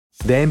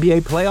The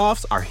NBA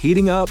playoffs are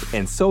heating up,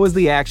 and so is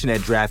the action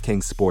at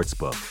DraftKings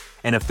Sportsbook,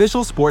 an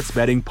official sports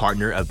betting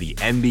partner of the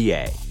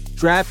NBA.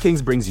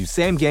 DraftKings brings you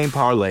same-game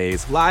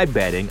parlays, live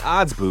betting,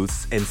 odds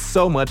boosts, and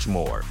so much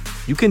more.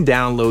 You can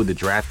download the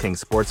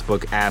DraftKings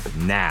Sportsbook app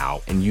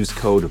now and use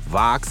code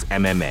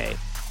VOXMMA.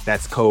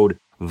 That's code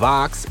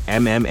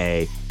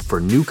VOXMMA for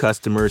new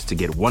customers to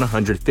get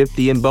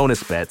 $150 in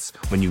bonus bets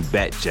when you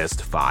bet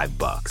just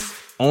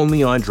 $5.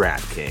 Only on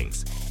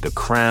DraftKings. The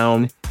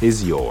crown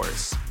is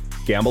yours.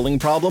 Gambling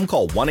problem?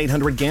 Call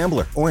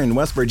 1-800-GAMBLER. Or in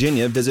West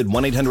Virginia, visit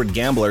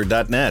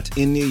 1-800-GAMBLER.net.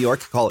 In New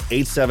York, call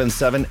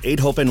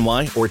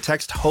 877-8-HOPE-NY or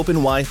text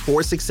HOPE-NY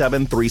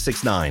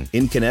 467-369.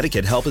 In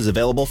Connecticut, help is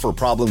available for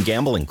problem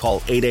gambling.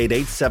 Call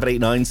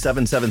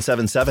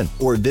 888-789-7777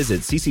 or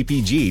visit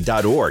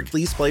ccpg.org.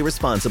 Please play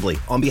responsibly.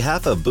 On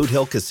behalf of Boot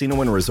Hill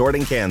Casino and Resort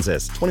in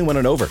Kansas, 21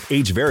 and over.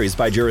 Age varies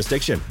by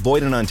jurisdiction.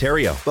 Void in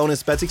Ontario.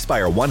 Bonus bets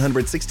expire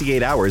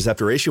 168 hours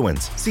after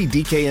issuance. See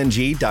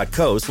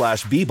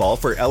dkng.co/bball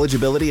for eligibility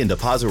and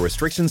deposit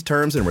restrictions,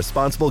 terms, and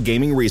responsible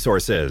gaming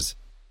resources.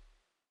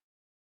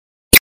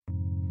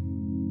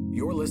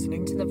 You're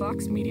listening to the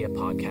Vox Media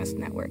Podcast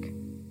Network.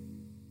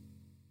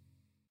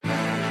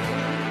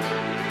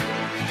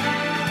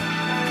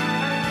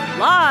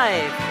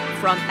 Live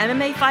from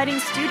MMA Fighting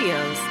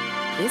Studios,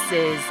 this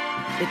is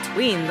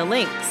Between the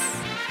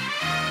Links.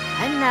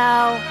 And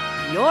now,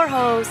 your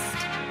host,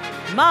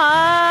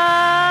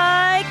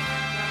 Mike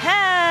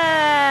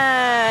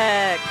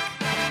Heck.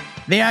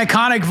 The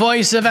iconic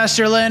voice of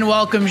Esther Lynn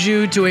welcomes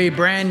you to a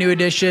brand new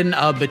edition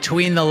of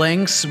Between the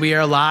Links. We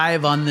are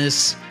live on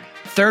this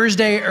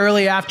Thursday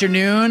early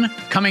afternoon,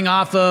 coming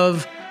off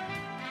of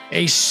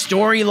a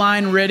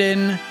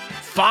storyline-ridden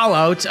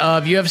fallout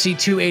of UFC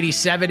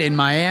 287 in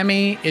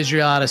Miami.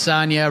 Israel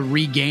Adesanya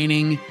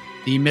regaining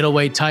the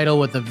middleweight title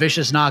with a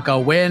vicious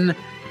knockout win.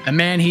 A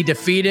man he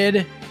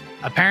defeated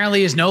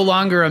apparently is no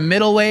longer a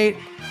middleweight.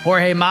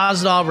 Jorge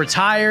Masvidal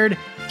retired.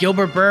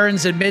 Gilbert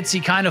Burns admits he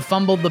kind of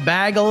fumbled the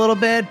bag a little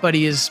bit, but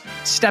he is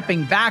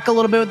stepping back a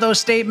little bit with those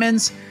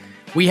statements.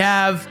 We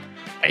have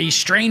a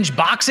strange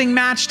boxing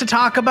match to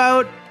talk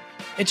about.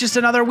 It's just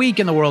another week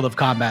in the world of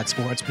combat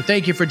sports. But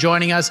thank you for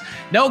joining us.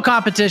 No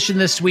competition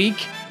this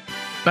week,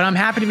 but I'm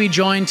happy to be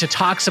joined to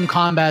talk some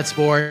combat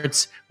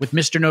sports with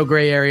Mr. No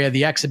Gray Area,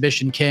 the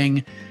exhibition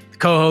king, the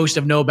co-host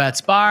of No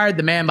Bets Barred,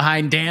 the man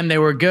behind Damn They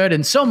Were Good,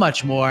 and so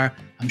much more.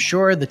 I'm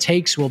sure the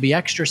takes will be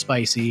extra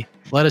spicy.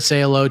 Let us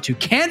say hello to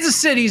Kansas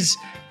City's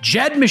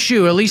Jed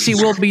Meshew. At least he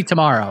will be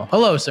tomorrow.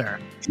 Hello, sir.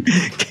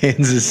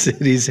 Kansas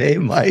City's. Hey,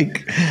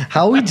 Mike.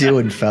 How we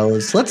doing,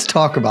 fellas? Let's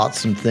talk about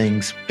some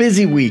things.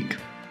 Busy week.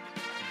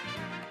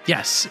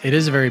 Yes, it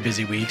is a very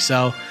busy week.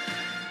 So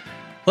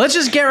let's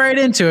just get right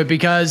into it,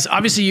 because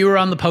obviously you were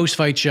on the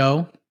post-fight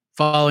show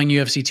following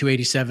UFC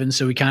 287.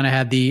 So we kind of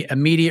had the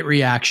immediate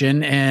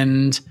reaction,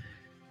 and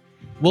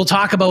we'll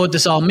talk about what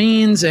this all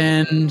means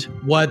and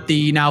what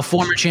the now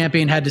former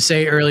champion had to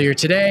say earlier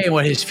today and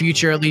what his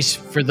future, at least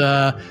for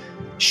the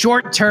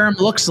short term,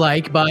 looks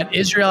like. But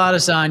Israel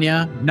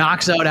Adesanya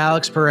knocks out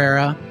Alex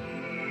Pereira,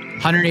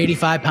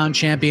 185-pound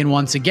champion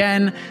once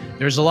again.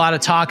 There's a lot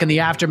of talk in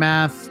the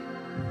aftermath.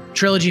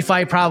 Trilogy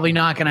fight probably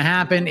not going to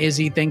happen.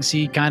 Izzy thinks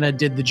he kind of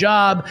did the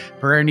job.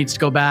 Pereira needs to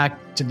go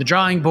back to the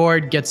drawing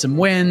board, get some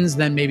wins,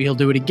 then maybe he'll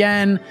do it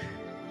again.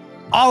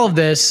 All of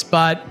this,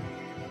 but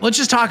let's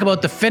just talk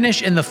about the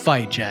finish in the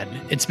fight, Jed.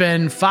 It's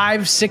been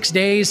 5-6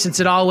 days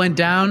since it all went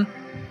down.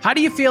 How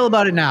do you feel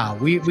about it now?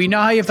 We know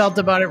how you felt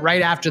about it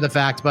right after the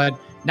fact, but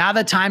now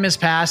that time has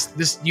passed,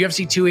 this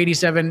UFC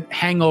 287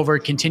 hangover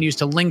continues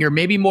to linger,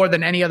 maybe more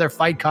than any other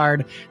fight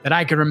card that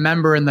I can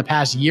remember in the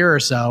past year or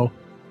so.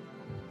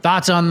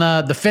 Thoughts on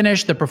the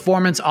finish, the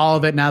performance, all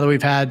of it, now that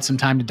we've had some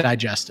time to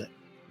digest it?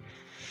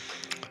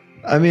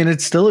 I mean,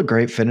 it's still a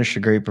great finish, a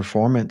great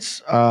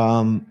performance.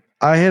 I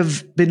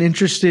have been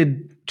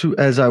interested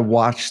as I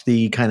watch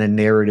the kind of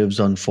narratives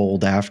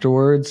unfold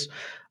afterwards,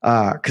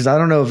 because I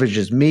don't know if it's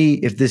just me,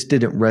 if this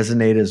didn't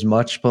resonate as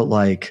much, but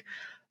like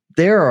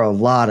there are a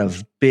lot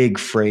of big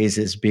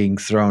phrases being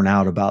thrown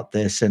out about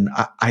this, and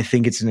I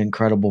think it's an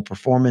incredible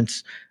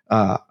performance.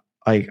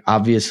 Like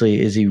obviously,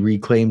 Izzy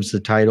reclaims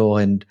the title,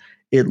 and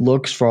it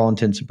looks, for all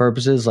intents and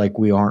purposes, like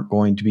we aren't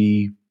going to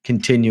be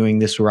continuing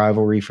this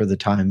rivalry for the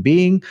time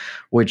being,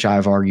 which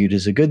I've argued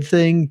is a good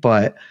thing,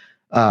 but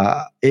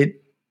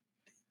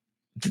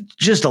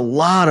just a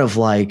lot of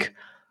like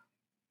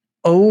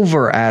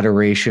over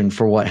adoration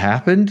for what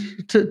happened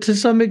to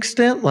some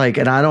extent. Like,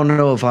 and I don't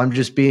know if I'm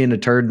just being a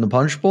turd in the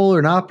punch bowl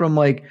or not, but I'm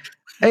like,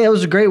 hey, it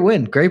was a great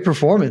win, great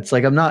performance.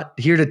 Like, I'm not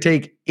here to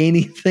take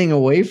anything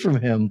away from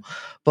him,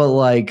 but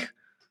like,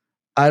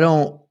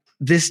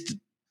 this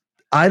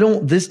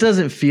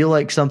doesn't feel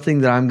like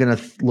something that I'm going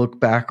to look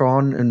back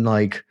on in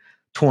like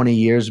 20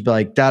 years, but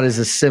like that is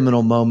a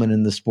seminal moment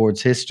in the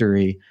sport's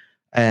history.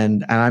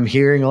 And I'm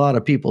hearing a lot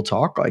of people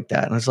talk like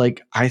that. And it's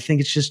like, I think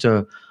it's just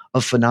a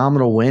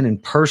phenomenal win.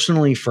 And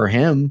personally for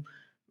him,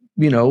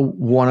 you know,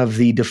 one of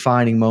the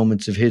defining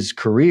moments of his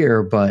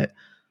career. But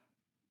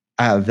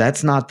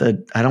That's not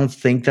the. I don't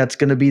think that's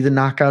going to be the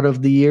knockout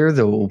of the year,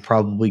 though. We'll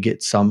probably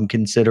get some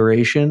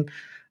consideration.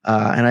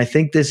 And I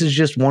think this is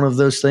just one of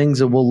those things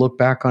that we'll look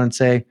back on and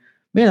say,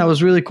 "Man, that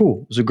was really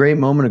cool. It was a great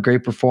moment, a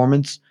great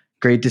performance.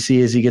 Great to see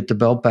Izzy get the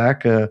belt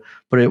back."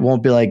 But it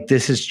won't be like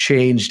this has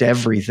changed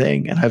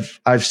everything. And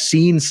I've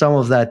seen some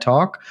of that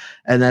talk,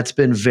 and that's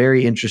been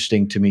very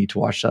interesting to me to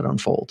watch that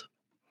unfold.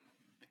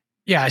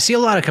 Yeah, I see a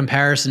lot of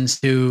comparisons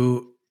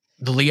to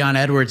the Leon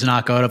Edwards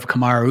knockout of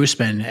Kamaru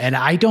Usman, and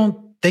I don't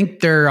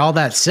think they're all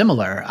that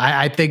similar.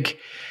 I think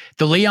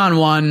the Leon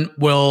one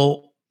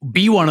will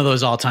be one of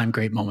those all-time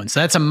great moments.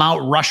 That's a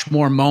Mount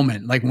Rushmore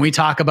moment. Like when we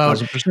talk about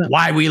 100%.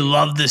 why we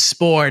love this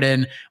sport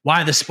and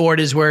why the sport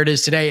is where it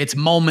is today, it's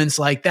moments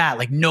like that.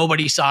 Like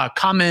nobody saw it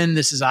coming.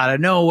 This is out of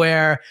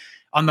nowhere.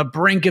 On the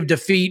brink of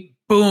defeat,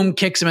 boom,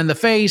 kicks him in the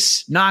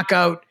face,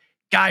 knockout.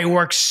 Guy who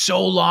works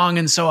so long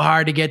and so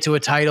hard to get to a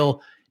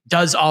title,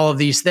 does all of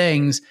these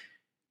things.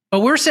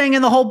 But we're saying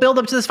in the whole build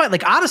up to this fight,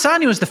 like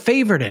Adesanya was the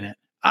favorite in it.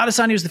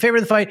 Adesanya was the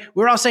favorite of the fight.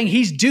 We're all saying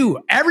he's due.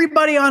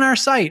 Everybody on our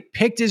site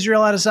picked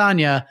Israel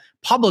Adesanya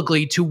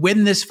publicly to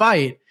win this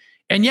fight.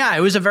 And yeah,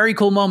 it was a very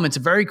cool moment. It's a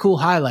very cool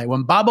highlight.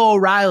 When Bubba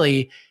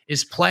O'Reilly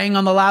is playing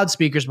on the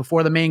loudspeakers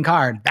before the main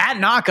card, that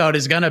knockout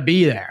is going to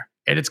be there.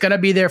 And it's going to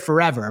be there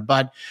forever.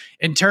 But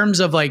in terms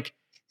of like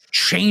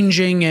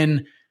changing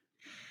and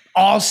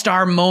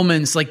all-star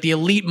moments, like the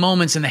elite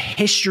moments in the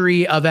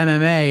history of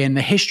MMA and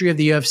the history of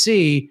the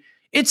UFC,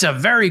 it's a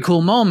very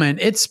cool moment.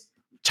 It's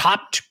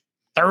top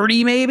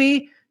 30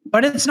 maybe,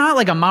 but it's not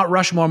like a Mount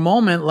Rushmore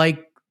moment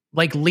like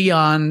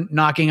Leon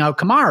knocking out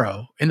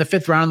Kamaru in the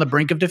 5th round on the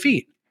brink of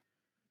defeat.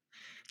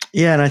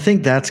 Yeah, and I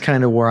think that's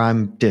kind of where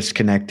I'm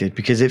disconnected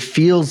because it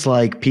feels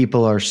like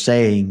people are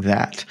saying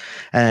that.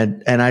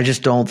 And I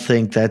just don't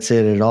think that's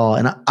it at all.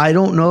 And I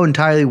don't know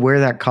entirely where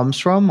that comes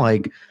from,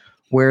 like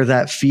where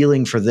that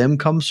feeling for them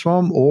comes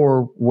from,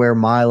 or where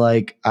my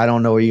like, I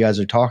don't know what you guys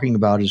are talking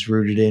about is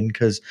rooted in.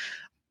 Because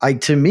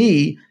to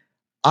me,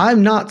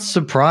 I'm not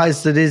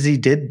surprised that Izzy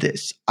did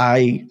this.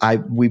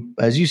 We,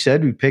 as you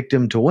said, we picked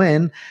him to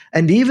win.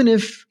 And even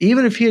if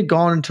he had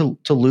gone to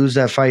lose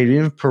that fight,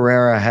 even if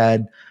Pereira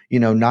had,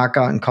 not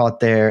gotten caught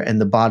there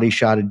and the body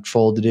shot had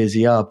folded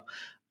Izzy up,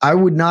 I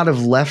would not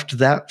have left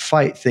that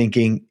fight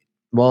thinking,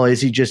 well,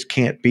 Izzy just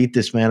can't beat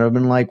this man. I've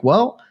been like,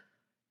 well,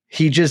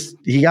 he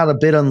got a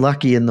bit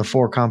unlucky in the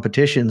 4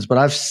 competitions, but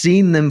I've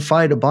seen them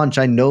fight a bunch.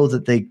 I know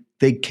that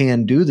they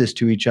can do this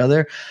to each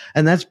other.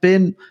 And that's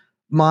been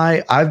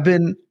I've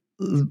been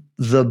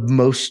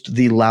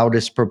the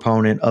loudest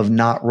proponent of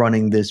not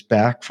running this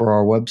back for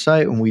our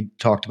website. And we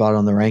talked about it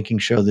on the ranking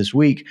show this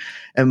week.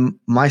 And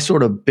my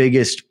sort of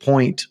biggest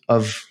point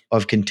of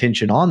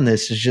contention on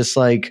this is just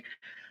like,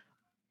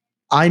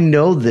 I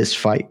know this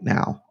fight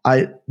now.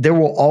 There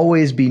will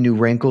always be new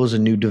wrinkles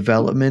and new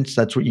developments.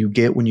 That's what you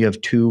get when you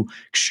have 2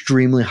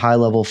 extremely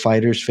high-level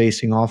fighters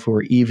facing off who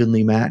are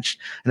evenly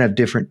matched and have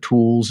different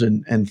tools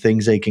and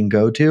things they can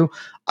go to.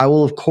 I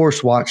will, of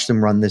course, watch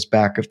them run this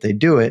back if they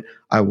do it.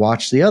 I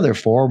watch the other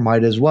 4,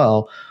 might as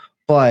well.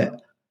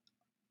 But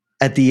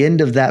at the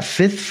end of that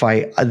 5th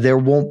fight, there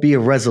won't be a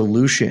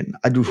resolution.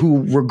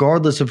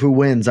 Regardless of who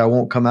wins, I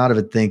won't come out of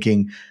it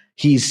thinking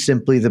he's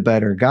simply the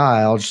better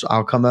guy.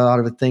 I'll come out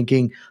of it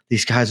thinking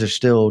these guys are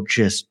still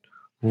just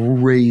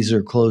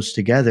razor close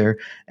together.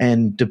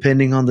 And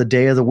depending on the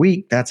day of the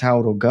week, that's how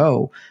it'll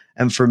go.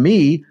 And for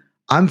me,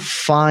 I'm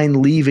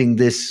fine leaving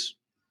this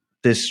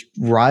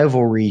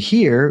rivalry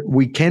here.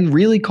 We can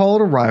really call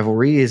it a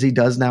rivalry as he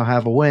does now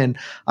have a win.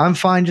 I'm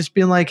fine just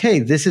being like, hey,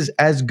 this is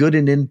as good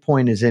an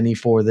endpoint as any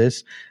for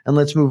this. And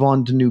let's move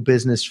on to new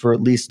business for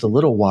at least a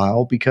little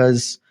while,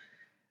 because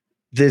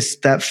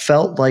that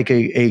felt like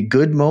a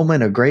good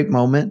moment, a great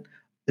moment,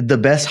 the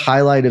best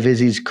highlight of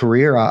Izzy's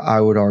career,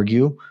 I would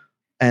argue.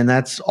 And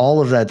that's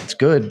all of that's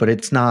good, but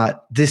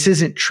this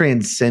isn't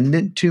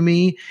transcendent to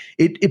me.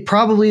 It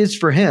probably is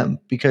for him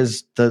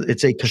because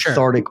it's a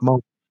cathartic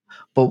moment,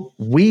 but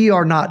we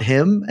are not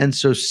him. And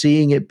so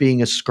seeing it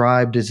being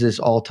ascribed as this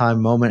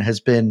all-time moment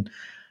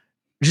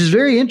which is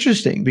very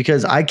interesting,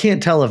 because I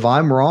can't tell if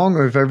I'm wrong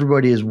or if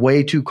everybody is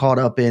way too caught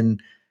up in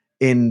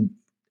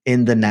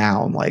the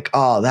now. I'm like,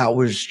 oh, that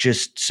was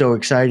just so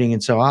exciting.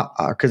 And so,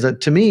 because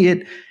to me,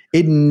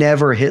 it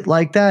never hit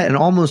like that. And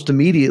almost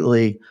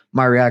immediately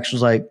my reaction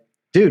was like,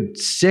 dude,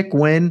 sick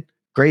win,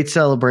 great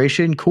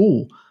celebration,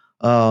 cool.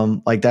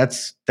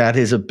 That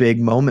is a big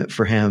moment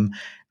for him.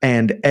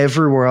 And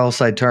everywhere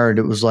else I turned,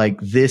 it was like,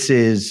 this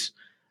is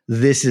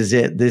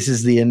it. This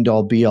is the end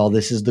all be all.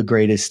 This is the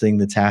greatest thing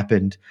that's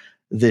happened.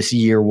 This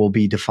year will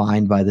be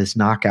defined by this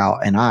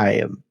knockout. And I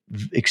am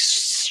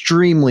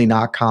extremely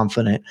not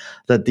confident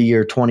that the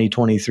year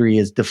 2023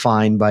 is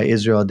defined by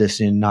Israel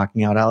Adesanya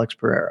knocking out Alex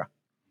Pereira.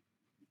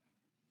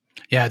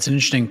 Yeah, it's an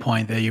interesting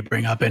point that you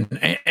bring up, and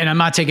I'm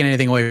not taking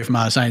anything away from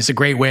Adesanya. It's a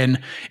great win.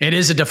 It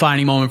is a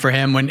defining moment for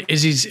him.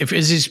 If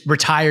Izzy's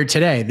retired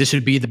today, this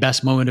would be the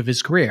best moment of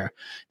his career.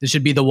 This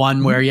would be the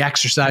one where he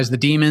exercised the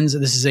demons.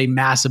 This is a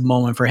massive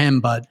moment for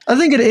him. But I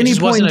think at any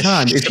point in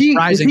time, if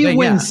he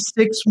wins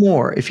six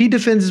more, if he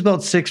defends his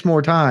belt six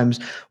more times,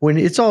 when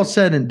it's all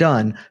said and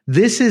done,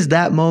 this is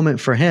that moment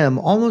for him,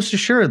 almost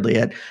assuredly.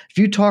 If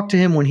you talk to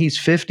him when he's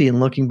 50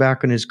 and looking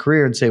back on his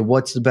career and say,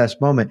 what's the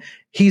best moment?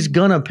 He's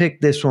going to pick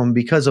this one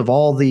because of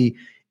all the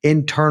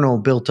internal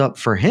built up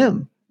for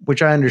him,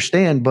 which I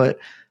understand. But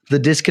the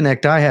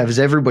disconnect I have is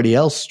everybody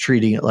else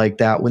treating it like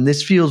that when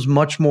this feels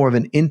much more of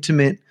an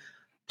intimate,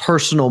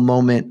 personal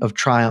moment of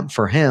triumph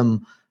for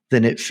him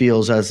than it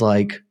feels as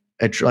like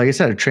I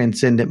said, a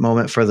transcendent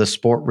moment for the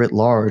sport writ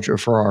large or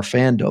for our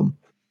fandom.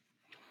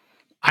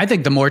 I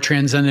think the more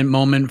transcendent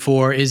moment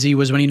for Izzy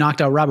was when he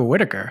knocked out Robert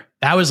Whittaker.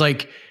 That was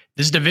like,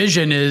 this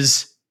division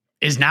is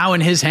now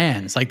in his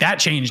hands. Like that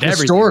changed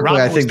everything.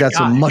 Historically, I think that's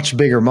a much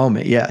bigger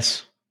moment.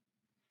 Yes.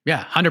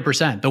 Yeah,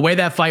 100%. The way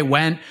that fight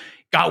went,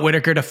 got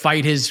Whittaker to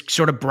fight his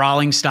sort of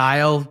brawling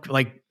style.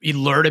 Like he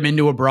lured him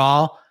into a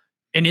brawl,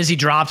 and Izzy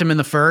dropped him in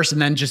the first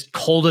and then just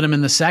colded him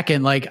in the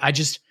second. Like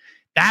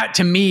that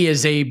to me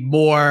is a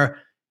more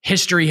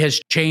history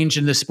has changed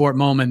in the sport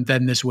moment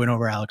than this win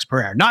over Alex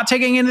Pereira. Not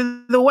taking it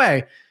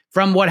away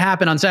from what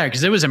happened on Saturday,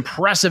 because it was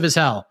impressive as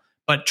hell,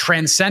 but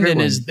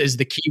transcendent is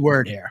the key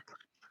word here.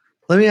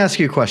 Let me ask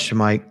you a question,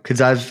 Mike,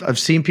 because I've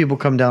seen people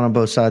come down on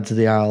both sides of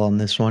the aisle on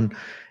this one.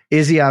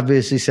 Izzy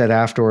obviously said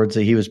afterwards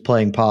that he was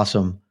playing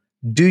possum.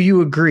 Do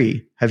you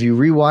agree? Have you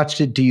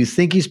rewatched it? Do you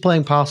think he's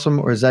playing possum,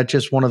 or is that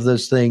just one of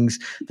those things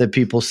that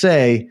people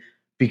say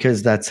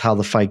because that's how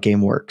the fight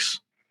game works?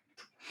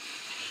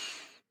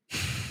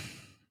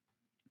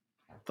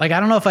 Like, I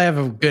don't know if I have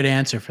a good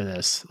answer for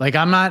this. Like,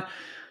 I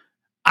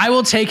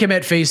will take him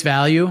at face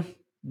value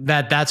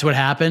that that's what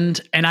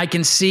happened. And I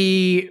can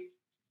see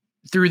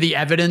through the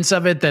evidence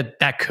of it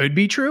that could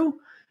be true.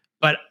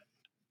 But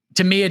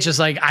to me, it's just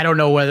like, I don't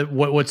know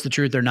what's the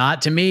truth or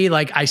not. To me,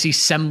 like, I see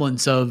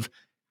semblance of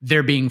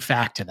there being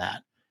fact to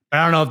that. But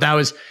I don't know if that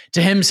was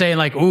to him saying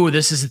like, ooh,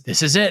 this is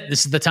it.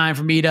 This is the time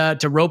for me to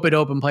rope it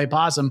open, play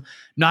possum.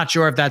 Not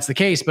sure if that's the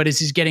case, but as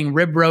he's getting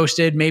rib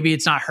roasted, maybe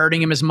it's not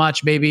hurting him as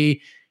much.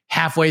 Maybe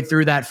halfway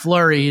through that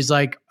flurry, he's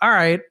like, all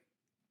right,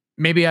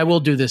 maybe I will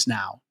do this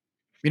now.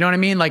 You know what I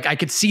mean? Like I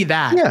could see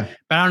that, yeah.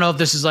 But I don't know if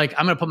this is like,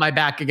 I'm going to put my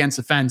back against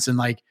the fence and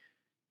like,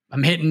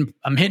 I'm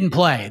hitting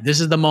play.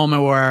 This is the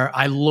moment where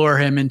I lure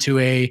him into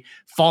a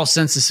false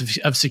sense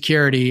of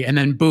security. And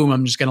then boom,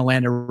 I'm just going to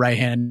land a right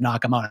hand and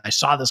knock him out. I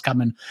saw this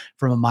coming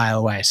from a mile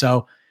away.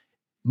 So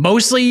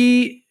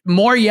mostly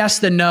more yes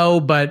than no,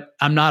 but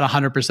I'm not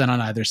 100%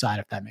 on either side,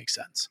 if that makes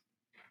sense.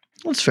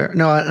 That's fair.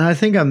 No, and I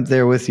think I'm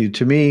there with you.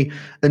 To me,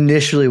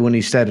 initially when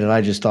he said it,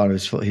 I just thought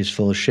he's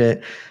full of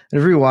shit.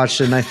 And I've rewatched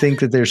it, and I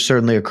think that there's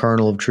certainly a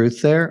kernel of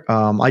truth there.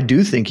 I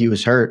do think he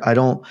was hurt. I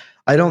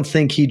don't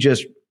think he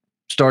just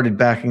started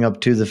backing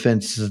up to the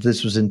fence that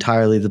this was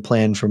entirely the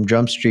plan from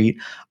Jump Street,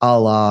 a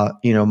la,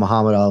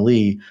 Muhammad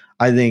Ali.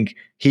 I think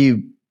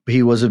he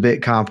was a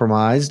bit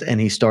compromised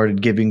and he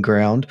started giving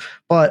ground.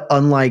 But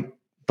unlike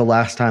the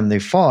last time they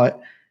fought,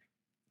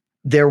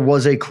 there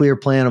was a clear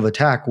plan of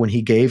attack when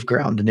he gave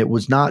ground, and it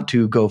was not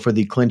to go for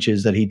the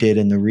clinches that he did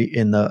in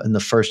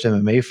the first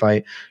MMA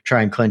fight,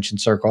 try and clinch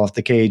and circle off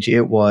the cage.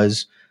 It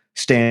was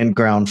stand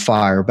ground,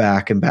 fire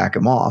back, and back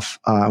him off.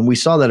 And we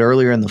saw that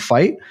earlier in the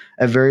fight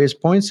at various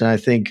points, and I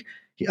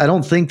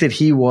don't think that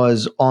he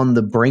was on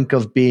the brink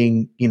of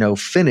being,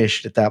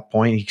 finished at that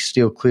point. He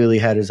still clearly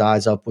had his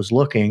eyes up, was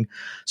looking.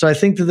 So I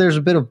think that there's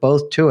a bit of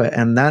both to it,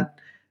 and that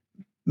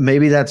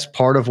maybe that's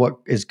part of what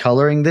is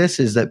coloring this,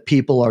 is that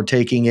people are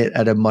taking it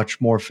at a much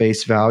more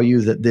face value,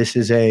 that this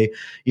is a,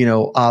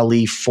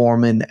 Ali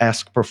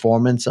Foreman-esque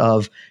performance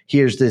of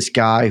here's this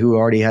guy who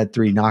already had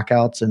 3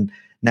 knockouts, and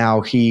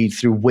now he,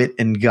 through wit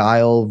and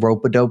guile,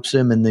 rope-a-dopes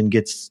him and then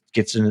gets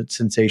a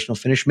sensational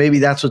finish. Maybe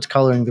that's what's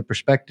coloring the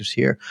perspectives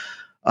here.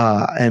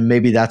 And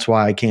maybe that's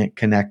why I can't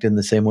connect in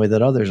the same way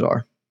that others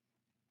are.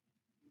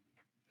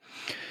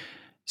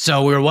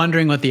 So we were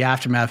wondering what the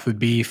aftermath would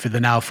be for the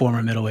now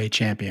former middleweight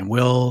champion.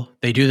 Will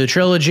they do the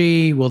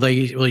trilogy? Will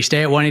he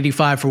stay at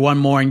 185 for one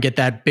more and get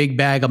that big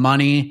bag of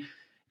money?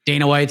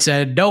 Dana White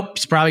said, nope,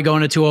 he's probably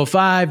going to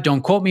 205.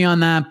 Don't quote me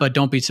on that, but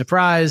don't be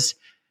surprised.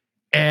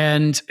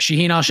 And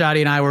Shaheen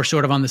Al-Shadi and I were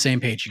sort of on the same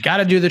page. You got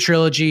to do the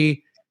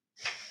trilogy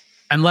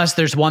unless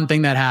there's one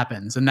thing that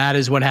happens. And that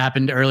is what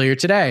happened earlier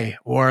today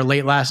or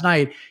late last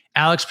night.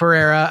 Alex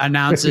Pereira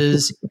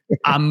announces,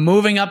 I'm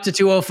moving up to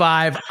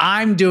 205.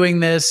 I'm doing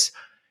this.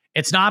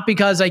 It's not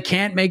because I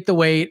can't make the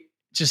weight,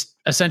 just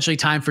essentially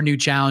time for new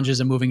challenges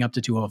and moving up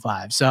to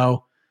 205.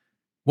 So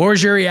what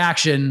was your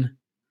reaction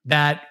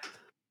that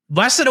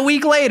less than a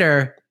week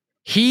later,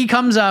 he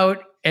comes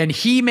out and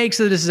he makes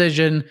the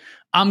decision,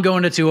 I'm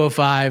going to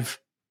 205,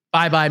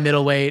 bye-bye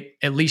middleweight,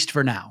 at least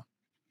for now?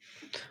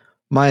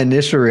 My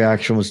initial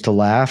reaction was to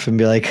laugh and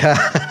be like,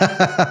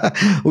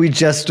 we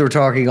just were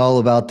talking all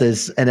about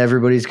this and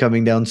everybody's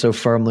coming down so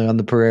firmly on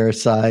the Pereira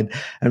side.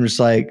 I'm just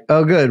like,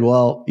 oh, good.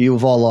 Well,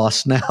 you've all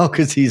lost now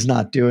because he's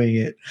not doing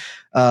it.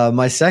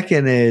 My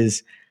second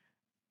is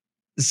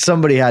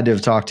somebody had to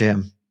have talked to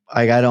him.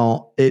 Like,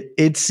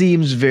 it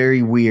seems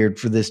very weird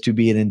for this to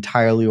be an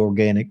entirely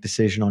organic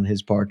decision on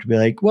his part to be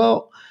like,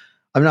 well,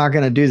 I'm not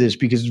going to do this,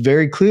 because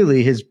very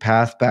clearly his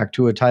path back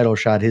to a title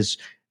shot,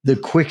 the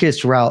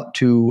quickest route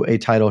to a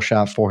title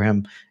shot for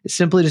him is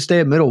simply to stay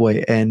at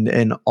middleweight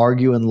and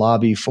argue and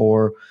lobby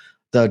for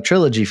the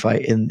trilogy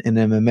fight in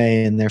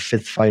MMA and their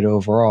 5th fight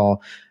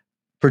overall,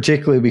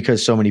 particularly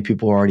because so many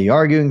people are already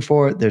arguing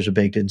for it. There's a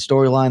baked-in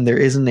storyline. There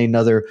isn't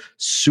another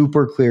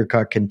super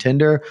clear-cut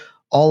contender.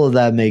 All of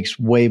that makes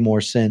way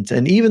more sense.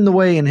 And even the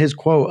way in his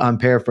quote, I'm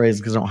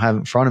paraphrasing because I don't have it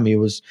in front of me,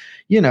 was,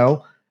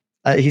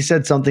 he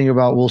said something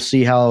about, we'll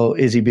see how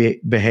Izzy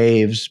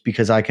behaves,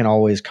 because I can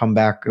always come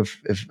back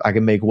if I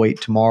can make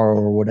weight tomorrow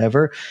or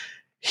whatever.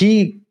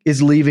 He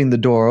is leaving the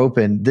door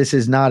open. This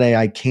is not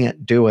I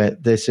can't do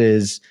it. This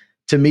is,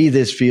 to me,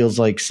 this feels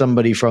like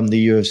somebody from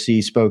the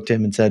UFC spoke to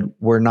him and said,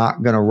 we're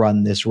not going to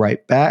run this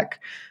right back.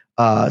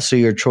 So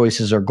your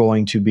choices are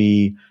going to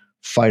be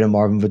fight a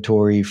Marvin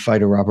Vettori,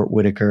 fight a Robert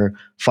Whittaker,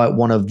 fight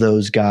one of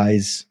those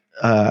guys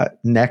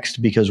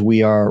next, because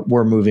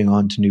we're moving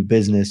on to new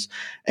business.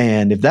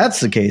 And if that's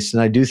the case,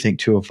 then I do think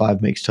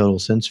 205 makes total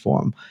sense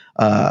for him.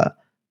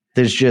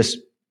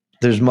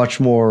 There's much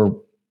more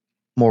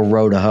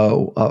row to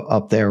hoe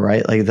up there,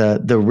 right? Like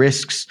the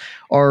risks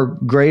are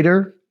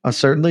greater.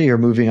 Certainly you're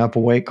moving up a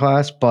weight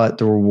class, but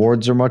the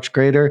rewards are much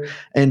greater.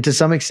 And to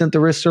some extent, the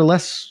risks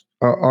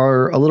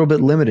are a little bit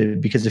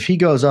limited, because if he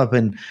goes up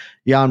and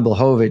Jan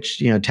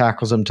Blachowicz,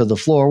 tackles him to the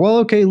floor, well,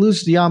 okay,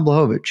 lose to Jan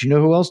Blachowicz. You know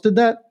who else did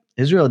that?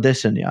 Israel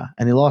Adesanya,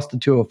 and he lost to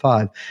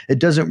 205. It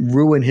doesn't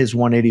ruin his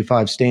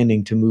 185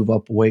 standing to move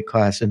up a weight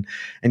class and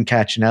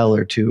catch an L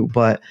or two.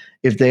 But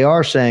if they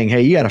are saying,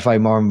 hey, you got to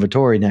fight Marvin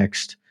Vettori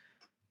next,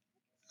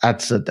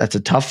 that's a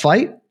tough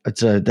fight.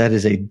 That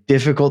is a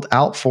difficult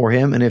out for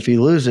him. And if he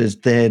loses,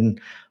 then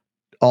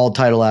all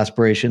title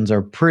aspirations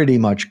are pretty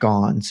much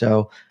gone.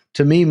 So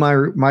to me, my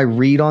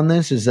read on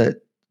this is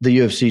that the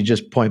UFC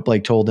just point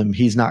blank told him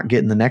he's not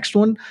getting the next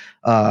one.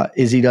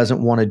 Izzy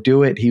doesn't want to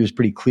do it. He was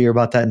pretty clear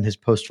about that in his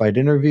post-fight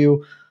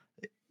interview.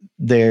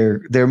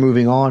 They're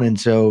moving on, and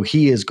so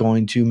he is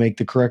going to make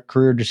the correct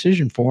career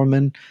decision for him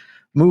and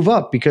move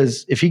up,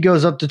 because if he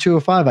goes up to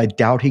 205, I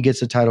doubt he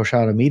gets a title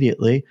shot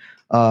immediately.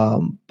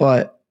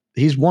 But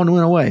he's one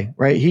win away,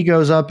 right? He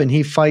goes up and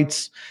he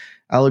fights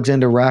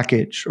Alexander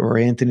Rakic or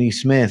Anthony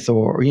Smith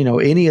or,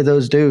 any of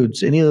those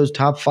dudes, any of those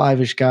top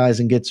 5-ish guys,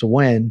 and gets a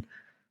win.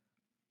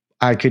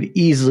 I could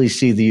easily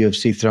see the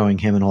UFC throwing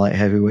him in a light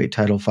heavyweight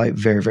title fight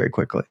very, very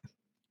quickly.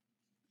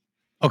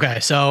 Okay,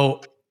 so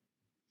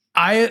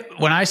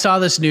when I saw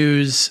this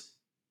news,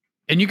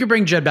 and you could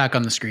bring Jed back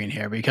on the screen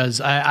here,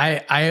 because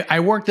I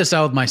worked this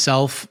out with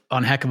myself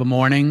on Heck of a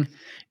Morning,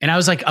 and I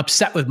was like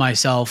upset with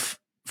myself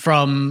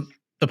from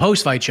the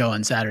post-fight show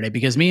on Saturday,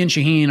 because me and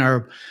Shaheen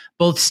are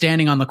both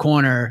standing on the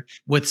corner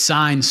with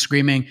signs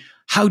screaming,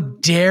 how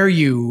dare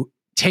you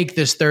take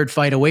this 3rd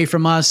fight away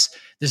from us?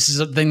 This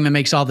is a thing that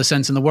makes all the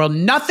sense in the world.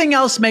 Nothing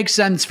else makes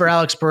sense for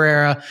Alex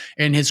Pereira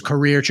in his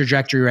career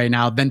trajectory right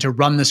now than to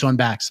run this one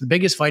back. It's the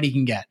biggest fight he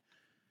can get.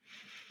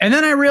 And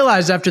then I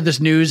realized after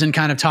this news and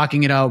kind of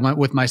talking it out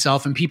with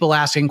myself and people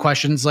asking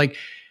questions like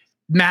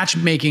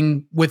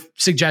matchmaking with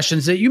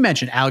suggestions that you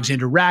mentioned,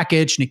 Alexander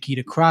Rakic,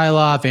 Nikita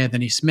Krylov,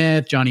 Anthony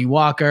Smith, Johnny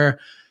Walker.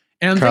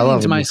 And I'm thinking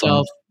to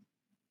myself,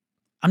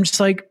 I'm just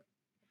like,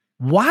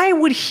 why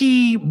would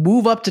he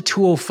move up to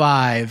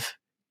 205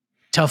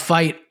 to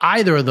fight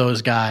either of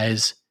those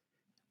guys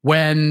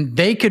when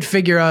they could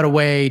figure out a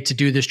way to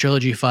do this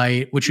trilogy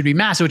fight, which would be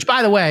massive, which,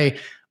 by the way,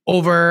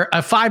 over a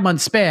 5-month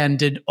span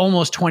did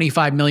almost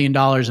 $25 million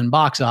in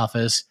box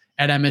office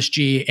at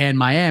MSG and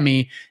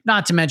Miami,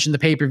 not to mention the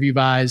pay-per-view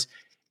buys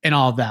and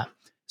all of that.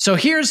 So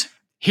here's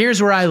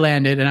where I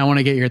landed, and I want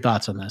to get your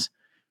thoughts on this.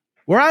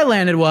 Where I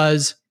landed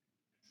was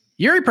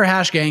Yuri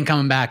Prochazka ain't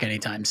coming back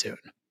anytime soon.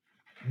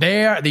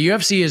 The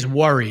UFC is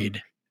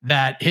worried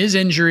that his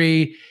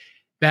injury,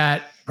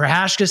 that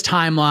Prochazka's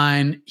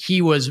timeline,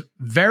 he was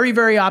very,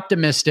 very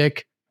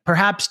optimistic,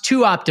 perhaps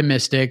too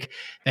optimistic,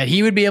 that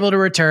he would be able to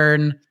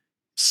return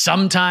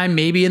sometime,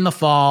 maybe in the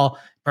fall.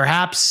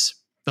 Perhaps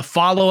the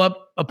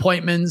follow-up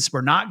appointments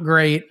were not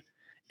great,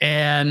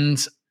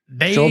 and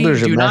they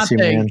shoulders do are not messy,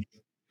 think, man.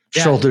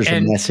 Shoulders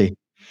are messy.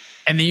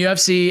 And the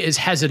UFC is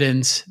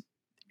hesitant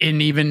in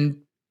even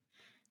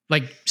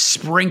like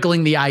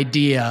sprinkling the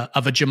idea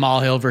of a Jamal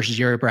Hill versus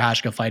Yuri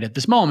Prochazka fight at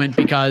this moment,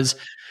 because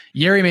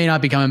Yuri may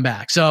not be coming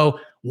back. So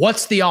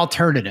what's the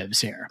alternatives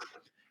here?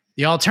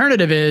 The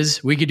alternative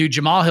is we could do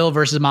Jamal Hill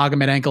versus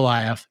Magomed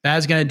Ankalaev. That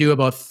is going to do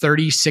about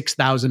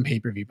 36,000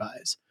 pay-per-view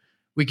buys.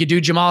 We could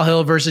do Jamal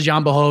Hill versus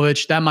Jan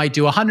Blachowicz. That might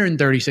do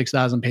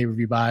 136,000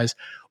 pay-per-view buys.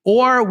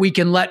 Or we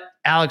can let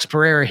Alex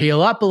Pereira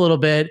heal up a little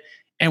bit,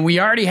 and we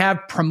already have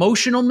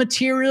promotional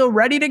material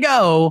ready to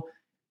go,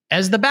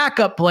 as the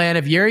backup plan,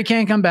 if Yuri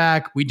can't come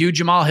back, we do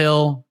Jamal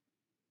Hill.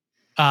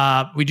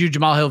 We do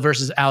Jamal Hill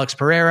versus Alex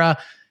Pereira.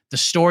 The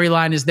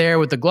storyline is there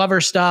with the Glover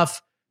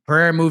stuff.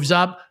 Pereira moves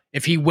up.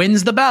 If he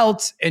wins the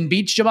belt and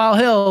beats Jamal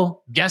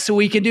Hill, guess what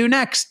we can do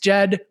next,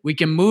 Jed? We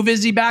can move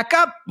Izzy back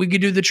up. We could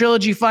do the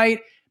trilogy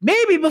fight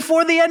maybe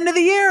before the end of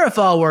the year if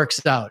all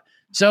works out.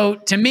 So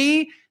to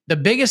me, the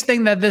biggest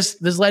thing that this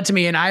led to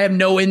me, and I have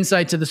no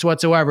insight to this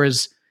whatsoever,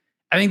 is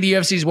I think the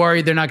UFC is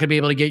worried they're not going to be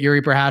able to get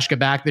Yuri Prochazka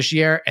back this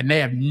year, and they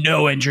have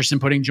no interest in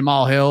putting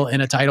Jamal Hill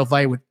in a title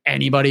fight with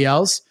anybody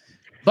else.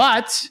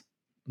 But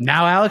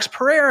now Alex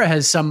Pereira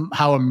has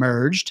somehow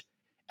emerged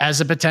as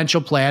a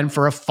potential plan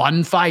for a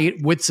fun fight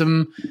with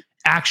some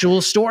actual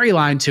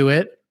storyline to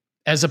it,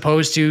 as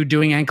opposed to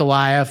doing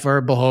Ankalaev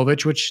or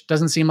Blachowicz, which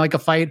doesn't seem like a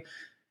fight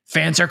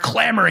fans are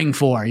clamoring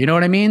for. You know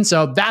what I mean?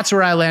 So that's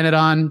where I landed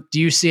on. Do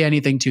you see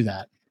anything to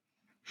that?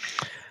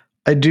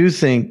 I do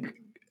think,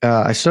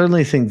 I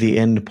certainly think the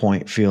end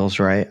point feels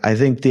right. I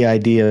think the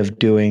idea of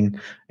doing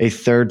a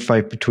third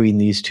fight between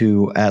these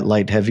two at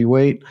light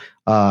heavyweight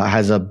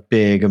has a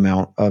big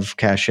amount of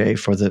cachet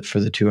for the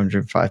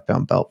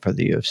 205-pound belt for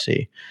the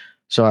UFC.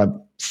 So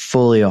I'm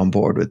fully on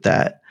board with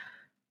that.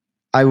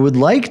 I would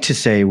like to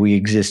say we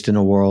exist in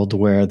a world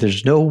where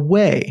there's no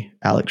way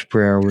Alex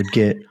Pereira would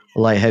get a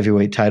light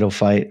heavyweight title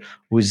fight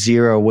with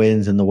 0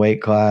 wins in the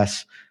weight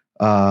class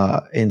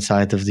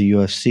inside of the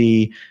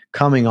UFC,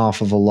 coming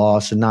off of a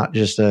loss, and not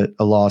just a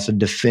loss, a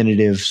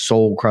definitive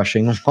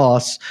soul-crushing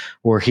loss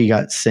where he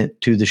got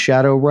sent to the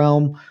shadow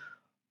realm.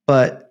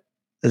 But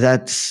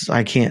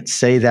I can't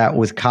say that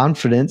with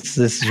confidence.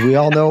 We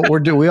all know what we're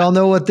doing. We all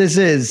know what this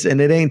is, and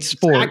it ain't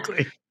sport.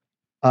 Exactly.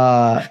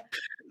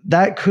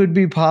 That could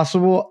be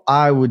possible.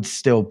 I would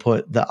still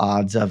put the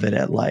odds of it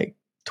at like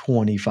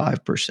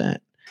 25%.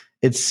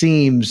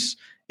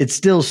 It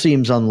still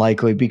seems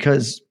unlikely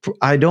because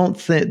I don't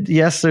think,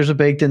 yes, there's a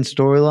baked in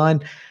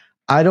storyline.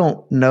 I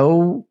don't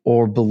know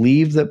or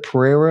believe that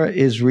Pereira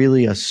is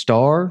really a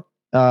star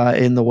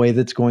in the way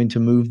that's going to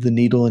move the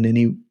needle in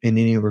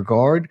any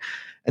regard.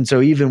 And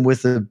so even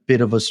with a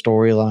bit of a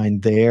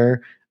storyline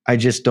there, I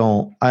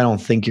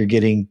don't think you're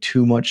getting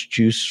too much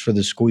juice for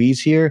the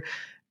squeeze here.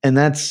 And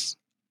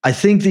I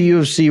think the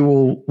UFC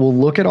will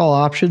look at all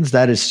options.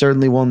 That is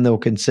certainly one they'll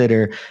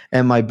consider.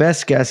 And my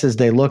best guess is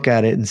they look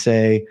at it and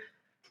say,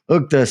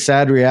 look, the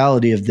sad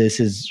reality of this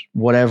is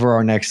whatever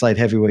our next light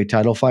heavyweight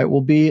title fight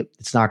will be,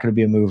 it's not going to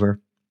be a mover.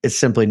 It's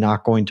simply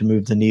not going to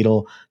move the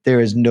needle. There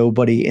is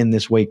nobody in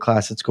this weight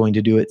class that's going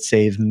to do it,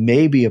 save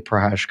maybe a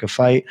Prochazka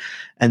fight,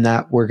 and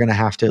that we're going to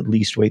have to at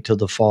least wait till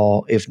the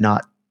fall, if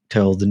not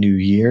till the new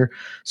year.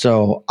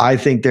 So I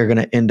think they're going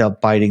to end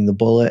up biting the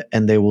bullet,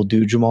 and they will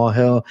do Jamal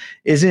Hill.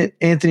 Isn't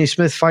Anthony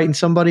Smith fighting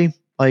somebody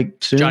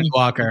like soon? Johnny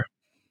Walker.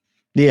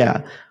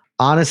 Yeah.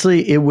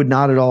 Honestly, it would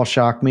not at all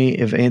shock me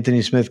if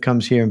Anthony Smith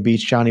comes here and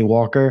beats Johnny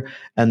Walker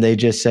and they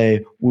just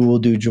say, we will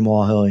do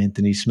Jamal Hill,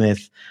 Anthony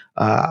Smith,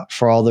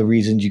 for all the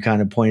reasons you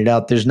kind of pointed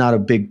out. There's not a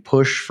big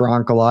push for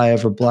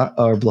Ankalaev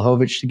or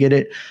Blachowicz to get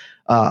it.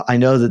 I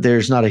know that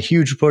there's not a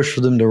huge push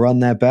for them to run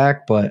that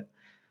back, but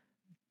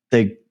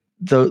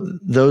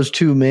those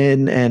two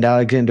men and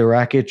Alexander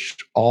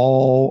Rakic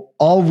all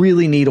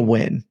really need a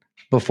win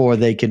before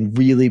they can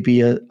really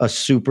be a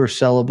super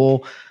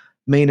sellable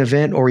main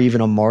event or even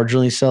a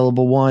marginally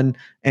sellable one.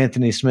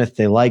 Anthony Smith,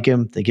 they like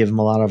him. They give him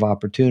a lot of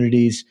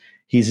opportunities.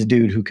 He's a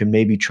dude who can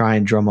maybe try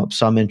and drum up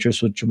some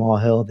interest with Jamal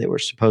Hill. They were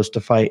supposed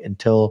to fight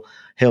until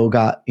Hill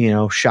got,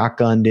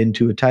 shotgunned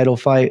into a title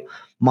fight.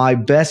 My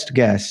best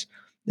guess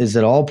is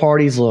that all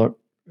parties the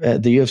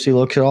UFC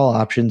looks at all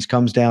options,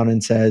 comes down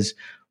and says,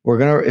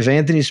 if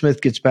Anthony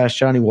Smith gets past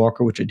Johnny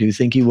Walker, which I do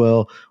think he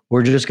will,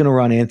 we're just going to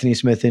run Anthony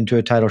Smith into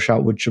a title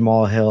shot with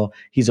Jamal Hill.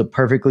 He's a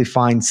perfectly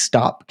fine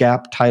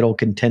stopgap title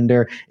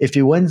contender. If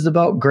he wins the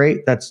belt,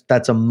 great.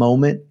 That's a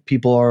moment.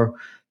 People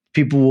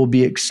will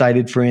be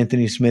excited for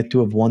Anthony Smith to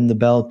have won the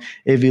belt.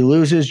 If he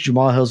loses,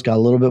 Jamal Hill's got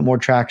a little bit more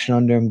traction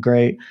under him.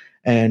 Great.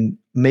 And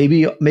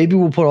maybe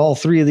we'll put all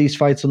 3 of these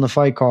fights on the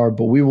fight card,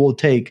 but we will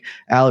take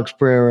Alex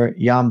Pereira,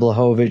 Jan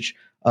Blachowicz,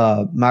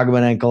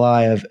 Magomed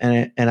Ankalaev,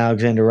 and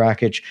Alexander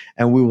Rakic,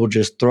 and we will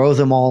just throw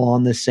them all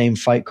on this same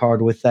fight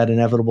card with that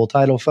inevitable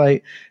title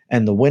fight.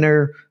 And the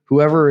winner,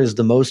 whoever is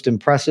the most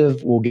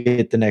impressive, will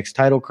get the next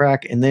title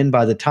crack. And then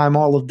by the time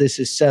all of this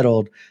is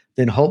settled,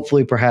 then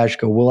hopefully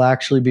Prochazka will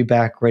actually be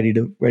back ready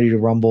to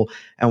rumble,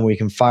 and we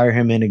can fire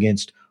him in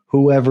against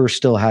whoever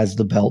still has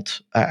the belt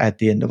at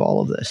the end of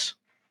all of this.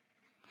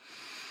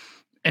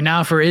 And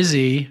now for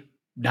Izzy,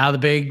 now the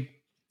big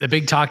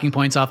talking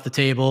points off the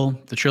table.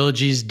 The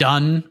trilogy's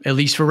done, at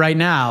least for right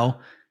now.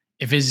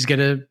 If Izzy's going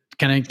to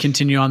kind of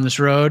continue on this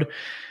road.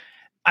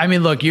 I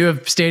mean, look, you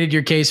have stated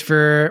your case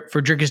for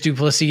Dricus du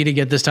Plessis to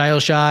get this title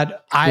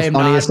shot. I am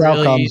not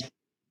really.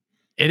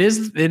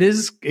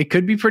 It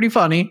could be pretty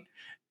funny.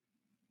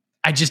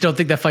 I just don't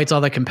think that fight's all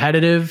that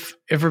competitive,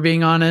 if we're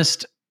being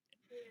honest.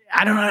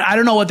 I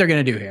don't know what they're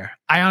going to do here.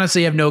 I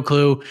honestly have no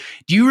clue.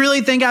 Do you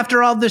really think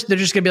after all this, they're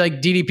just going to be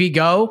like, DDP,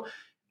 go?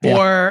 Yeah.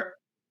 Or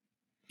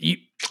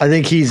I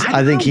think he's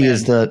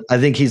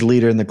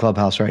leader in the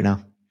clubhouse right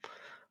now.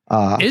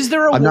 Is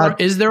there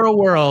a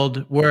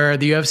world where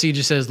the UFC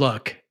just says,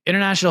 look,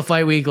 International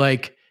Fight Week,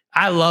 like,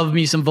 I love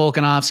me some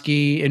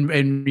Volkanovski and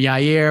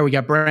Yair. We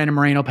got Brandon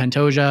Moreno,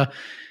 Pantoja.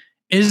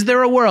 Is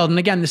there a world? And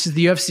again, this is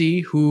the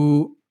UFC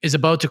who is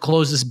about to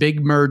close this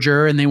big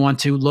merger and they want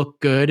to look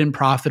good and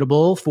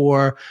profitable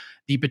for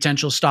the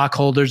potential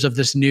stockholders of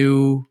this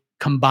new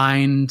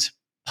combined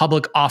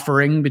public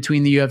offering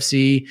between the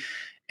UFC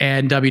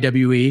and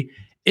WWE.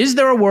 Is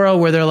there a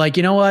world where they're like,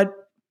 you know what?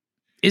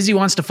 Izzy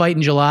wants to fight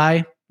in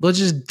July. Let's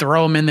just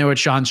throw him in there with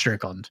Sean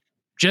Strickland.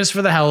 Just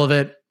for the hell of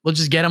it. We'll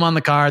just get him on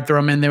the card, throw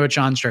him in there with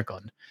Sean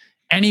Strickland.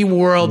 Any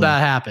world that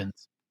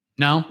happens.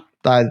 No?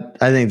 I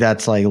think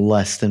that's like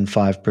less than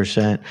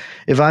 5%.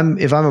 If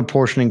I'm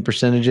apportioning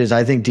percentages,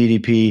 I think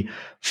DDP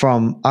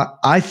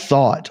I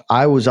thought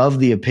I was of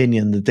the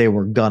opinion that they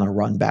were gonna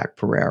run back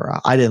Pereira.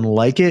 I didn't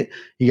like it.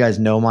 You guys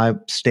know my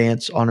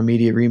stance on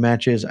immediate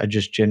rematches. I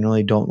just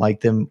generally don't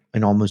like them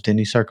in almost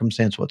any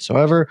circumstance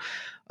whatsoever.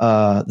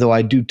 Though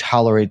I do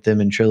tolerate them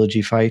in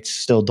trilogy fights,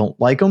 still don't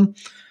like them.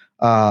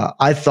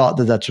 I thought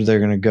that that's where they're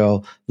going to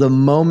go. The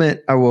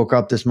moment I woke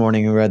up this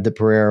morning and read that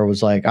Pereira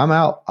was like, I'm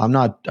out. I'm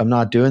not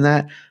doing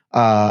that.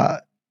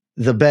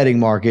 The betting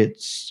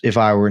markets, if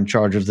I were in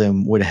charge of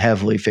them, would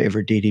heavily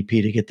favor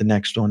DDP to get the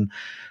next one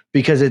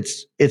because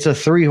it's a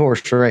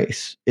 3-horse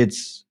race.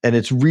 It's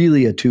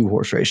really a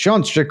 2-horse race.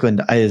 Sean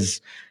Strickland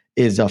is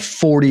a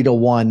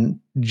 40-1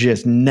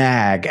 just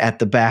nag at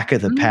the back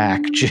of the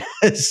pack.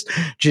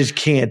 Just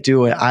can't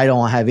do it. I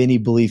don't have any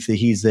belief that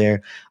he's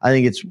there. I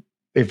think it's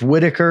if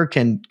Whitaker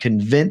can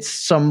convince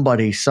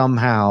somebody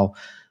somehow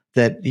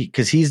that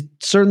because he's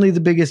certainly the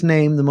biggest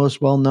name, the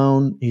most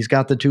well-known, he's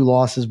got the 2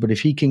 losses, but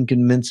if he can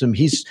convince him,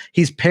 he's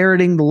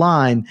parroting the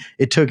line.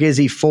 It took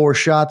Izzy 4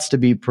 shots to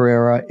beat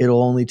Pereira.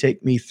 It'll only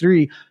take me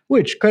 3,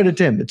 which credit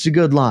to him. It's a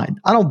good line.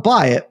 I don't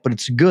buy it, but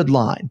it's a good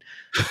line.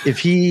 If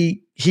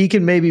he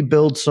can maybe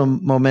build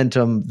some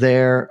momentum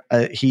there,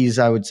 he's,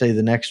 I would say,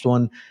 the next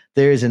one.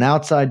 There is an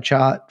outside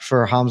shot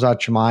for Khamzat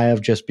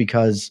Chimaev just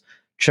because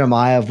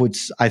Chimaev would,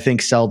 I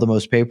think, sell the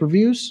most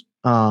pay-per-views.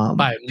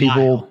 By a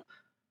people, mile.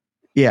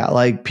 Yeah,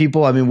 like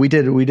people. I mean, we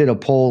did a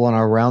poll on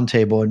our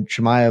roundtable, and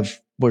Chimaev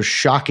was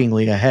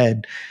shockingly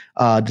ahead,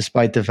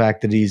 despite the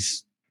fact that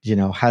he's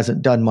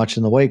hasn't done much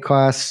in the weight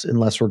class,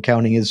 unless we're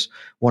counting his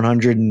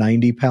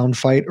 190-pound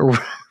fight or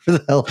whatever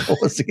the hell it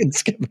was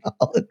against Kevin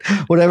Holland,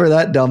 whatever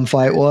that dumb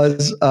fight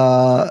was.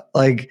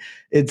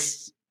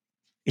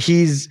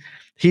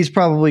 He's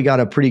probably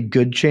got a pretty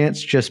good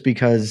chance just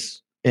because.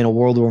 In a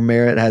world where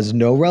merit has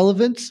no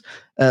relevance,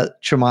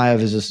 Chimaev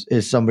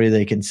is somebody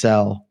they can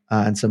sell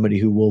and somebody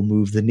who will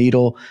move the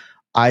needle.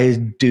 I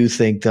do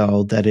think,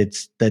 though, that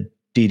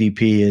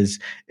DDP is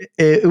 –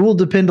 it will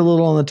depend a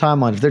little on the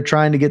timeline. If they're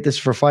trying to get this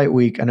for Fight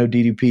Week, I know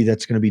DDP,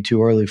 that's going to be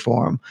too early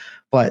for him.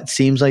 But it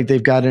seems like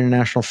they've got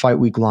International Fight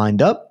Week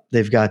lined up.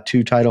 They've got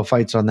 2 title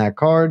fights on that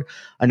card.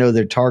 I know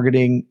they're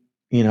targeting –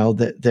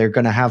 that they're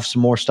going to have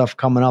some more stuff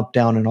coming up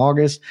down in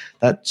August.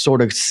 That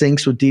sort of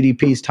syncs with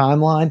DDP's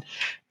timeline.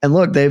 And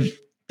look, they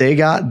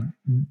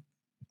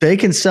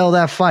can sell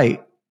that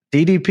fight.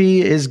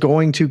 DDP is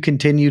going to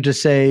continue to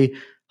say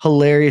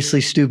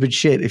hilariously stupid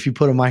shit if you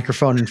put a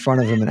microphone in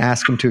front of him and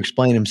ask him to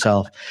explain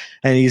himself.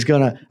 And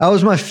that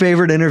was my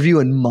favorite interview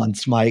in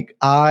months, Mike.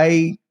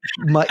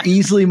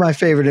 Easily my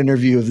favorite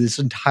interview of this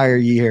entire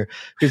year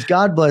because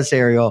God bless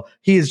Ariel.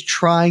 He is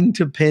trying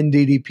to pin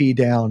DDP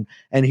down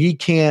and he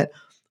can't.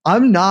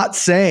 I'm not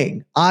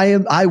saying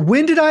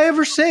when did I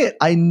ever say it?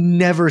 I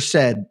never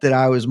said that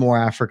I was more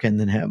African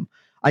than him.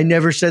 I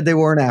never said they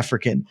weren't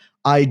African.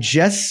 I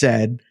just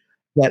said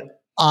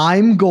that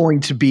I'm going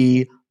to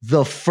be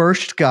the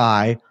first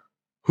guy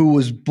who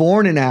was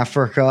born in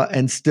Africa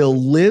and still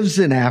lives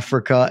in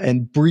Africa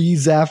and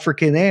breathes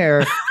African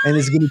air and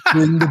is going to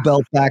bring the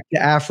belt back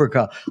to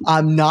Africa.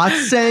 I'm not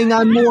saying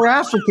I'm more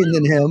African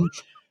than him,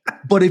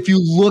 but if you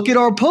look at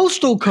our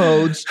postal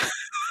codes,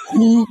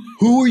 who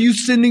are you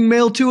sending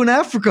mail to in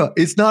Africa?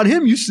 It's not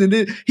him. You send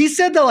it. He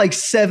said that like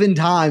 7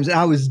 times and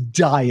I was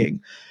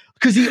dying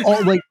because he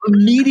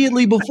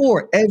immediately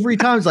before every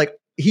time it's like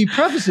he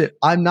prefaced it.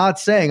 I'm not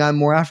saying I'm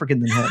more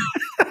African than him.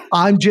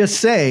 I'm just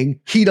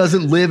saying he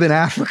doesn't live in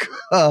Africa.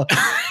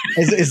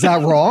 Is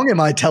that wrong? Am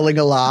I telling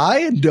a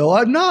lie? No,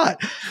 I'm not.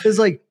 It's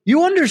like,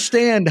 you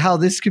understand how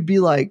this could be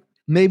like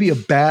maybe a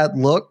bad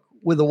look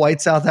with a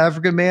white South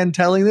African man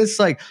telling this,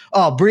 like,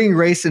 oh, bringing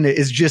race in it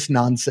is just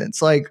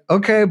nonsense. Like,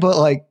 okay, but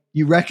like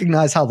you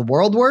recognize how the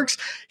world works.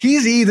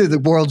 He's either the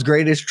world's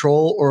greatest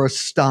troll or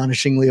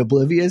astonishingly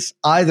oblivious.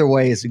 Either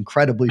way is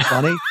incredibly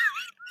funny.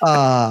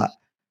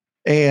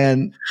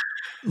 And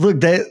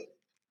look,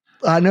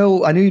 I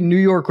knew New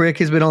York Rick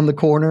has been on the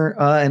corner,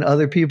 and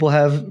other people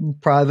have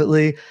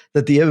privately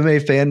that the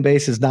MMA fan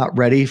base is not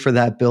ready for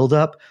that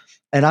buildup,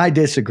 and I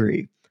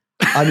disagree.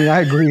 I mean, I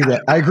agree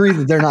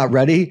that they're not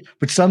ready,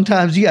 but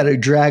sometimes you got to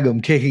drag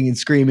them kicking and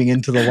screaming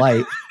into the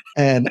light,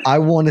 and I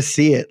want to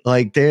see it.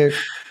 Like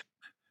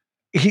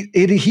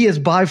he is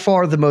by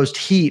far the most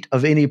heat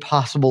of any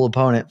possible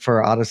opponent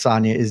for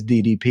Adesanya is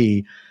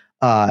DDP.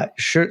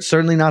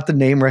 Certainly not the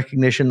name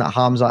recognition that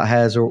Khamzat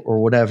has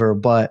or whatever,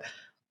 but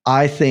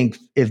I think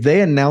if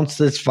they announce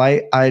this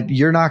fight,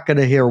 you're not going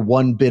to hear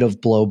one bit of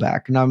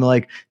blowback. And I'm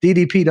like,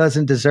 DDP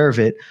doesn't deserve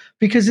it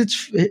because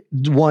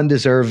one,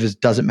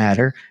 doesn't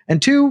matter. And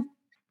two,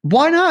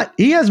 why not?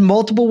 He has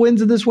multiple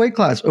wins in this weight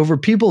class over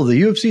people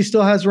the UFC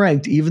still has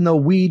ranked, even though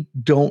we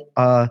don't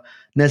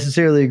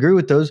necessarily agree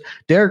with those.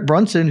 Derek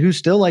Brunson, who's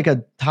still like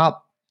a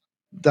top,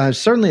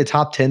 certainly a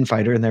top 10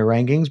 fighter in their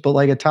rankings, but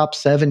like a top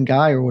 7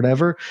 guy or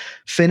whatever,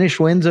 finish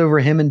wins over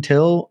him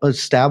until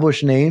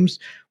established names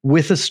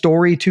with a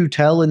story to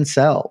tell and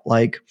sell.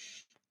 Like,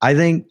 I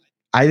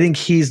think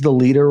he's the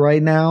leader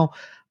right now.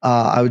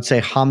 I would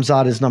say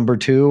Khamzat is number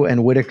 2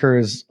 and Whitaker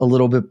is a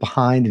little bit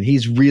behind, and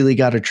he's really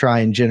got to try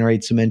and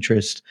generate some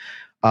interest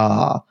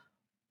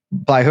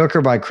by hook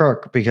or by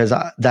crook, because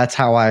that's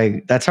how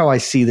I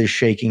see this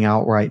shaking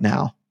out right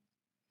now.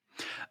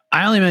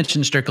 I only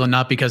mentioned Strickland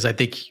not because I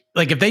think,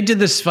 like, if they did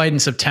this fight in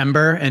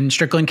September and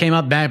Strickland came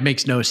up, that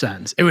makes no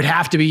sense. It would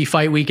have to be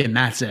fight week and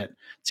that's it.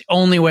 It's the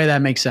only way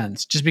that makes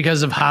sense, just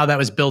because of how that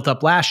was built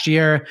up last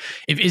year.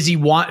 If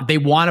they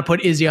want to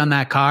put Izzy on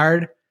that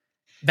card,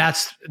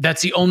 that's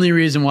the only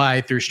reason why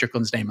I threw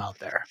Strickland's name out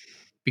there,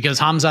 because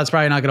Khamzat's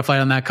probably not going to fight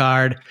on that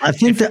card. I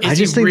think I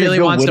just think really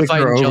wants Whitaker to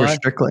fight over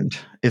Strickland.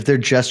 If they're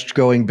just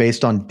going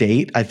based on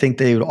date, I think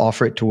they would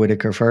offer it to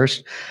Whitaker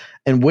first,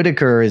 and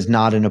Whitaker is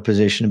not in a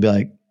position to be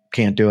like,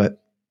 can't do it,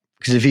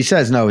 because if he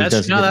says no, he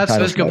doesn't. No, that's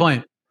a good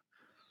point.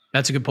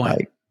 That's a good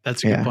point.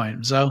 That's a good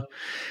point. So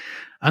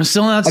I'm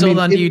still not sold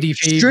on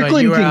DDP.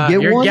 Strickland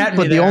can get one,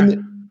 but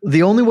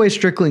the only way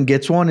Strickland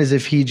gets one is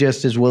if he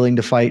just is willing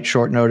to fight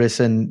short notice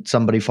and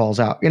somebody falls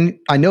out. And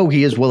I know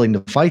he is willing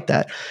to fight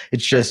that.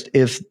 It's just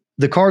if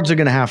the cards are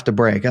going to have to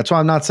break. That's why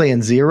I'm not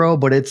saying 0,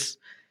 but it's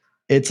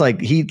like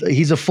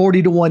he's a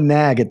 40-1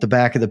 nag at the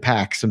back of the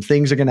pack. Some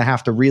things are going to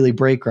have to really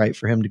break right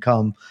for him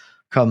to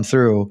come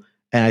through.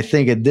 And I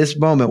think at this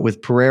moment,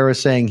 with Pereira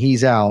saying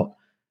he's out,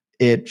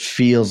 it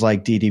feels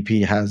like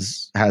DDP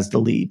has the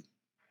lead.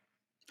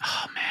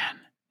 Oh man,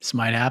 this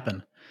might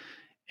happen.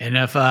 And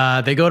if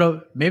they go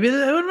to, maybe, I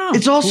don't know.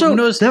 It's also,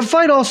 that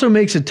fight also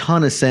makes a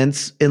ton of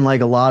sense in like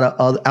a lot of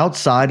other,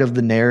 outside of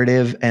the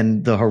narrative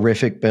and the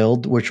horrific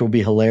build, which will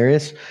be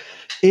hilarious.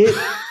 This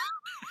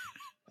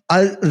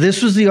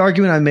was the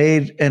argument I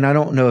made, and I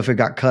don't know if it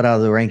got cut out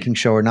of the ranking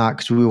show or not,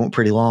 because we went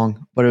pretty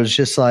long, but it was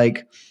just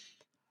like,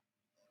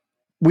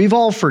 we've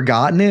all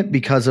forgotten it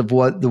because of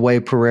the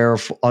way Pereira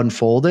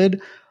unfolded.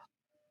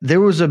 There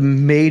was a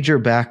major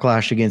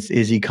backlash against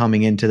Izzy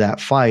coming into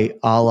that fight,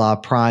 a la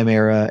Prime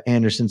era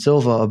Anderson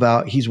Silva,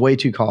 about he's way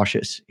too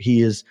cautious.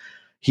 He's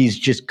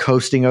just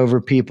coasting over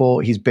people.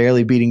 He's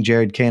barely beating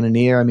Jared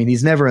Cannonier. I mean,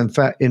 he's never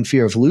in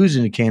fear of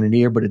losing to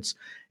Cannonier, but it's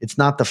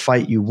not the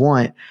fight you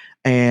want.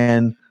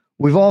 And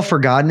we've all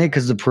forgotten it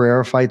because the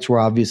Pereira fights were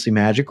obviously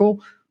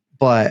magical,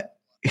 but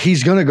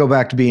he's going to go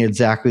back to being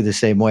exactly the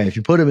same way. If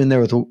you put him in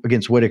there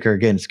against Whitaker,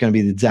 again, it's going to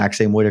be the exact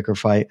same Whitaker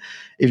fight.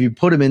 If you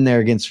put him in there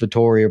against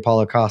Vettori or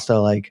Paulo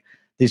Costa, like,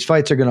 these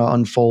fights are going to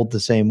unfold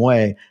the same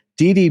way.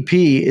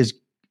 DDP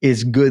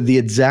is good, the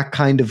exact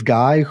kind of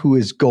guy who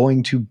is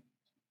going to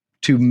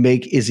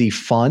make Izzy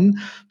fun,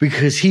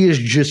 because he is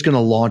just going to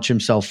launch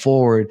himself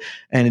forward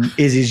and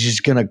Izzy's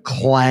just going to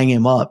clang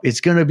him up. It's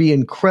going to be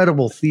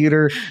incredible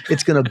theater.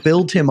 It's going to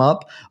build him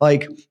up.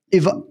 Like,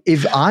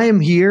 if I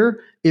am here,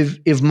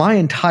 if my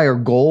entire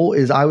goal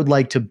is I would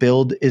like to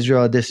build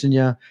Israel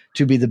Adesanya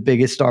to be the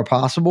biggest star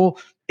possible,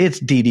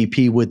 it's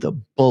DDP with a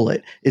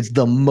bullet. It's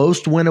the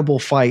most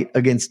winnable fight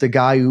against a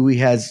guy who he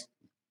has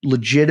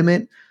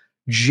legitimate,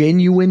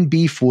 genuine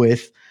beef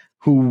with,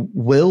 who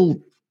will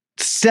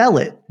sell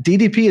it.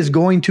 DDP is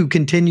going to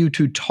continue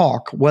to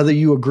talk, whether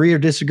you agree or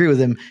disagree with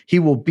him. He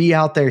will be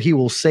out there. He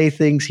will say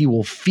things. He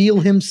will feel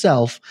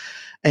himself.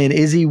 And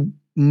Izzy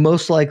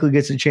most likely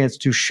gets a chance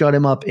to shut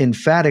him up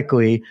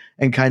emphatically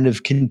and kind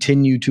of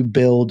continue to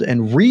build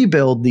and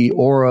rebuild the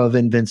aura of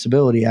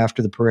invincibility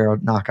after the Pereira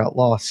knockout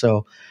loss.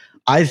 So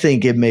I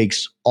think it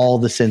makes all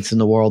the sense in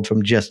the world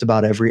from just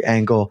about every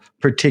angle,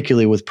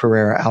 particularly with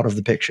Pereira out of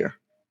the picture.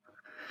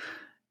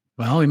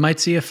 Well, we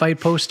might see a fight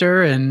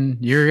poster and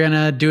you're going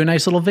to do a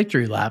nice little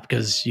victory lap,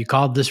 because you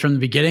called this from the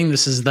beginning.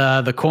 This is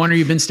the corner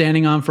you've been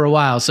standing on for a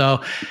while.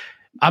 So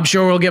I'm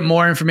sure we'll get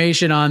more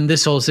information on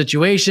this whole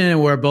situation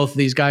and where both of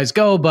these guys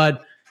go,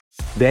 but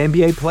the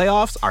NBA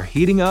playoffs are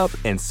heating up,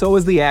 and so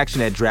is the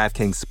action at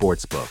DraftKings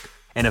Sportsbook,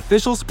 an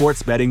official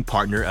sports betting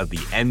partner of the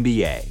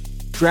NBA.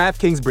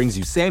 DraftKings brings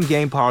you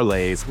same-game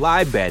parlays,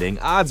 live betting,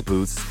 odds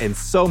boosts, and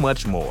so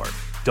much more.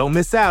 Don't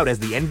miss out as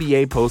the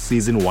NBA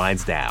postseason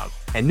winds down.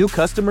 And new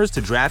customers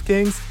to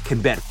DraftKings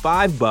can bet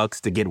 $5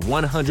 to get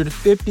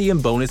 $150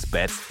 in bonus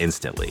bets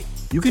instantly.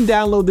 You can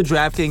download the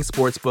DraftKings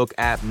Sportsbook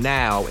app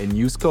now and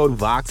use code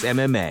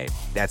VOXMMA.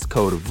 That's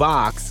code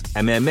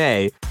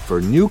VOXMMA for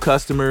new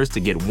customers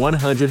to get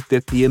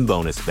 $150 in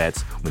bonus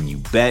bets when you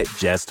bet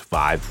just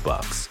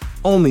 $5.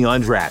 Only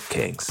on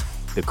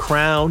DraftKings. The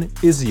crown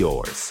is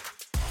yours.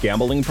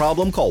 Gambling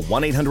problem? Call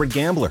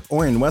 1-800-GAMBLER.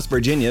 Or in West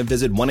Virginia,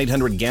 visit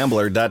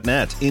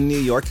 1-800-GAMBLER.net. In New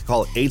York,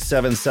 call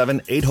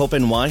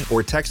 877-8-HOPE-NY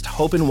or text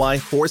HOPE-NY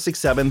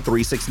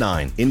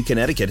 467-369. In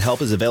Connecticut,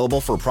 help is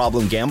available for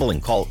problem gambling.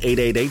 Call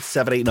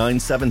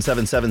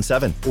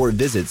 888-789-7777 or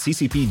visit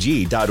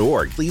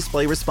ccpg.org. Please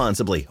play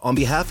responsibly. On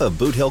behalf of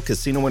Boot Hill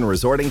Casino and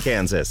Resort in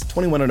Kansas,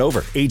 21 and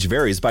over. Age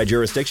varies by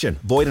jurisdiction.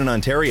 Void in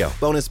Ontario.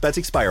 Bonus bets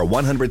expire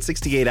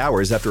 168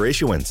 hours after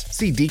issuance.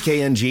 See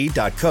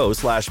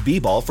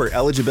dkng.co/bball for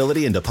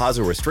eligibility and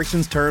deposit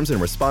restrictions, terms, and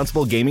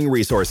responsible gaming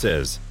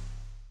resources.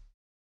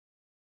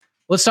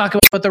 Let's talk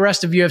about the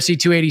rest of UFC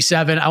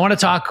 287. I want to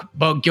talk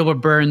about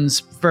Gilbert Burns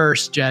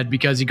first, Jed,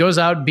 because he goes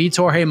out and beats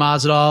Jorge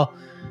Masvidal.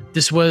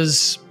 This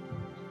was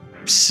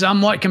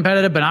somewhat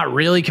competitive, but not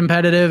really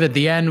competitive. At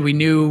the end, we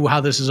knew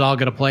how this was all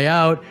going to play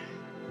out.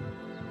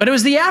 But it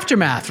was the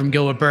aftermath from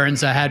Gilbert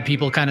Burns that had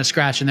people kind of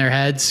scratching their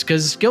heads,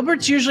 because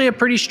Gilbert's usually a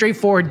pretty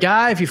straightforward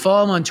guy. If you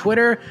follow him on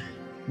Twitter,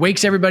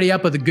 wakes everybody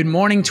up with a good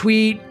morning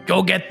tweet,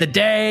 go get the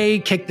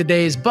day, kick the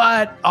day's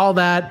butt, all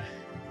that.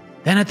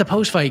 Then at the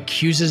post-fight,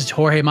 accuses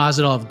Jorge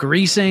Masvidal of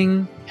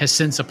greasing, has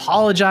since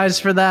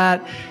apologized for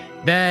that.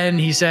 Then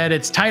he said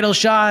it's title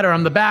shot or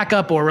I'm the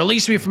backup or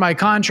release me from my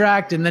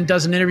contract, and then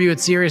does an interview with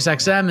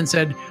SiriusXM and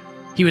said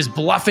he was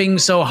bluffing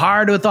so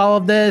hard with all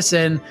of this.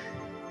 And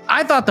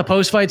I thought the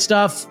post-fight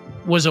stuff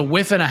was a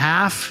whiff and a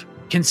half,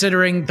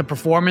 considering the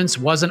performance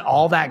wasn't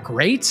all that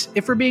great,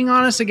 if we're being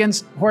honest,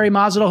 against Jorge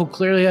Masvidal, who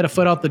clearly had a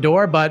foot out the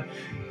door. But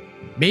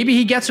maybe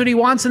he gets what he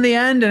wants in the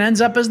end and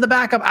ends up as the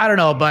backup. I don't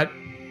know. But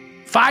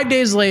 5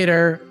 days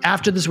later,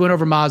 after this win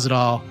over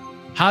Masvidal,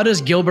 how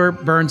does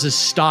Gilbert Burns'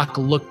 stock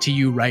look to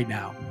you right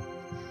now?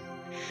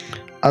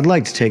 I'd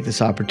like to take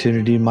this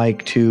opportunity,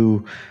 Mike,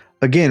 to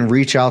again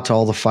reach out to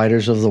all the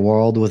fighters of the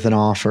world with an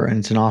offer. And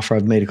it's an offer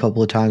I've made a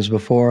couple of times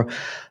before.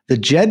 The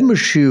Jed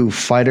Meshew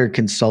fighter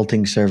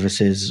consulting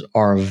services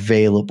are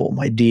available.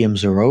 My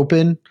DMs are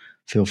open.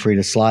 Feel free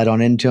to slide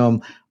on into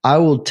them. I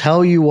will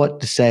tell you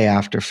what to say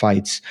after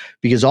fights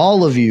because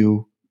all of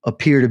you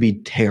appear to be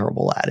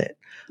terrible at it.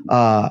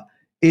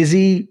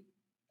 Izzy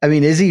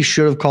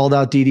should have called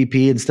out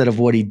DDP instead of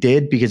what he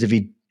did, because if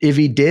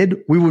he did,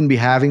 we wouldn't be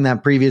having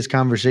that previous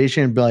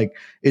conversation and be like,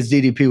 it's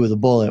DDP with a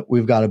bullet.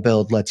 We've got to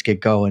build. Let's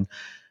get going.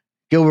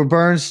 Gilbert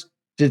Burns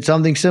did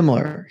something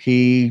similar.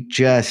 He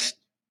just,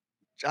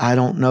 I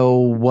don't know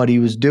what he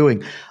was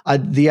doing.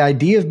 The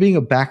idea of being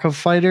a backup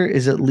fighter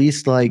is at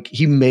least like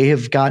he may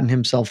have gotten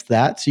himself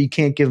that. So you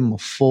can't give him a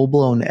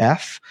full-blown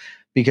F,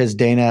 because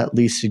Dana at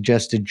least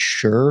suggested,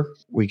 sure,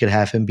 we could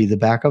have him be the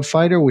backup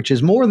fighter, which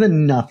is more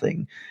than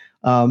nothing.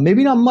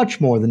 Maybe not much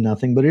more than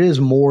nothing, but it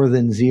is more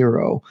than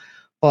zero.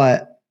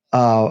 But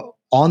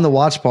on the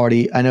watch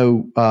party, I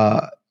know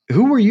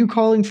who were you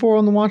calling for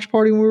on the watch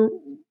party when we were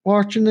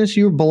watching this?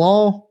 You were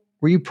Bilal?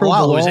 Were you pro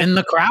Bilal? Was in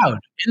the crowd.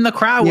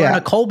 Wearing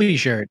a Colby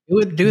shirt. It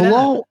would do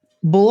that.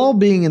 Bilal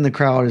being in the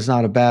crowd is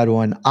not a bad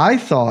one. I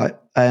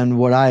thought, and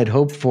what I had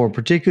hoped for,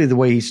 particularly the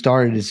way he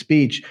started his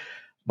speech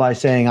by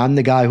saying, I'm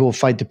the guy who will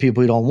fight the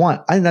people you don't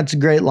want. I think that's a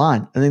great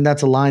line. I think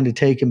that's a line to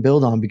take and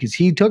build on, because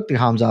he took the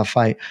Khamzat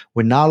fight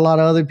when not a lot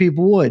of other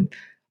people would.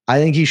 I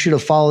think he should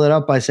have followed it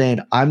up by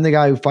saying, I'm the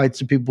guy who fights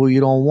the people you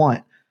don't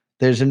want.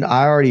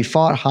 I already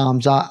fought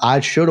Khamzat. I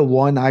should have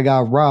won. I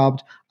got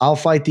robbed. I'll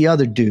fight the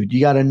other dude. You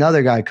got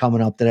another guy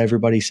coming up that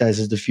everybody says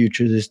is the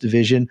future of this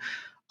division.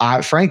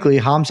 Frankly,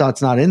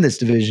 Khamzat's not in this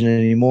division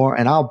anymore,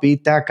 and I'll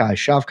beat that guy.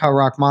 Shavkat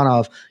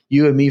Rakhmonov,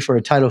 you and me for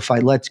a title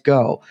fight. Let's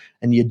go.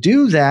 And you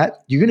do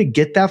that, you're going to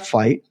get that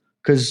fight,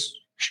 because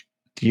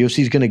the UFC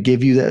is going to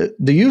give you that.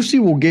 The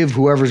UFC will give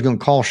whoever's going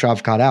to call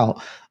Shavkat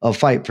out a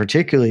fight,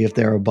 particularly if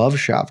they're above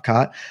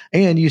Shavkat.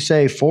 And you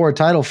say for a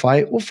title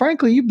fight, well,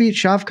 frankly, you beat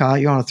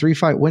Shavkat. You're on a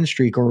 3-fight win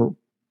streak, or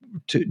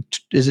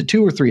is it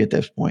 2 or 3 at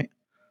this point?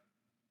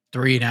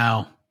 3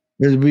 now.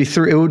 It would be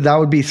 3. That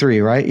would be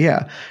 3, right?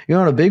 Yeah, you're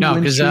on a big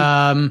win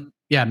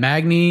streak.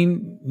 Magny,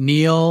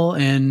 Neal,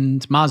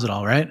 and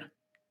Masvidal, right?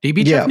 Did he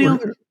beat Jeff Neal?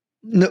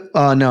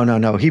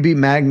 No. He beat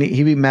Magny,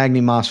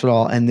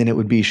 Masvidal, and then it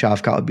would be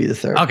Shavkat would be the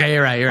third. Okay,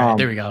 you're right.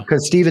 There we go.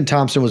 Because Stephen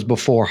Thompson was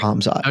before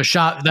Khamzat.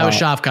 That was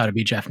Shavkat to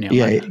beat Jeff Neal.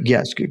 Yeah,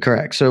 yes,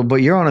 correct. So, but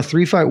you're on a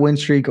 3-fight win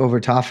streak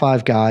over top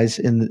 5 guys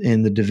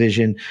in the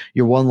division.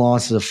 Your one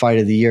loss is a fight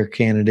of the year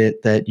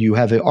candidate that you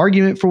have an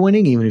argument for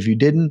winning, even if you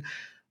didn't.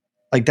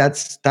 Like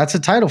that's a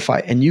title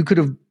fight, and you could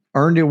have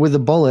earned it with a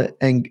bullet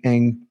and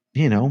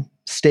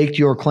staked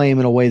your claim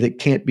in a way that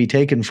can't be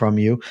taken from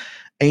you,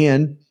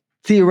 and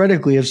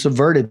theoretically have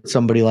subverted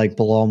somebody like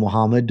Bilal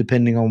Muhammad,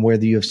 depending on where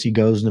the UFC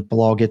goes and if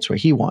Bilal gets what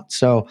he wants.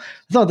 So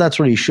I thought that's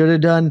what he should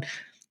have done,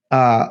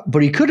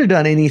 but he could have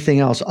done anything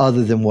else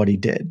other than what he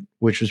did,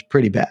 which was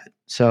pretty bad.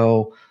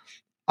 So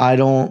I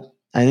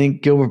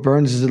think Gilbert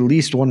Burns is at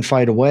least 1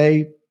 fight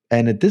away,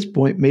 and at this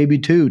point maybe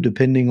 2,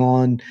 depending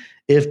on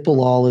if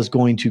Bilal is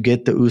going to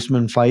get the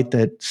Usman fight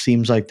that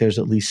seems like there's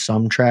at least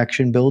some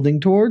traction building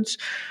towards.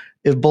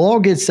 If Bilal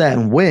gets that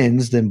and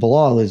wins, then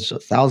Bilal is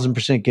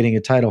 1,000% getting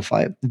a title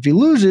fight. If he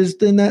loses,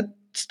 then that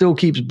still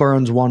keeps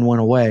Burns 1 win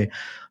away.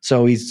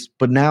 So he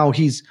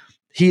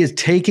is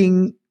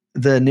taking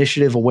the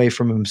initiative away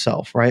from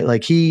himself, right?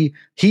 Like he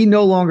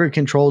no longer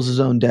controls his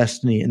own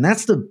destiny. And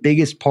that's the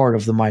biggest part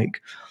of the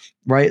mic,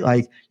 right?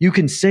 Like you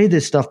can say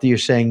this stuff that you're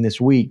saying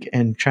this week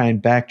and try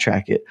and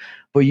backtrack it,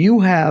 but you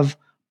have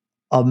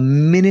a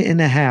minute and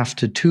a half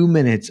to 2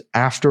 minutes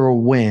after a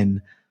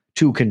win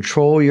to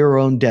control your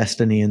own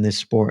destiny in this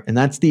sport. And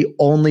that's the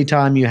only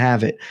time you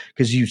have it,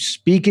 because you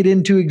speak it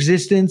into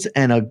existence,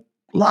 and a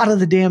lot of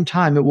the damn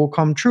time it will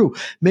come true.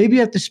 Maybe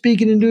you have to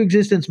speak it into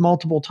existence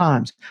multiple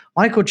times.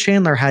 Michael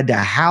Chandler had to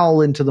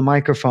howl into the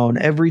microphone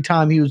every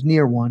time he was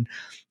near one.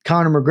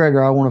 Conor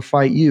McGregor, I want to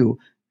fight you.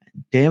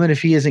 Damn it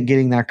if he isn't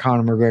getting that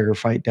Conor McGregor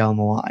fight down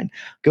the line.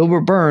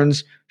 Gilbert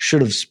Burns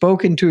should have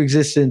spoken to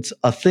existence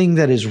a thing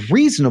that is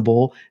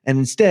reasonable, and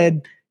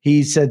instead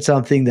he said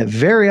something that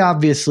very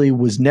obviously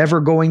was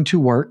never going to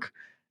work,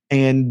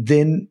 and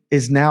then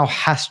is now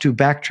has to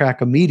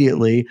backtrack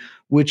immediately,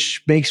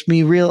 which makes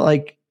me real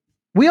like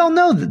we all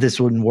know that this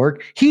wouldn't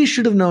work. He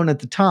should have known at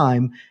the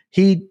time.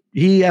 He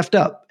effed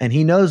up, and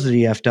he knows that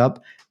he effed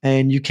up,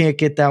 and you can't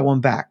get that one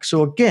back.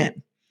 So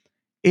again,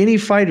 any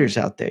fighters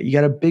out there, you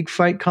got a big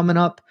fight coming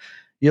up.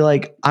 You're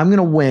like, I'm going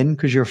to win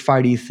because you're a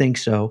fighter. You think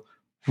so.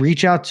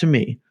 Reach out to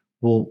me.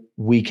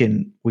 We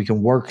can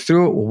work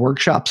through it. We'll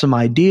workshop some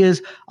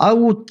ideas. I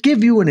will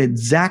give you an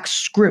exact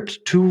script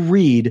to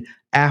read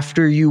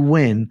after you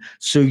win.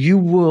 So you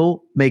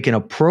will make an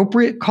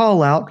appropriate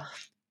call out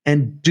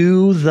and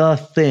do the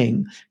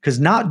thing, because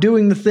not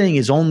doing the thing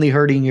is only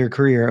hurting your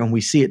career. And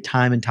we see it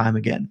time and time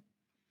again.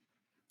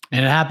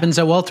 And it happens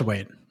at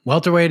welterweight.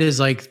 Welterweight is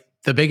like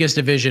the biggest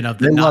division of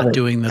the not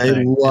doing the thing.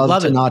 They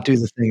love to not do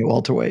the thing at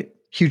welterweight.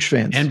 Huge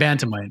fans. And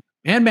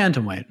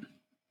bantamweight.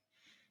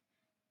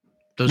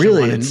 Those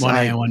really,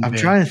 I'm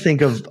trying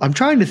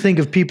to think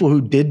of people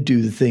who did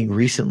do the thing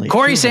recently.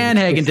 Corey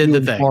Sandhagen did the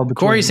thing.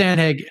 Corey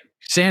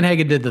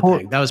Sandhagen did the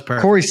thing. That was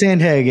perfect. Corey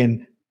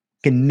Sandhagen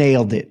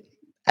nailed it.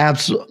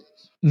 Absolutely.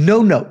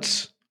 No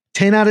notes.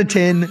 10 out of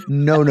 10,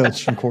 no notes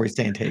from Corey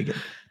Sandhagen.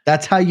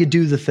 That's how you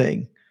do the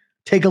thing.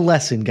 Take a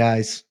lesson,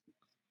 guys.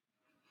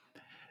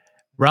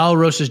 Raul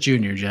Rosas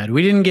Jr., Jed.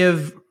 We didn't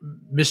give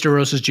Mr.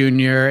 Rosas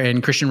Jr.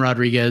 and Christian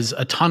Rodriguez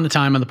a ton of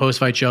time on the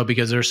post-fight show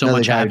because there's so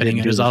much happening.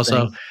 It was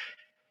also,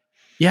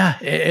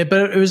 but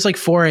it was like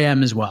 4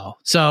 a.m. as well.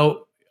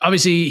 So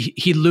obviously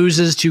he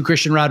loses to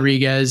Christian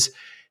Rodriguez.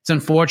 It's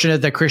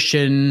unfortunate that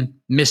Christian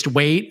missed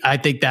weight. I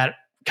think that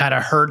kind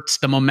of hurts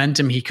the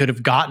momentum he could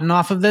have gotten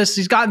off of this.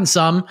 He's gotten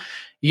some.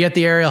 You get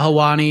the Ariel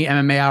Helwani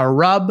MMA Hour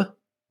rub.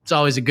 It's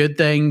always a good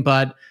thing,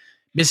 but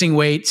missing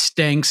weight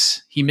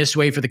stinks. He missed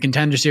weight for the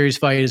Contender Series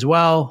fight as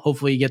well.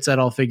 Hopefully he gets that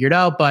all figured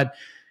out. But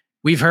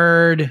we've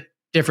heard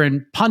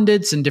different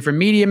pundits and different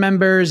media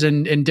members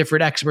and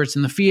different experts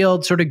in the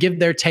field sort of give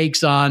their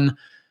takes on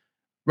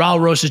Raul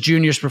Rosas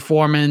Jr.'s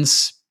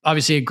performance.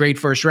 Obviously a great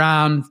first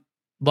round.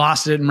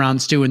 Lost it in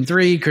rounds 2 and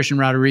 3. Christian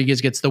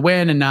Rodriguez gets the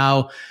win, and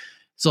now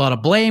there's a lot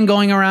of blame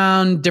going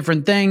around,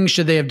 different things.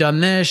 Should they have done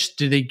this?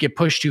 Did they get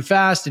pushed too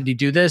fast? Did he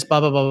do this? Blah,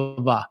 blah, blah,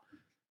 blah, blah.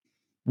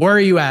 Where are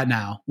you at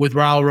now with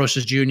Raul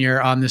Rosas Jr.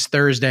 on this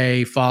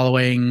Thursday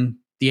following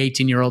the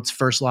 18-year-old's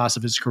first loss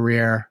of his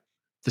career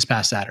this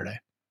past Saturday?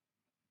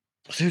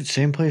 Dude,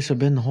 same place I've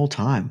been the whole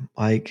time.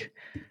 Like,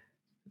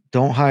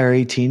 don't hire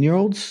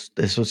 18-year-olds.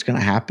 This is what's going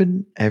to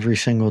happen every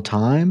single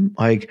time.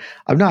 Like,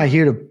 I'm not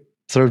here to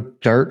throw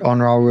dirt on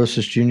Raul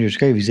Rosas Jr.'s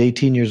grave. He's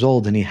 18 years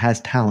old and he has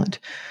talent.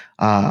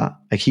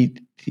 Like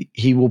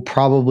he will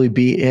probably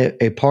be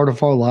a part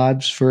of our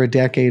lives for a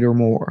decade or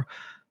more.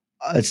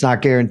 It's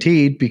not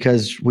guaranteed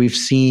because we've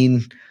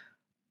seen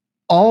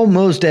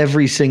almost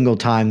every single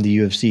time the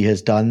UFC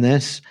has done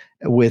this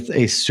with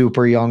a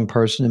super young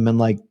person and been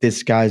like,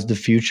 this guy's the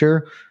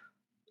future.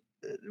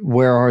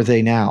 Where are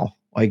they now?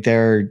 Like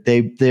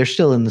they're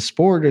still in the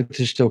sport.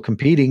 They're still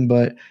competing,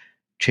 but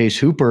Chase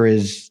Hooper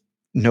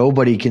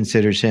nobody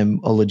considers him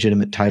a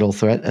legitimate title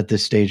threat at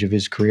this stage of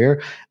his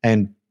career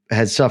and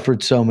has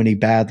suffered so many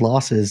bad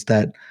losses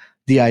that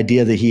the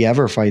idea that he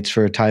ever fights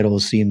for a title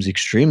seems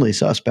extremely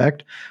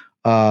suspect.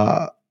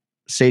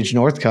 Sage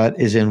Northcutt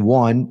is in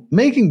 1,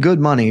 making good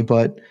money,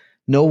 but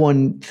no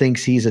one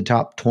thinks he's a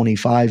top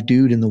 25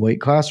 dude in the weight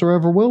class or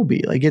ever will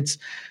be. Like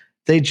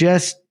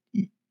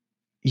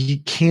you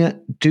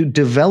can't do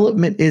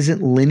development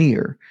isn't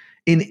linear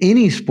in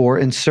any sport,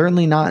 and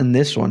certainly not in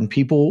this one.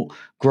 People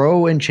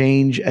grow and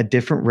change at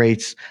different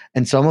rates,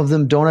 and some of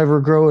them don't ever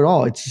grow at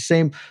all. It's the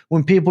same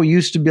when people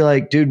used to be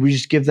like, dude, we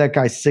just give that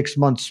guy 6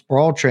 months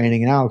sprawl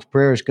training and Alex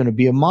Pereira is going to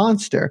be a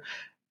monster.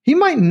 He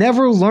might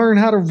never learn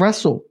how to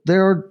wrestle.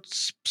 There are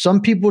some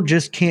people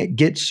just can't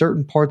get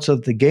certain parts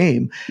of the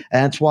game.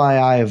 And that's why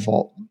I have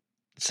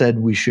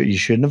said you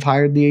shouldn't have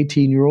hired the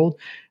 18-year-old.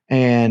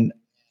 And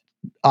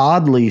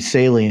oddly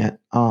salient,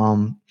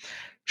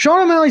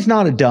 Sean O'Malley's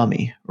not a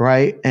dummy,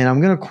 right? And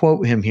I'm going to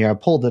quote him here. I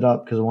pulled it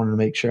up because I wanted to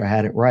make sure I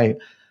had it right.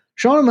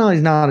 Sean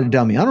O'Malley's not a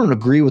dummy. I don't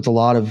agree with a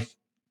lot of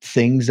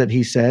things that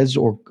he says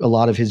or a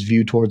lot of his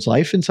view towards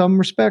life in some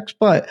respects,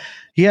 but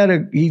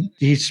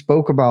he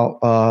spoke about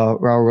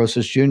Raul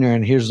Rosas Jr.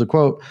 and here's the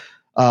quote.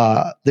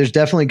 There's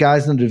definitely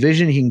guys in the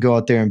division he can go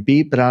out there and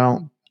beat, but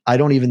I I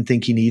don't even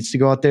think he needs to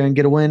go out there and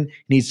get a win.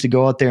 He needs to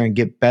go out there and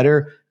get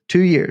better. 2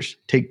 years.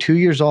 Take 2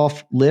 years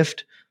off,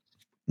 lift,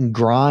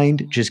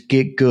 grind, just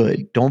get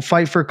good. Don't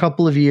fight for a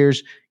couple of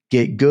years.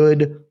 Get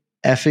good,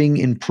 effing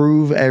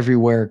improve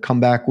everywhere. Come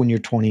back when you're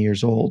 20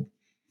 years old.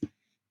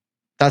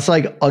 That's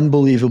like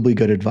unbelievably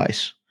good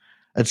advice.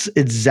 That's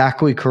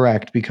exactly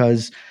correct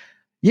because,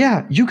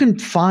 yeah, you can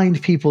find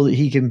people that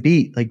he can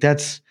beat. Like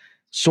that's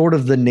sort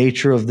of the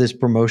nature of this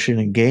promotion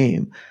and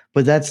game,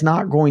 but that's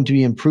not going to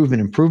be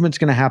improvement. Improvement's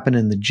going to happen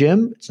in the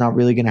gym. It's not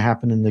really going to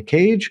happen in the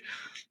cage.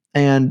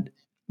 And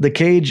the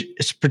cage,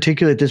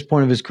 particularly at this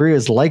point of his career,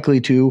 is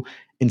likely to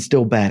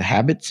instill bad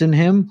habits in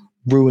him,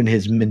 ruin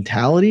his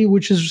mentality,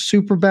 which is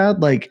super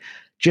bad. Like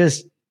he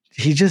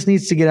just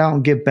needs to get out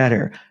and get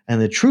better.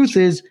 And the truth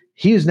is,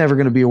 he is never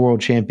going to be a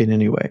world champion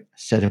anyway.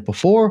 Said it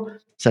before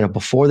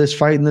this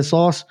fight and this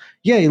loss.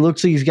 Yeah, he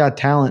looks like he's got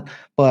talent,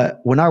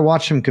 but when I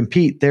watch him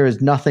compete, there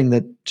is nothing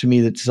that to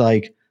me that's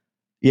like,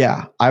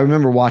 yeah, I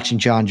remember watching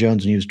John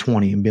Jones when he was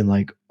 20 and being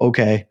like,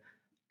 okay,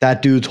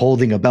 that dude's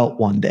holding a belt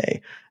one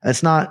day.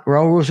 That's not,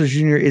 Raul Rosas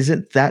Jr.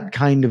 isn't that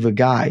kind of a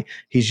guy.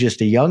 He's just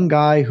a young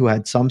guy who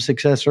had some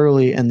success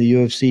early and the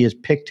UFC has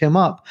picked him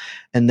up,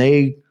 and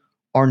they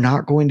are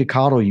not going to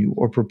coddle you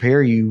or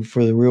prepare you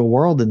for the real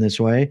world in this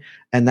way.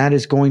 And that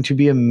is going to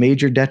be a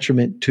major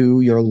detriment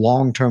to your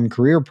long-term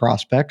career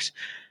prospects,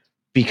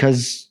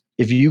 because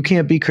if you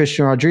can't beat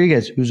Christian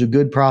Rodriguez, who's a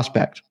good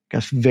prospect, a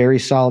very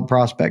solid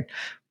prospect,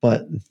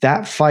 but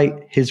that fight,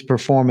 his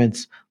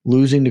performance,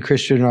 losing to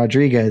Christian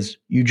Rodriguez,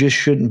 you just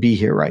shouldn't be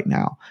here right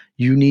now.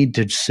 You need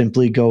to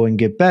simply go and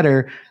get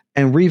better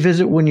and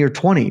revisit when you're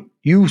 20.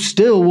 You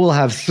still will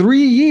have 3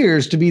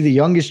 years to be the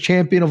youngest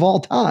champion of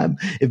all time.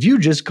 If you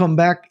just come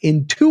back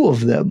in 2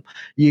 of them,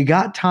 you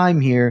got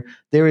time here.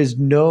 There is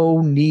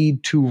no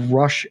need to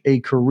rush a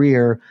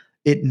career.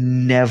 It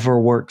never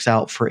works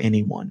out for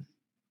anyone.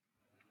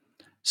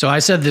 So I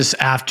said this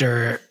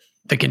after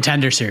the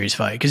Contender Series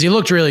fight because he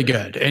looked really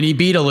good and he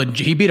beat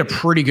a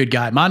pretty good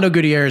guy. Mondo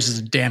Gutierrez is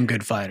a damn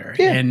good fighter.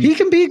 Yeah, and he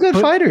can beat good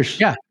fighters.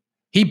 Yeah,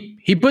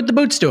 he put the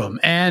boots to him.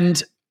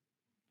 And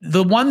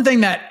the one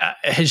thing that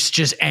has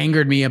just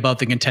angered me about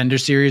the Contender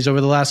Series over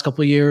the last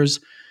couple of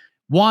years,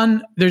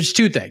 there's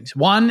 2 things.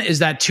 One is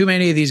that too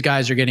many of these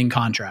guys are getting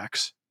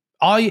contracts.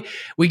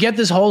 We get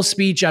this whole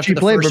speech after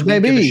the first week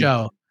of the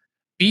show.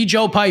 Be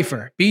Joe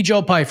Pyfer. Be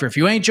Joe Pyfer. If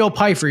you ain't Joe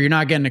Pyfer, you're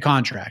not getting a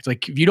contract.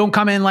 Like if you don't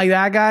come in like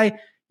that guy,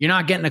 you're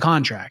not getting a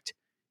contract.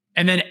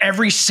 And then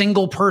every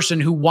single person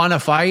who won a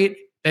fight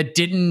that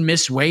didn't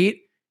miss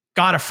weight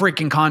got a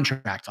freaking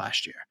contract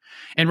last year.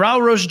 And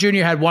Raul Rosas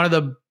Jr. had one of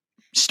the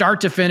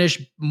start to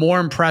finish more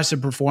impressive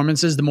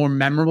performances, the more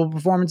memorable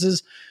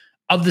performances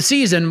of the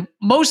season,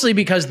 mostly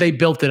because they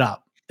built it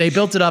up. They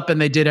built it up and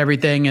they did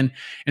everything and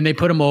they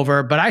put him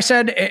over. But I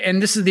said,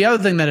 and this is the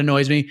other thing that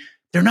annoys me,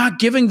 they're not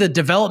giving the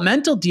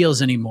developmental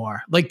deals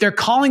anymore. Like they're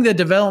calling the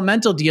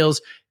developmental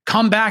deals,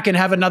 come back and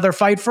have another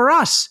fight for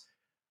us.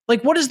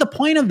 Like, what is the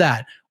point of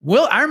that?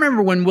 I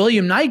remember when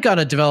William Knight got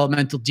a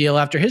developmental deal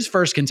after his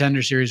first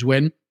Contender Series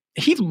win.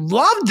 He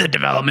loved the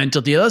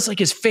developmental deal. That's like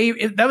his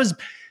favorite.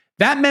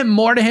 That meant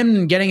more to him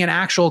than getting an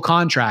actual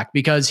contract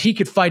because he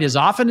could fight as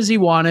often as he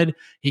wanted.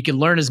 He could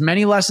learn as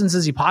many lessons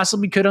as he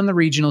possibly could on the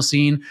regional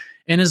scene.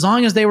 And as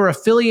long as they were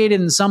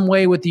affiliated in some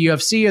way with the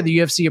UFC or the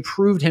UFC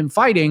approved him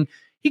fighting,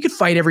 he could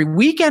fight every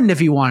weekend if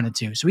he wanted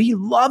to. So he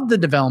loved the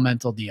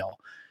developmental deal.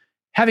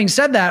 Having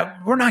said that,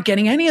 we're not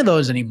getting any of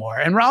those anymore.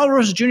 And Raul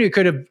Rosas Jr.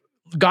 could have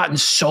gotten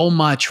so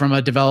much from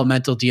a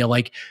developmental deal,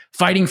 like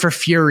fighting for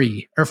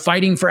Fury or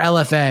fighting for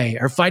LFA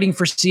or fighting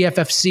for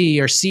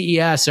CFFC or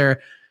CES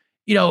or,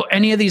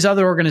 any of these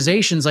other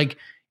organizations. Like,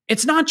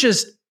 it's not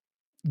just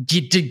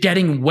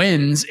getting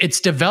wins, it's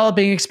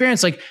developing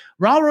experience. Like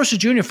Raul Rosas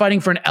Jr.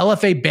 fighting for an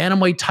LFA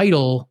bantamweight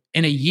title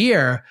in a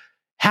year,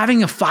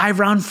 having a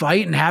 5-round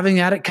fight and having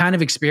that kind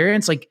of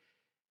experience. Like,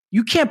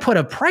 you can't put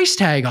a price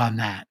tag on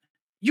that.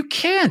 You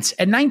can't.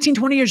 At 19,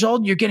 20 years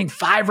old, you're getting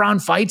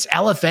 5-round fights,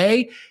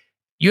 LFA,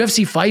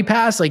 UFC Fight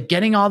Pass, like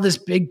getting all this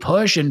big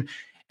push.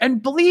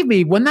 And believe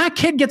me, when that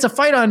kid gets a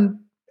fight on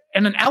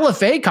an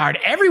LFA card,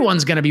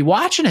 everyone's going to be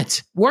watching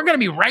it. We're going to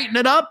be writing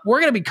it up. We're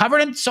going to be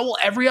covering it. So will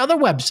every other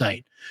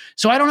website.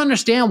 So I don't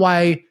understand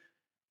why,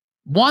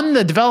 1,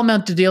 the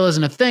developmental deal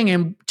isn't a thing.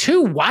 And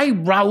 2, why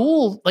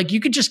Raul, like you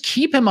could just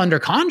keep him under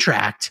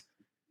contract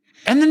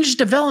and then just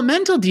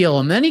developmental deal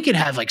him. Then he could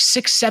have like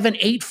 6, 7,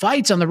 8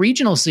 fights on the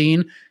regional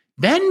scene,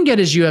 then get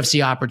his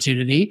UFC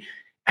opportunity.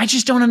 I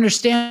just don't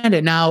understand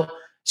it. Now,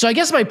 so I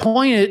guess my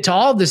point to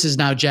all of this is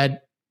now,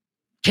 Jed,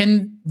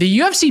 can the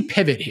UFC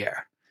pivot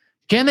here?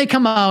 Can they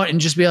come out and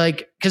just be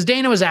like, because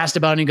Dana was asked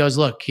about it and he goes,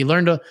 look, he's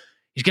going to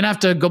have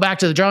to go back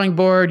to the drawing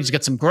board. He's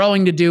got some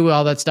growing to do,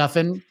 all that stuff.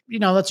 And,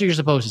 that's what you're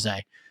supposed to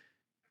say.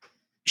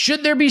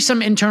 Should there be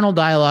some internal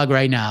dialogue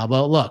right now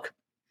about, look,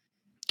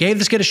 gave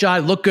this kid a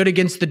shot, looked good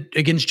against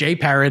Jay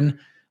Perrin,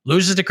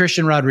 loses to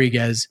Christian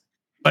Rodriguez.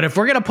 But if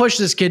we're going to push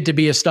this kid to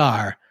be a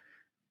star,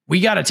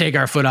 we got to take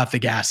our foot off the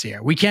gas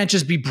here. We can't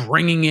just be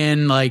bringing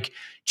in like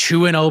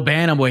 2-0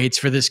 bantamweights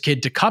for this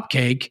kid to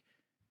cupcake.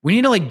 We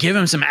need to like give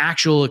him some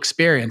actual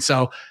experience.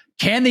 So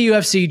can the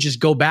UFC just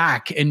go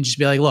back and just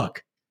be like,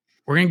 look,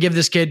 we're going to give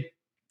this kid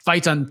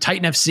fights on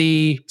Titan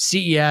FC,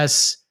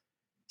 CES,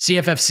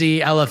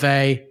 CFFC,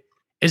 LFA.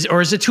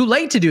 Or is it too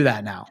late to do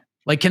that now?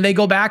 Like, can they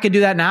go back and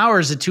do that now, or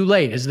is it too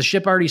late? Has the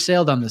ship already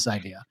sailed on this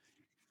idea?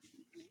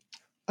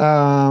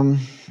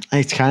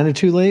 It's kind of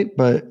too late,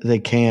 but they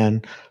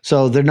can.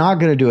 So they're not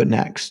going to do it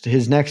next.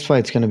 His next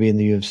fight's going to be in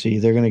the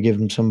UFC. They're going to give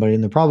him somebody,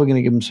 and they're probably going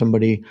to give him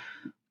somebody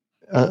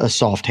a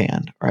soft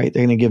hand, right?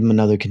 They're going to give him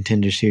another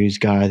contender series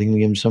guy. They're going to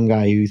give him some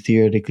guy who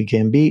theoretically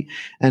can beat.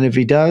 And if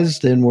he does,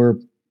 then we're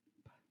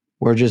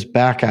just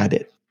back at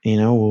it.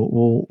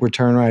 We'll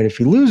return right. If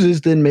he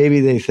loses, then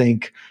maybe they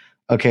think,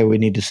 okay, we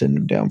need to send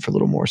him down for a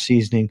little more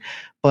seasoning.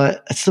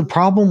 But it's the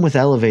problem with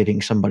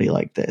elevating somebody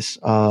like this,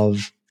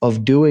 of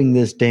doing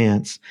this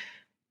dance.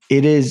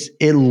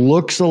 It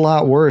looks a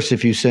lot worse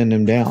if you send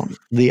him down.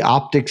 The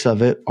optics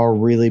of it are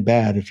really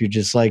bad. If you're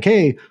just like,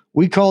 hey,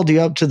 we called you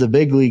up to the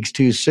big leagues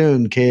too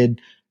soon, kid,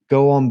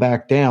 go on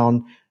back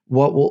down.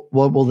 What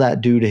will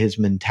that do to his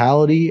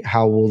mentality?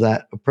 How will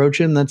that approach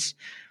him?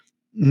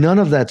 None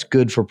of that's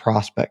good for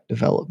prospect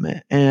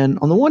development. And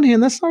on the one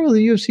hand, that's not really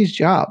the UFC's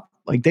job.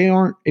 Like, they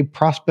aren't a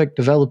prospect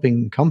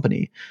developing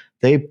company.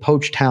 They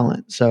poach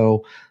talent.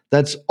 So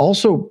that's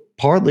also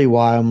partly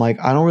why I'm like,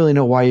 I don't really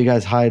know why you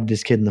guys hired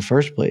this kid in the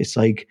first place.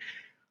 Like,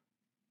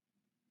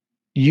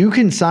 you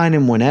can sign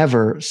him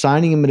whenever.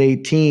 Signing him at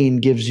 18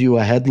 gives you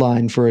a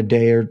headline for a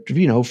day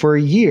or, for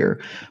a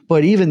year.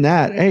 But even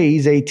that, hey,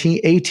 he's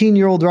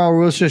 18-year-old Raul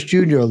Rosas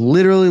Jr.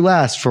 literally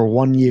lasts for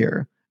 1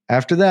 year.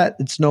 After that,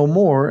 it's no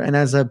more. And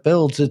as that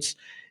builds,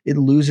 it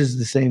loses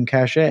the same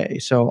cachet.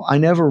 So I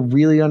never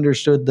really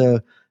understood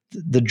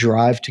the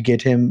drive to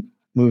get him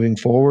moving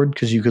forward,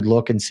 because you could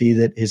look and see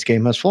that his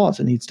game has flaws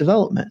and needs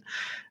development.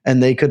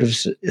 And they could have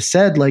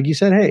said, like you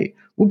said, hey,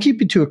 we'll keep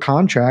you to a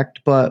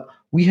contract, but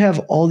we have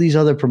all these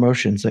other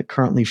promotions that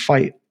currently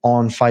fight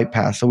on Fight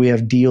Pass that we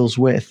have deals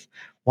with.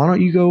 Why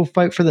don't you go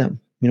fight for them?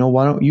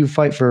 Why don't you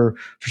fight for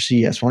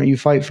CS? Why don't you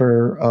fight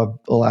for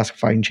Alaska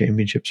Fighting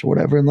Championships or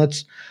whatever? And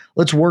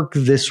let's work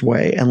this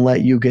way and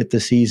let you get the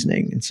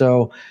seasoning. And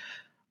so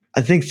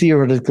I think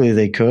theoretically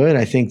they could.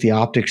 I think the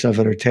optics of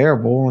it are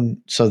terrible, and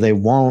so they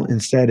won't.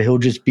 Instead, he'll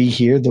just be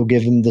here. They'll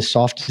give him the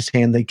softest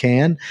hand they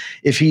can.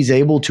 If he's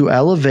able to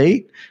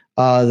elevate,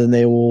 then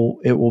it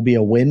will be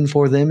a win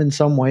for them in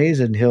some ways,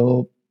 and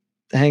he'll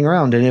hang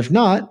around. And if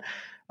not,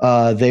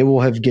 they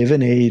will have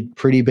given a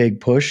pretty big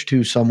push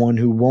to someone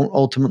who won't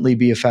ultimately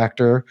be a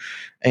factor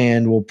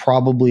and will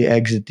probably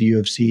exit the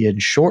UFC in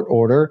short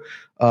order,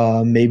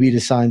 maybe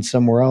to sign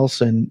somewhere else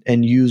and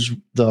use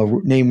the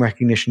name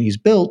recognition he's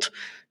built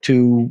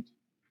to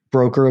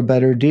broker a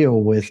better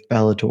deal with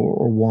Bellator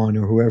or One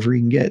or whoever he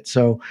can get.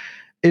 So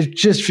it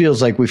just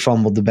feels like we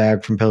fumbled the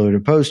bag from pillar to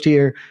post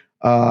here.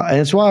 And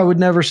it's why I would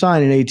never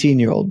sign an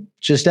 18-year-old.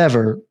 Just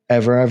ever.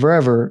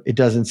 It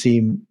doesn't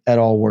seem at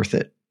all worth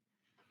it.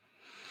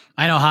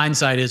 I know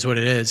hindsight is what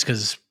it is,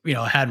 because,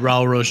 had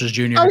Raul Rosas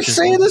Jr. I was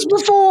saying this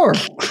before.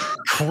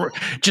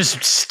 Just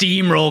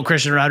steamroll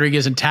Christian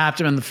Rodriguez and tapped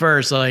him in the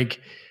first. Like,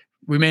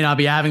 we may not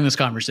be having this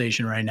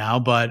conversation right now,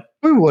 but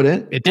we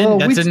wouldn't. It didn't.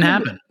 That didn't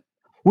happen.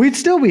 We'd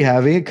still be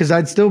having it, because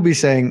I'd still be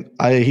saying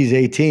he's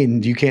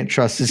 18. You can't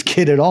trust this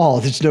kid at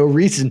all. There's no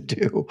reason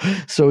to.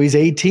 So he's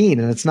 18,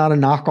 and it's not a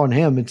knock on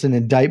him. It's an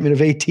indictment of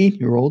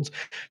 18-year-olds,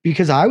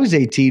 because I was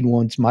 18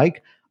 once,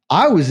 Mike.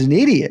 I was an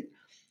idiot.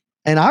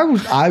 And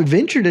I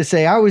venture to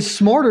say I was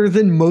smarter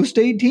than most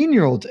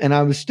 18-year-olds, and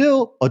I was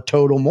still a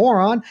total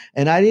moron,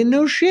 and I didn't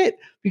know shit,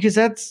 because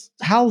that's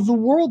how the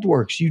world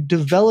works. You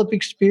develop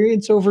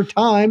experience over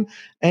time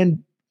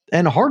and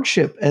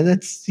hardship, and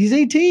he's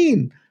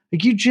 18.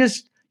 Like,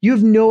 you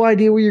have no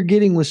idea what you're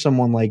getting with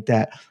someone like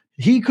that.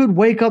 He could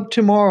wake up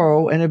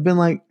tomorrow and have been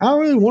like, I don't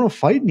really want to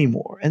fight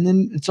anymore, and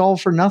then it's all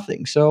for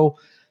nothing. So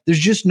there's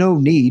just no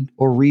need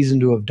or reason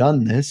to have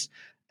done this.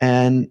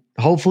 And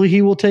hopefully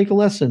he will take a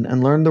lesson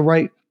and learn the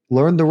right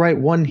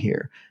one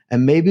here.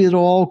 And maybe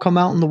it'll all come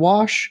out in the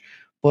wash,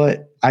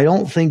 but I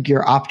don't think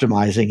you're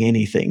optimizing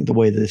anything the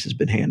way this has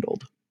been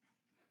handled.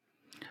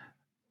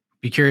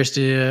 Be curious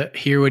to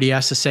hear what he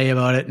has to say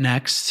about it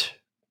next.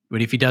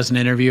 But if he does an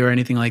interview or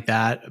anything like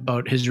that,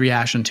 about his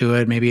reaction to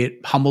it, maybe it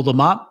humbled him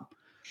up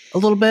a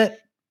little bit,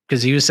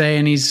 because he was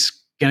saying he's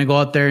going to go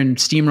out there and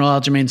steamroll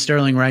Aljamain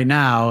Sterling right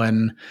now.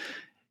 And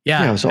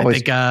yeah, it was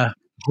always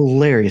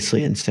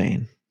hilariously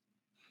insane.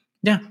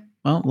 Yeah.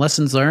 Well,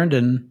 lessons learned,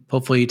 and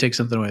hopefully you take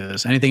something away with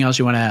this. Anything else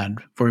you want to add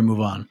before we move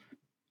on?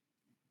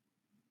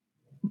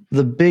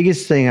 The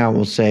biggest thing I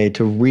will say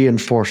to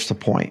reinforce the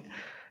point,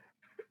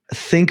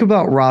 think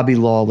about Robbie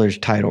Lawler's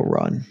title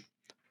run.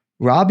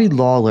 Robbie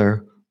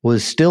Lawler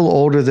was still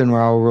older than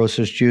Raul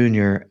Rosas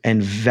Jr.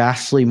 and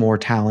vastly more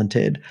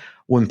talented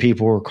when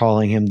people were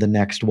calling him the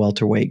next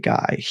welterweight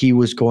guy. He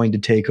was going to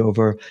take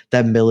over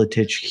that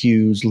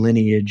Miletich-Hughes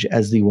lineage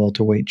as the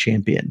welterweight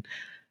champion.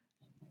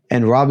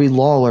 And Robbie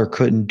Lawler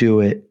couldn't do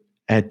it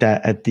at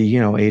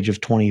the age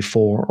of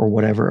 24 or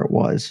whatever it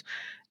was.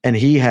 And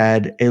he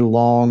had a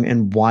long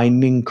and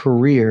winding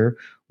career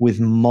with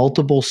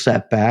multiple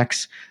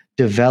setbacks,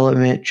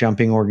 development,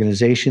 jumping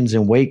organizations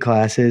and weight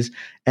classes,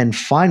 and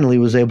finally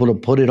was able to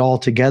put it all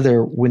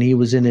together when he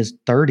was in his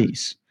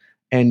 30s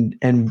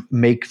and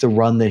make the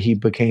run that he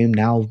became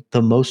now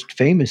the most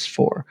famous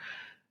for.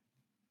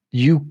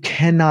 You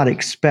cannot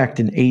expect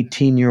an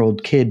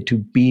 18-year-old kid to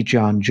beat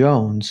John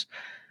Jones.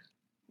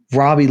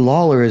 Robbie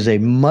Lawler is a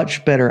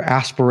much better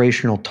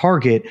aspirational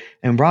target,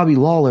 and Robbie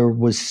Lawler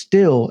was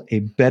still a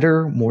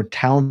better, more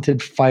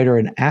talented fighter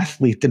and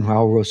athlete than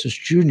Raul Rosas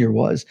Jr.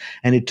 was,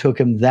 and it took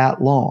him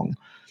that long.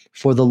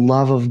 For the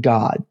love of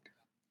God,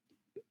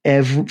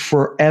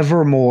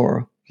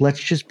 forevermore, let's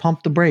just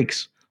pump the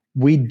brakes.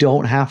 We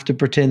don't have to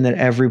pretend that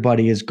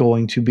everybody is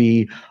going to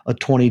be a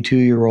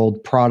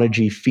 22-year-old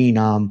prodigy,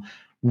 phenom,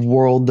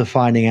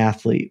 world-defining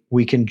athlete.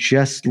 We can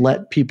just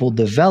let people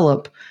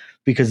develop,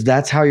 because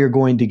that's how you're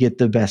going to get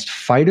the best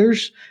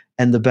fighters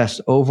and the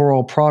best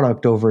overall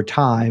product over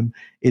time,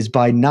 is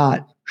by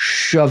not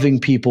shoving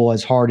people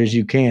as hard as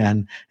you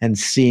can and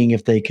seeing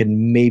if they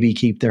can maybe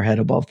keep their head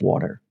above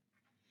water.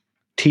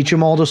 Teach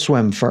them all to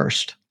swim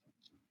first.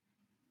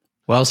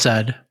 Well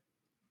said.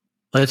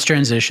 Let's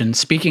transition.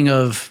 Speaking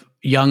of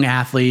young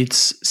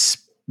athletes,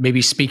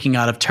 maybe speaking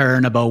out of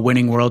turn about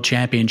winning world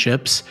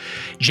championships,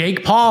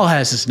 Jake Paul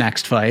has his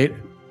next fight.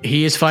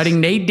 He is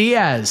fighting Nate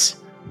Diaz.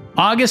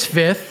 August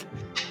 5th,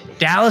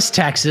 Dallas,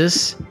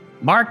 Texas,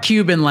 Mark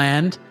Cuban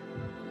land.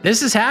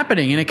 This is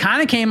happening, and it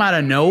kind of came out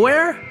of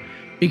nowhere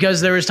because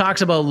there was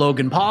talks about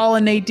Logan Paul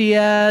and Nate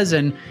Diaz,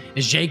 and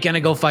is Jake going to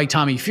go fight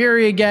Tommy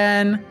Fury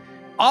again?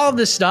 All of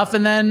this stuff,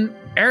 and then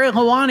Ariel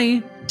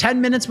Helwani,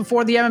 10 minutes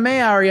before the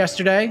MMA hour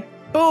yesterday,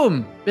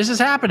 boom, this is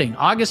happening.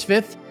 August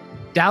 5th,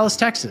 Dallas,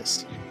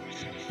 Texas.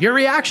 Your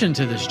reaction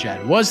to this,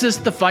 Jed? Was this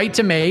the fight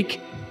to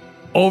make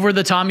over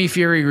the Tommy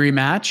Fury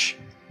rematch?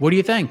 What do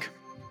you think?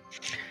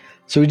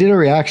 So we did a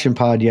reaction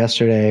pod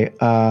yesterday,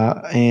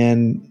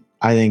 and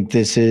I think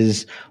this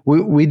is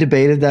we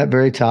debated that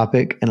very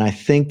topic, and I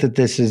think that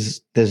this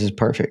is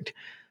perfect.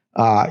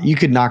 You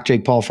could knock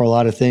Jake Paul for a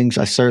lot of things.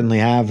 I certainly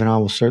have, and I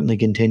will certainly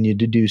continue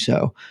to do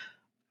so.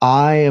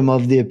 I am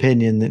of the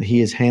opinion that he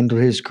has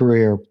handled his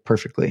career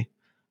perfectly.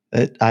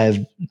 I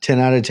have 10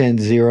 out of 10,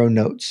 0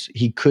 notes.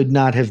 He could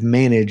not have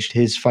managed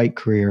his fight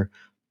career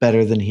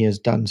better than he has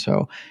done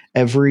so.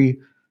 Every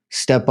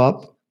step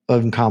up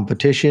of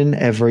competition,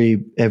 every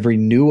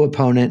new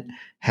opponent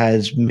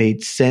has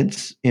made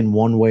sense in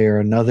one way or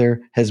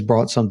another, has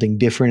brought something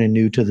different and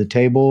new to the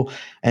table.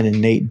 And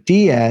in Nate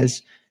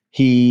Diaz,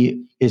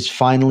 he is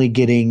finally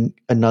getting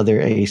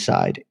another A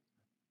side.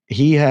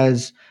 He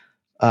has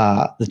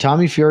the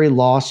Tommy Fury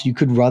loss. You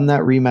could run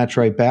that rematch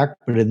right back,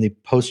 but in the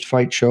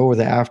post-fight show or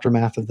the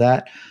aftermath of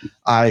that,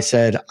 I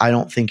said, I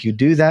don't think you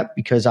do that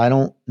because I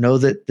don't know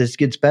that this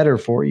gets better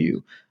for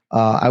you.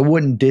 I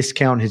wouldn't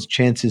discount his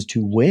chances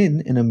to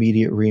win an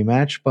immediate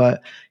rematch,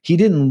 but he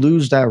didn't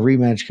lose that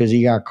rematch because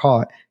he got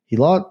caught. He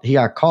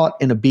got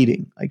caught in a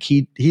beating. Like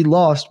he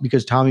lost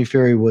because Tommy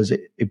Fury was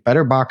a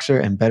better boxer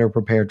and better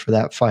prepared for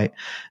that fight.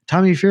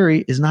 Tommy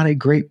Fury is not a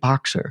great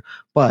boxer,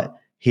 but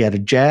he had a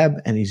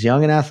jab and he's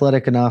young and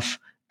athletic enough.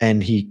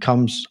 And he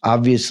comes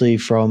obviously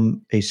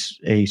from a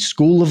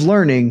school of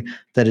learning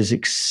that is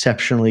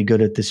exceptionally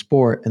good at this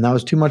sport. And that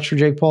was too much for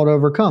Jake Paul to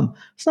overcome.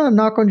 It's not a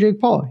knock on Jake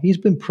Paul. He's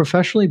been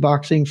professionally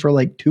boxing for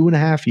like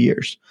 2.5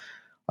 years.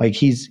 Like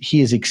he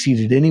has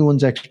exceeded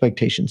anyone's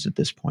expectations at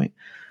this point.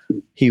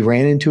 He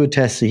ran into a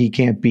test that he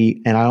can't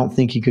beat, and I don't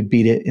think he could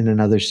beat it in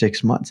another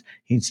 6 months.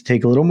 He needs to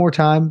take a little more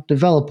time,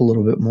 develop a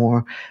little bit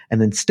more.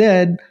 And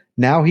instead,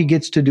 now he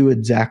gets to do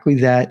exactly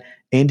that.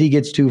 And he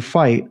gets to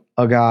fight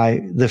a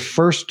guy,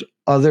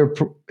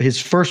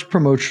 his first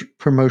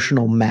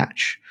promotional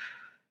match.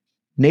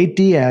 Nate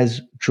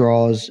Diaz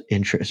draws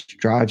interest,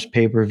 drives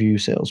pay-per-view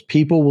sales.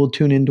 People will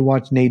tune in to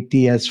watch Nate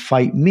Diaz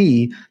fight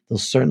me. They'll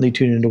certainly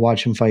tune in to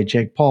watch him fight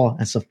Jake Paul.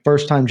 It's the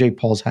first time Jake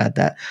Paul's had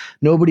that.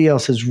 Nobody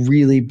else has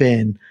really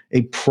been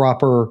a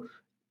proper,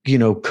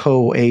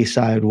 co-A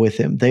side with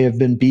him. They have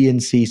been B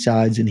and C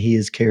sides, and he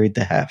has carried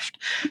the heft.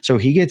 So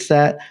he gets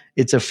that.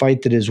 It's a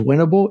fight that is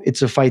winnable.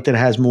 It's a fight that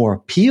has more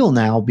appeal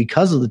now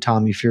because of the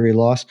Tommy Fury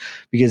loss,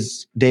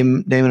 because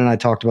Damon and I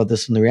talked about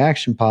this in the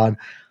reaction pod.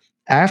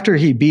 After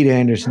he beat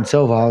Anderson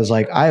Silva, I was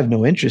like, I have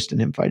no interest in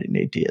him fighting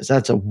Nate Diaz.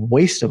 That's a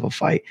waste of a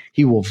fight.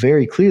 He will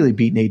very clearly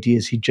beat Nate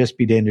Diaz. He just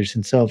beat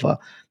Anderson Silva.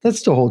 That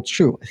still holds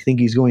true. I think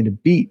he's going to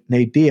beat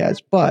Nate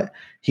Diaz, but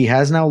he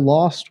has now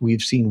lost.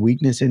 We've seen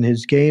weakness in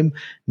his game.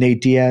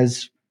 Nate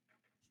Diaz,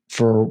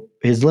 for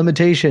his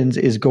limitations,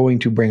 is going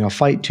to bring a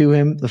fight to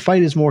him. The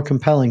fight is more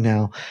compelling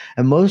now.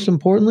 And most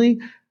importantly,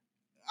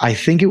 I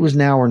think it was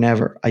now or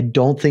never. I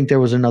don't think there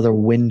was another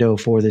window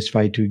for this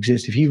fight to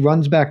exist. If he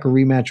runs back a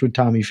rematch with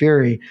Tommy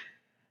Fury,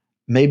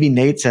 maybe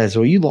Nate says,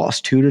 well, you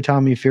lost 2 to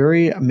Tommy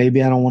Fury.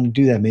 Maybe I don't want to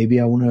do that. Maybe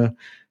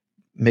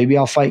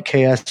I'll fight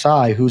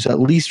KSI, who's at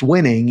least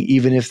winning,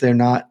 even if they're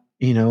not,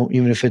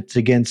 even if it's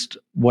against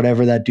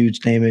whatever that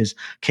dude's name is,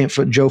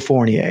 Joe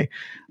Fournier.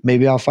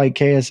 Maybe I'll fight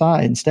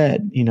KSI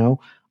instead.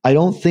 I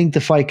don't think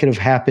the fight could have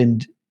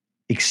happened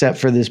except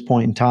for this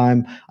point in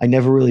time. I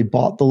never really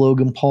bought the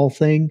Logan Paul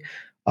thing.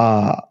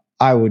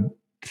 I would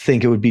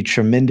think it would be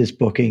tremendous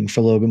booking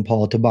for Logan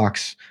Paul to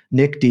box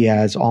Nick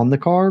Diaz on the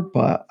card,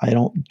 but I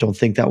don't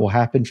think that will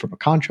happen from a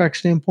contract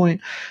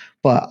standpoint.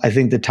 But I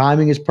think the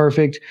timing is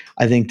perfect.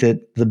 I think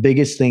that the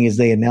biggest thing is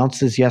they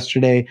announced this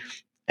yesterday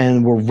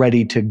and we're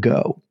ready to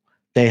go.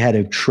 They had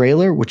a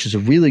trailer, which is a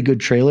really good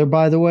trailer,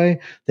 by the way.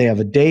 They have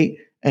a date,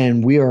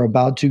 and we are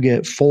about to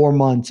get 4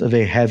 months of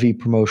a heavy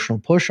promotional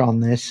push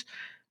on this.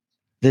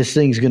 This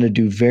thing's going to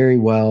do very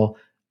well.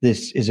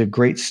 This is a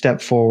great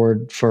step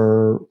forward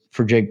for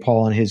Jake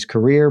Paul in his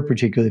career,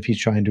 particularly if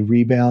he's trying to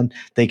rebound.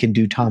 They can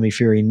do Tommy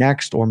Fury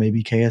next or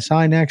maybe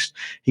KSI next.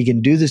 He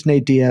can do this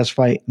Nate Diaz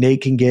fight.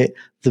 Nate can get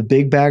the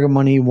big bag of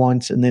money he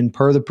wants, and then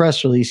per the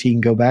press release, he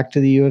can go back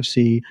to the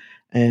UFC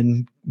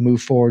and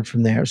move forward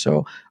from there.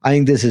 So I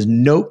think this is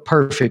note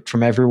perfect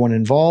from everyone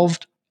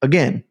involved.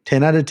 Again,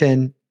 10 out of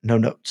 10, no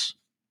notes.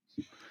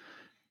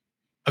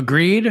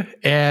 Agreed.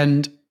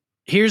 And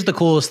here's the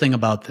coolest thing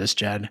about this,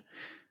 Jed.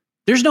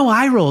 There's no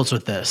eye rolls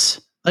with this.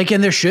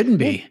 And there shouldn't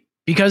be,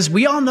 because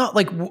we all know,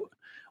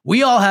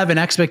 we all have an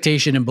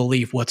expectation and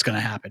belief what's going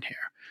to happen here.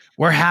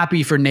 We're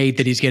happy for Nate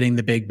that he's getting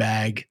the big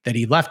bag, that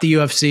he left the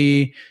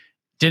UFC,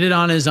 did it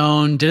on his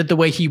own, did it the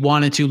way he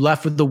wanted to,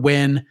 left with the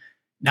win.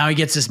 Now he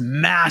gets this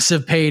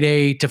massive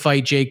payday to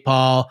fight Jake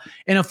Paul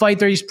in a fight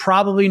that he's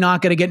probably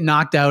not going to get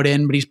knocked out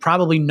in, but he's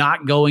probably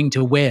not going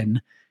to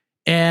win.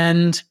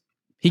 And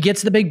he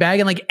gets the big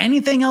bag. And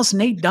anything else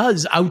Nate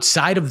does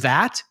outside of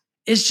that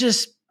is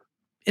just,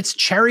 it's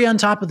cherry on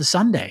top of the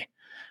sundae.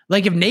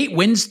 If Nate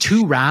wins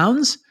 2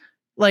 rounds,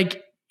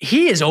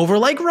 he is over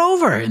like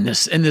Rover in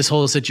this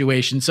whole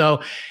situation.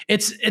 So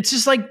it's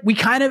just we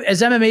kind of,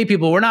 as MMA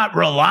people, we're not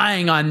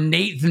relying on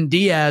Nathan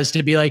Diaz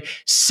to be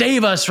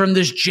save us from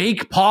this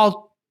Jake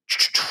Paul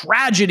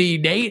tragedy,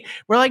 Nate.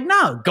 We're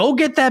no, go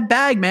get that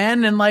bag,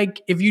 man.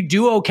 And if you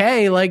do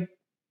okay,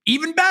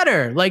 even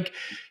better.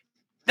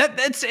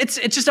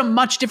 It's just a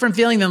much different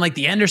feeling than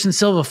the Anderson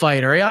Silva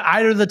fight or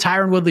either the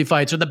Tyron Woodley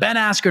fights or the Ben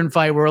Askren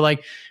fight, where we're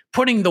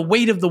putting the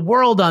weight of the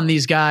world on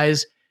these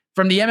guys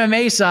from the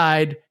MMA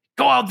side.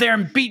 Go out there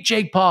and beat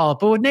Jake Paul.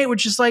 But with Nate, we're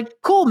just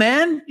cool,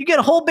 man. You get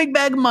a whole big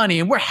bag of money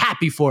and we're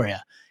happy for you.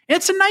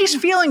 It's a nice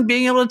feeling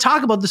being able to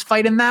talk about this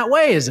fight in that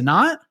way, is it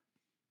not?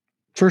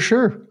 For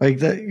sure.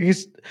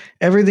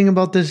 Everything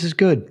about this is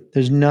good.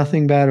 There's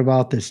nothing bad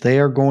about this. They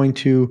are going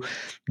to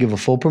give a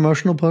full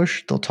promotional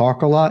push. They'll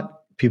talk a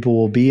lot. People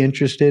will be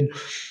interested.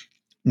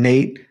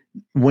 Nate,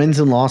 wins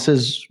and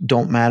losses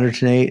don't matter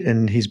to Nate,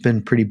 and he's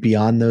been pretty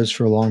beyond those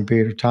for a long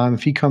period of time.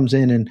 If he comes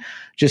in and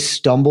just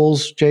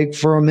stumbles Jake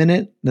for a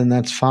minute, then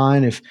that's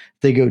fine. If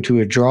they go to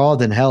a draw,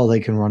 then hell,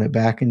 they can run it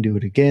back and do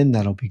it again.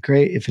 That'll be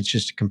great. If it's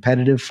just a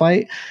competitive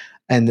fight,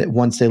 and that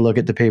once they look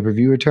at the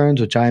pay-per-view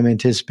returns, which I'm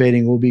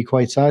anticipating will be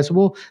quite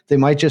sizable, they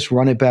might just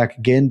run it back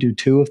again, do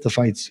 2 if the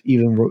fight's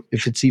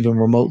if it's even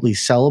remotely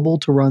sellable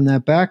to run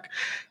that back,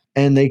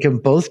 and they can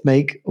both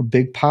make a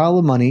big pile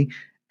of money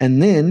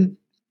and then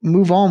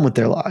move on with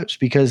their lives,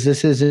 because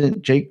this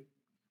isn't Jake.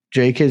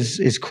 Jake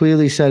is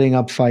clearly setting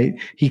up fight.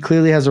 He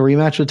clearly has a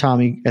rematch with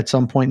Tommy at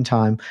some point in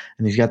time,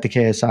 and he's got the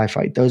KSI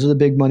fight. Those are the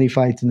big money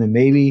fights, and then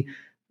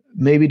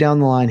maybe down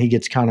the line he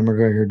gets Conor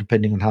McGregor,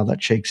 depending on how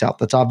that shakes out.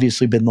 That's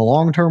obviously been the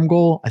long-term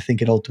goal. I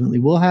think it ultimately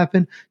will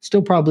happen.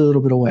 Still probably a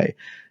little bit away.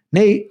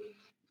 Nate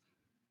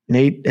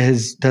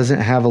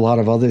doesn't have a lot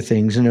of other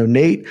things.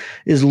 Nate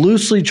is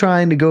loosely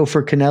trying to go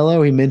for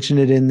Canelo. He mentioned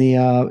it in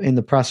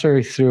the presser.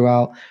 He threw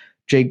out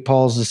Jake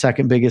Paul's the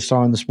second biggest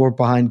star in the sport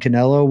behind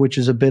Canelo, which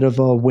is a bit of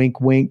a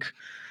wink, wink.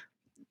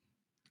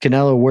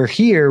 Canelo, we're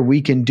here.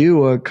 We can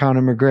do a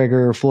Conor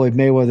McGregor, Floyd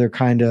Mayweather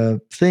kind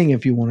of thing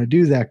if you want to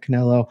do that,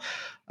 Canelo.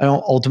 I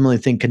don't ultimately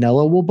think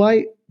Canelo will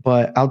bite,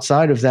 but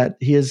outside of that,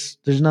 there's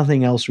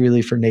nothing else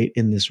really for Nate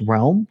in this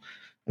realm.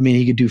 I mean,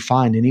 he could do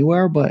fine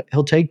anywhere, but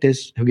he'll take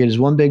this. He'll get his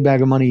 1 big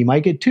bag of money. He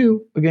might get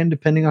 2, again,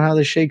 depending on how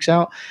this shakes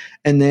out.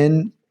 And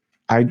then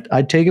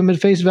I'd take him at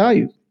face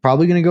value.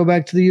 Probably going to go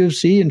back to the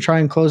UFC and try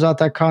and close out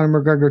that Conor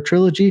McGregor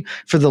trilogy.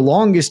 For the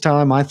longest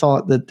time, I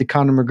thought that the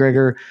Conor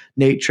McGregor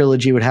Nate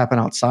trilogy would happen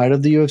outside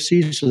of the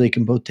UFC, so they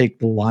can both take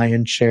the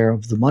lion's share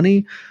of the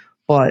money.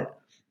 But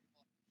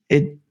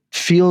it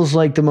feels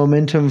like the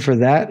momentum for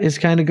that is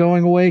kind of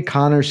going away.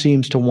 Conor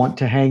seems to want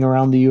to hang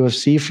around the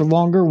UFC for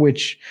longer,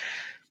 which,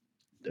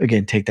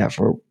 again, take that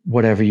for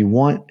whatever you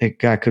want.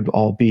 That could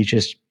all be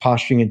just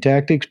posturing and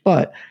tactics.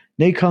 But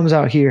Nate comes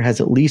out here,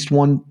 has at least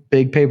 1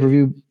 big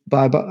pay-per-view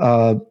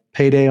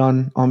payday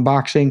on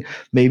boxing,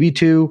 maybe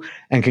 2,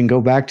 and can go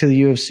back to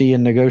the UFC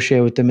and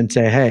negotiate with them and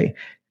say, hey,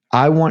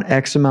 I want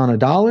X amount of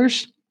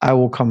dollars. I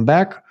will come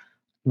back.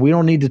 We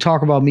don't need to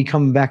talk about me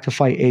coming back to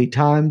fight 8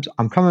 times.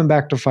 I'm coming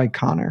back to fight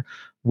Conor.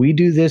 We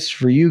do this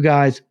for you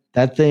guys.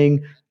 That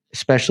thing,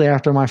 especially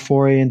after my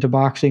foray into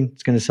boxing,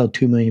 it's going to sell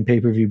 2 million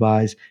pay-per-view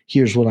buys.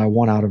 Here's what I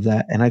want out of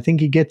that. And I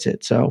think he gets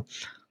it. So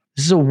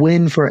this is a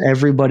win for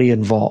everybody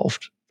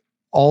involved.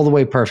 All the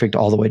way perfect,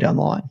 all the way down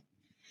the line.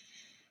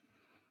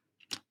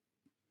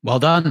 Well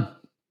done.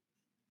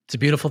 It's a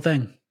beautiful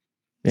thing.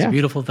 It's a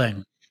beautiful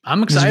thing.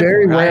 I'm excited. It's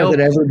very rare that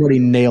everybody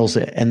nails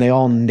it, and they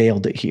all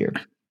nailed it here.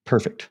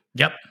 Perfect.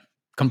 Yep.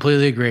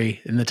 Completely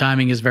agree. And the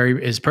timing is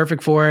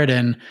perfect for it.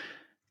 And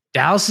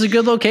Dallas is a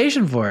good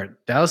location for it.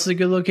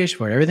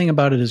 Everything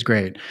about it is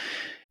great.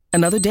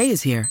 Another day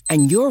is here,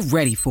 and you're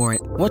ready for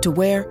it. What to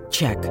wear?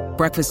 Check.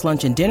 Breakfast,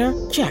 lunch, and dinner?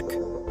 Check.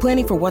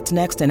 Planning for what's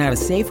next and how to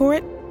save for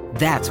it?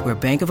 That's where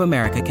Bank of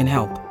America can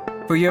help.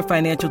 For your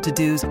financial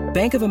to-dos,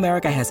 Bank of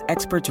America has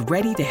experts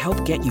ready to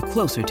help get you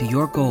closer to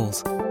your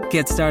goals.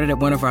 Get started at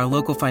one of our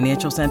local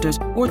financial centers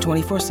or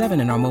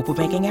 24/7 in our mobile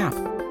banking app.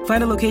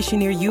 Find a location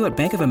near you at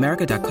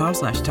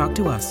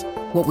bankofamerica.com/talktous.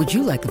 What would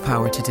you like the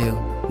power to do?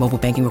 Mobile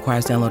banking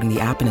requires downloading the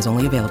app and is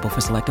only available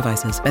for select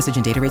devices. Message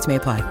and data rates may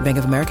apply. Bank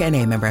of America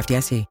NA, member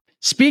FDIC.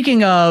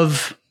 Speaking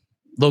of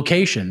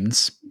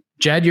locations,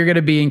 Jed, you're going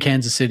to be in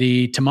Kansas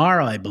City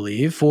tomorrow, I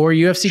believe, for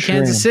UFC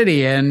Kansas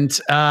City. And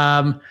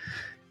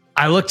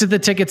I looked at the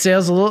ticket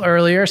sales a little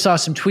earlier, saw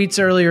some tweets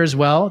earlier as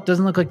well. It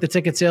doesn't look like the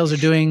ticket sales are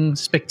doing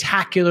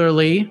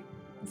spectacularly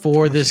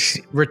for this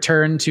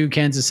return to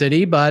Kansas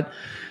City, but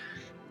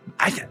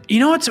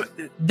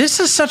this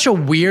is such a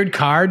weird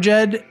card,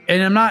 Jed,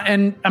 and I'm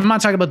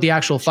not talking about the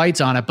actual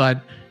fights on it,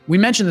 but we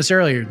mentioned this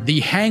earlier, the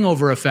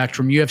hangover effect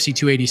from UFC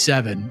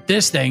 287.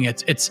 This thing,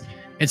 it's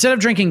instead of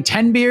drinking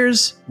 10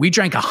 beers, we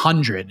drank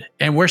 100,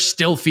 and we're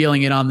still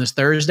feeling it on this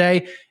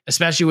Thursday,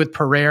 especially with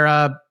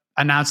Pereira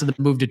announcing the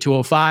move to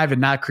 205,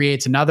 and that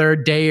creates another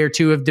day or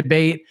two of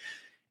debate.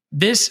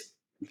 This,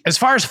 as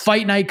far as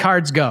fight night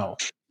cards go,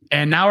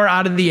 and now we're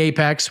out of the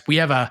Apex, we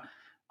have a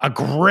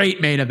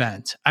great main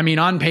event. I mean,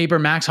 on paper,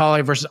 Max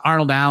Holloway versus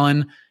Arnold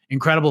Allen,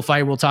 incredible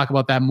fight. We'll talk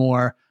about that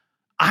more.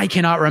 I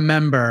cannot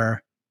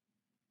remember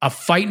a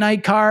fight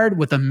night card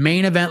with a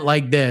main event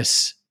like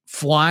this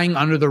flying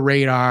under the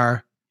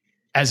radar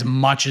as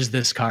much as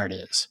this card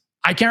is.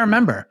 I can't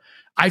remember.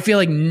 I feel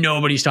like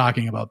nobody's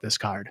talking about this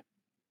card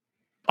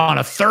on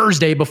a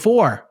Thursday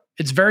before.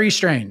 It's very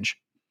strange.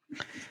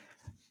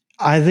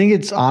 I think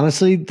it's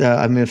honestly,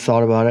 I've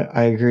thought about it.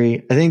 I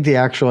agree. I think the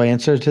actual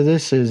answer to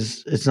this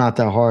is it's not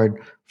that hard.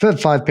 We've had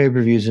 5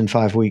 pay-per-views in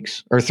 5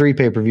 weeks, or 3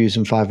 pay-per-views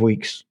in 5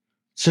 weeks.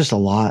 It's just a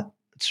lot.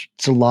 It's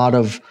a lot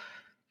of,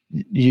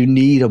 you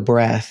need a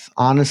breath.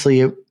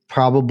 Honestly, it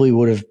probably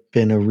would have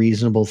been a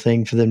reasonable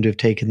thing for them to have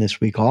taken this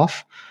week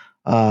off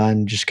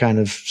and just kind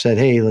of said,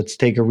 hey, let's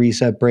take a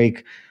reset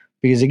break.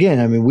 Because again,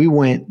 I mean, we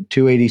went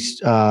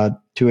 285,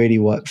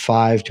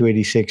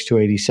 286,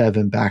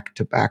 287 back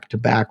to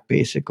back,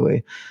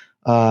 basically.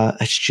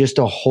 It's just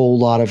a whole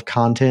lot of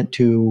content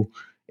to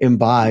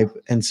imbibe.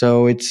 And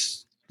so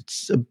it's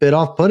a bit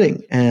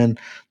off-putting. And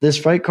this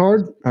fight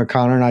card,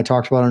 Connor and I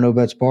talked about on No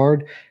Bets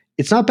Barred,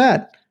 it's not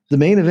bad. The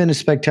main event is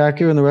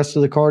spectacular and the rest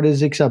of the card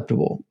is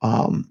acceptable.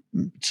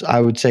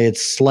 I would say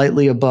it's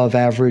slightly above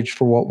average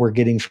for what we're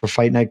getting for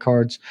fight night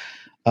cards.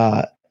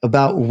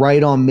 About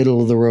right on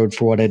middle of the road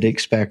for what I'd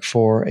expect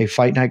for a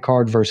fight night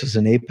card versus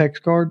an Apex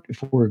card,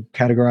 if we're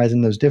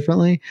categorizing those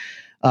differently,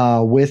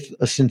 with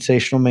a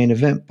sensational main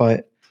event.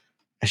 But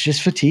it's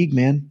just fatigue,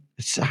 man.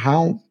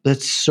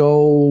 That's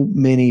so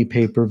many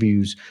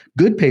pay-per-views,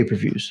 good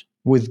pay-per-views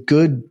with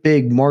good,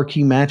 big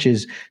marquee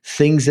matches,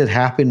 things that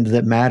happened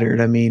that mattered.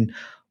 I mean,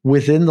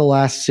 within the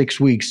last 6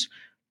 weeks,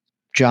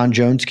 John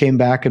Jones came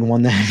back and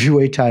won the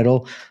heavyweight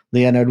title.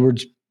 Leon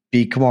Edwards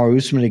beat Kamaru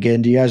Usman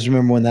again. Do you guys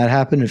remember when that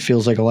happened? It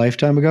feels like a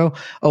lifetime ago.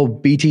 Oh,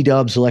 BT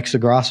Dubs, Alexa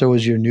Grasso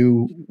was your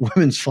new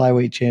women's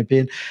flyweight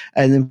champion.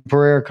 And then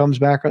Pereira comes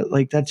back.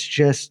 Like, it's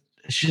just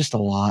a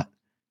lot.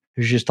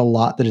 There's just a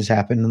lot that has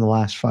happened in the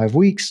last 5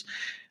 weeks.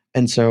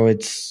 And so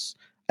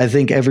I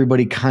think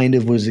everybody kind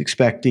of was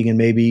expecting and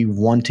maybe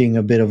wanting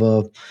a bit of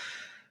a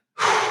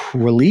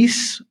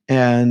release.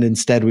 And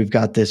instead we've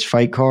got this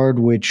fight card,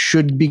 which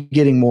should be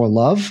getting more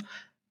love.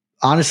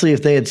 Honestly,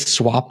 if they had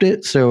swapped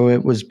it so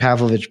it was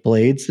Pavlovich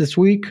Blades this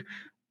week,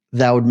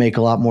 that would make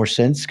a lot more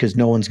sense because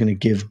no one's going to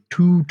give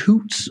 2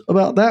 toots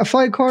about that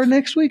fight card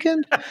next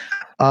weekend.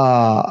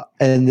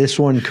 And this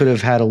one could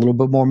have had a little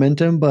bit more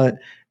momentum, but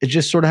it's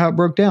just sort of how it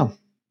broke down.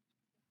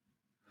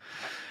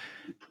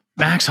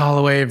 Max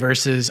Holloway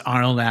versus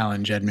Arnold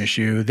Allen, Jed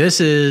Mishu. This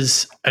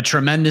is a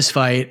tremendous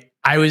fight.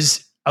 I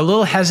was a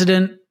little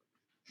hesitant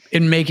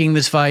in making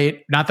this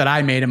fight. Not that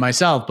I made it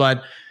myself,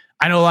 but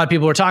I know a lot of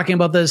people were talking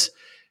about this.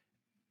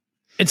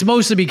 It's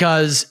mostly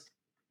because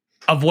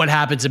of what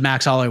happens if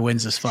Max Holloway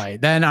wins this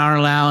fight. Then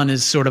Arnold Allen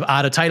is sort of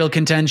out of title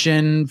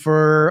contention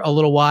for a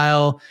little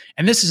while.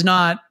 And this is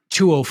not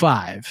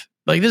 205.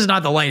 Like, this is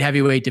not the light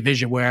heavyweight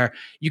division where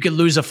you could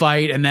lose a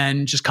fight and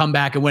then just come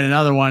back and win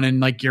another one and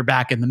like you're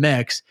back in the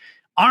mix.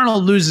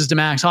 Arnold loses to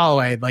Max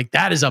Holloway. Like,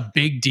 that is a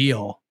big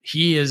deal.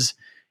 He is,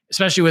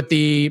 especially with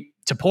the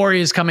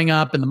Taporia's coming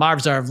up and the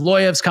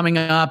Mavzarov-Loyev's coming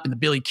up and the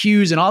Billy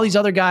Q's and all these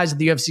other guys that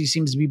the UFC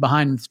seems to be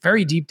behind. It's a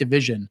very deep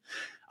division.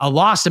 A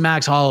loss to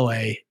Max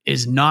Holloway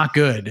is not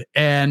good.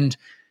 And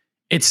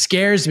it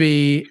scares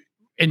me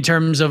in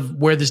terms of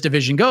where this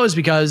division goes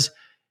because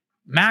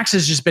Max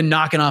has just been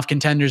knocking off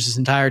contenders this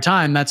entire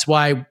time. That's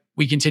why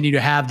we continue to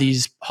have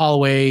these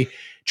Holloway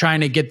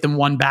trying to get them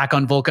one back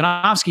on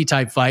Volkanovski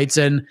type fights.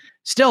 And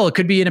still, it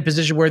could be in a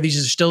position where these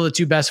are still the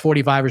 2 best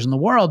 45ers in the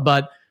world.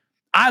 But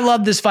I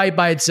love this fight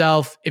by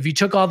itself. If you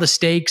took all the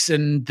stakes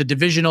and the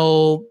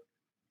divisional,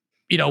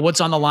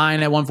 what's on the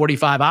line at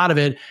 145 out of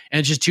it, and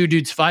it's just two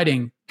dudes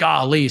fighting,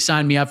 golly,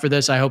 sign me up for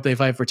this. I hope they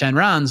fight for 10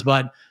 rounds.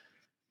 But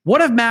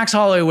what if Max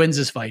Holloway wins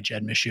this fight,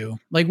 Jed Mishu?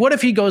 Like, what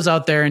if he goes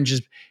out there and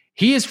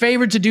he is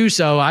favored to do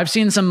so. I've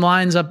seen some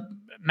lines up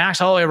Max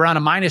Holloway around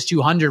a minus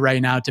 200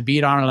 right now to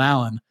beat Arnold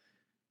Allen.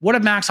 What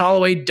if Max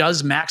Holloway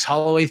does Max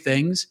Holloway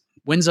things,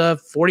 wins a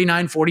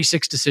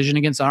 49-46 decision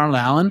against Arnold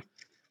Allen?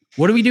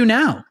 What do we do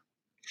now?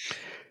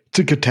 It's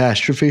a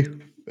catastrophe.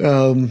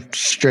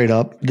 Straight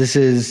up. This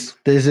is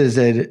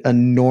an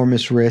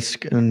enormous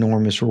risk, an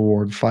enormous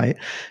reward fight.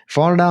 If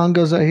Arnold Allen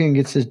goes out here and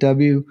gets his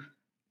W,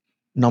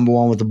 number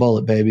one with the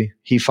bullet, baby.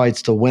 He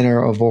fights the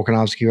winner of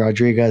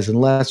Volkanovski-Rodriguez,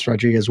 unless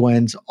Rodriguez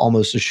wins.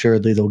 Almost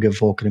assuredly, they'll give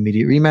Volk an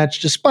immediate rematch,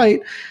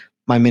 despite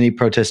my many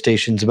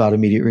protestations about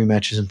immediate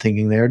rematches and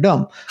thinking they are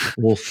dumb.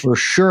 Will for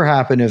sure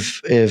happen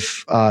if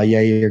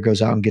Yair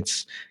goes out and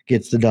gets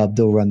the dub.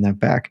 They'll run that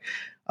back.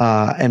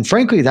 And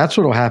frankly, that's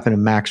what will happen if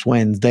Max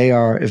wins.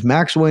 If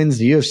Max wins,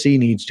 the UFC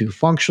needs to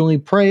functionally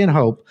pray and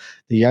hope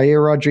that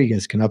Yair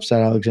Rodriguez can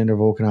upset Alexander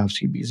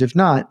Volkanovski, because if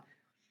not,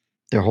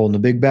 they're holding a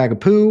big bag of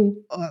poo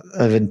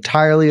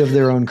entirely of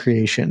their own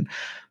creation.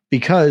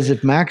 Because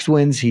if Max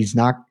wins,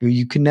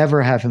 you can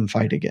never have him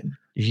fight again.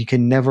 He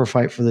can never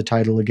fight for the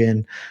title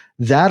again.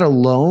 That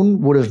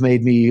alone would have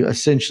made me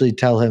essentially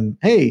tell him,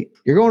 hey,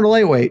 you're going to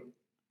lightweight.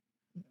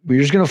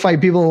 We're just going to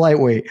fight people at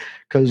lightweight,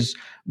 because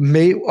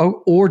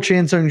or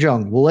Chan Sung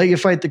Jung. We'll let you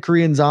fight the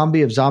Korean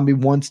Zombie if Zombie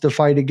wants to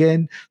fight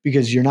again,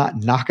 because you're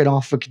not knocking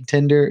off a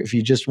contender. If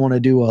you just want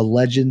to do a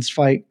Legends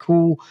fight,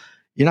 cool.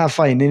 You're not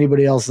fighting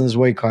anybody else in this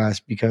weight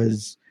class,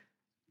 because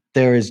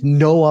there is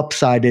no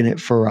upside in it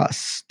for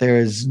us. There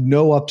is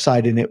no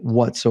upside in it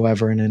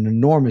whatsoever, and an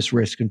enormous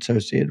risk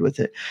associated with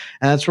it.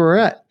 And that's where we're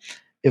at.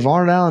 If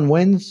Arnold Allen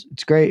wins,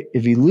 it's great.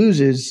 If he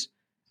loses,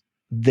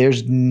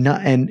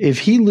 and if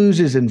he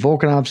loses and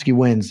Volkanovski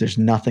wins, there's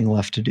nothing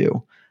left to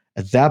do.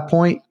 At that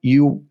point,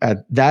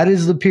 that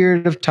is the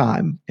period of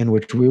time in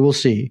which we will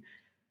see.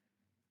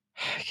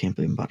 I can't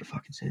believe I'm about to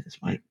fucking say this,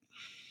 Mike.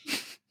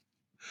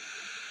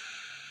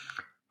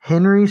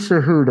 Henry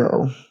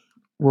Cejudo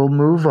will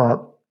move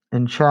up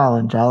and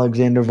challenge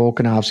Alexander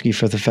Volkanovski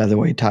for the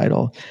featherweight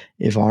title.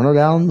 If Arnold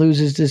Allen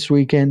loses this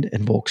weekend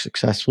and Volk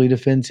successfully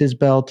defends his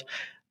belt,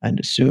 and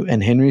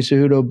Henry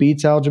Cejudo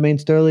beats Aljamain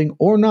Sterling,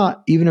 or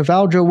not, even if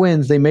Aljo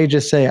wins, they may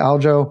just say,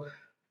 Aljo,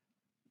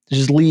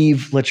 just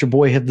leave, let your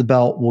boy hit the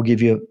belt, we'll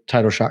give you a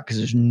title shot, because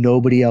there's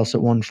nobody else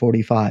at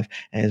 145.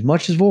 And as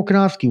much as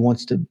Volkanovski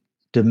wants to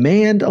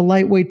demand a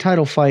lightweight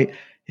title fight,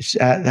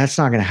 that's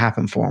not going to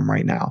happen for him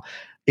right now.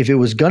 If it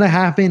was going to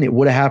happen, it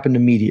would have happened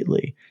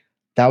immediately.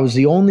 That was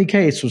the only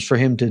case, was for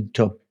him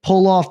to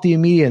pull off the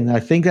immediate. And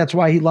I think that's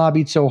why he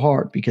lobbied so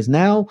hard, because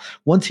now,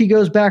 once he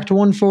goes back to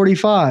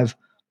 145,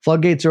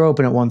 floodgates are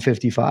open at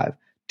 155.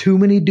 Too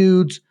many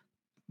dudes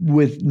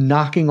with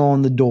knocking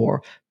on the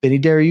door. Benny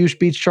Dariush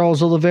beats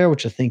Charles Oliveira,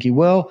 which I think he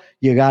will.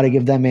 You got to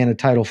give that man a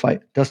title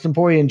fight. Dustin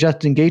Poirier and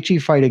Justin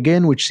Gaethje fight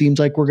again, which seems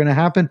like we're going to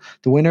happen.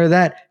 The winner of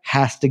that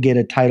has to get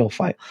a title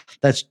fight.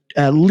 That's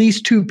at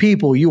least two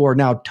people you are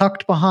now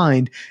tucked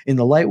behind in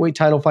the lightweight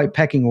title fight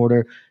pecking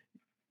order.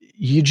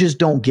 You just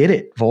don't get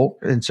it, Volk.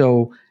 And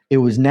so it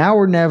was now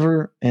or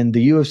never, and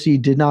the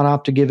UFC did not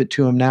opt to give it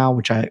to him now,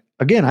 which I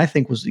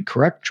think was the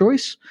correct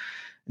choice.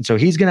 And so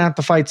he's going to have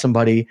to fight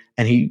somebody,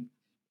 and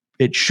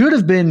it should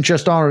have been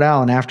just Arnold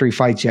Allen after he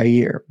fights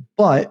Yair,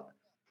 but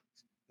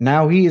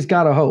now he has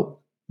got to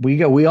hope.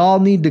 We all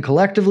need to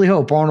collectively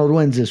hope Arnold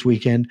wins this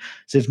weekend.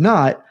 So if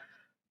not,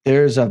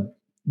 there's a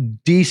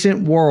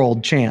decent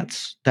world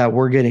chance that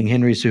we're getting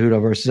Henry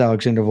Cejudo versus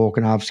Alexander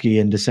Volkanovski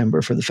in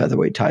December for the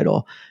featherweight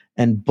title.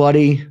 And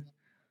buddy,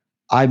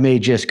 I may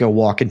just go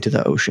walk into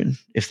the ocean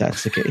if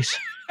that's the case.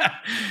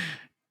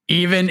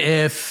 Even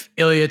if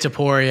Ilia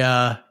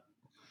Topuria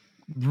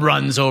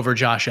runs over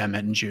Josh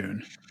Emmett in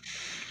June.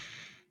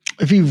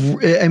 If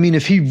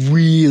he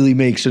really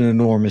makes an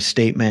enormous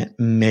statement,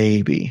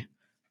 maybe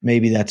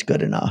that's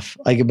good enough.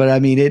 But I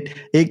mean,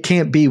 it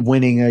can't be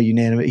winning a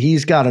unanimous.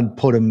 He's got to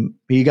put him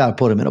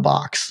in a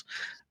box,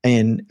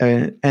 and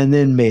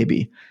then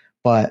maybe.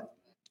 But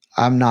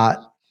I'm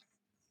not.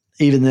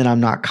 Even then, I'm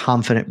not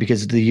confident,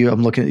 because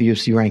I'm looking at the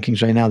UFC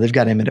rankings right now. They've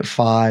got him at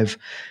 5.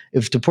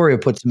 If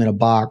Topuria puts him in a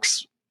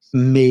box,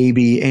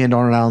 maybe, and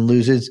Arnold Allen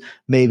loses,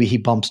 maybe he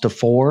bumps to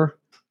 4,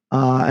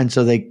 and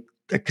so they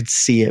could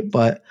see it.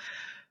 But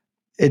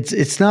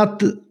it's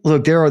not.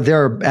 Look, there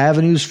are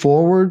avenues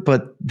forward,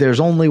 but there's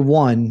only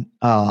one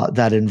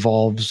that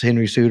involves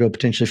Henry Cejudo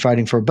potentially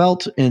fighting for a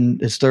belt in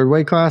his third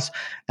weight class,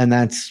 and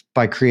that's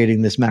by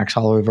creating this Max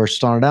Holloway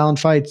versus Arnold Allen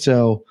fight.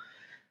 So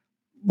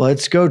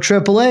let's go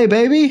AAA,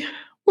 baby.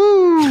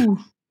 Woo!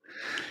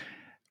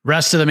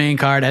 Rest of the main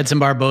card: Edson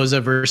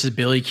Barboza versus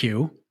Billy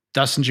Q,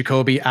 Dustin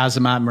Jacoby,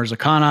 Azamat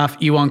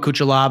Murzakanov, Iwan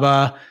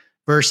Kuchalaba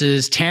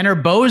versus Tanner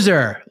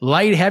Bozer,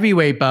 light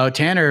heavyweight bout.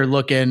 Tanner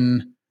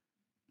looking.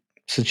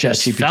 It's a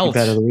ChatGPT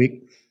bet of the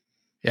week.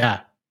 Yeah.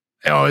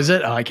 Oh, is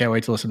it? Oh, I can't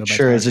wait to listen to it.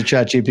 Sure, it's a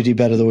ChatGPT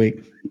bet of the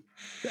week.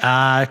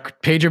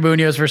 Pedro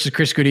Munoz versus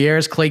Chris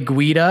Gutierrez. Clay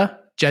Guida,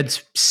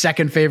 Jed's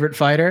second favorite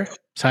fighter.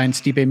 Signed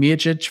Stipe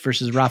Miocic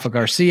versus Rafa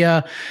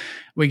Garcia.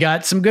 We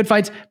got some good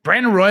fights.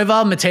 Brandon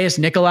Royval, Mateus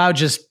Nicolau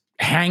just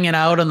hanging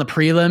out on the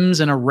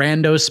prelims in a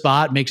rando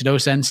spot. Makes no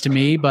sense to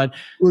me, but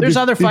there's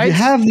other fights. If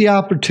you have the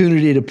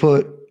opportunity to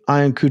put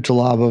Ion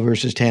Cutelaba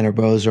versus Tanner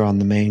Boser on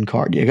the main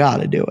card, you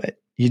got to do it.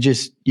 You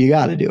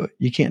got to do it.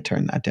 You can't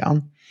turn that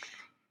down.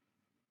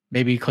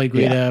 Maybe Clay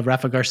Guida,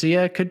 Rafa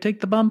Garcia could take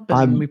the bump,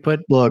 and we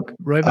put Royval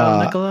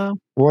Nicolau.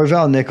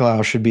 Royval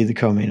Nicolau should be the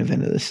co-main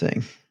event of this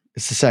thing.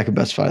 It's the second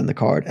best fight in the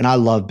card, and I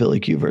love Billy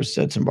Q versus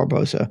Edson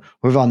Barbosa.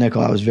 Royval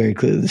Nicolau is very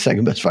clearly the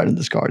second best fight in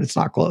this card. It's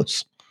not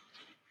close.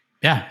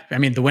 Yeah, I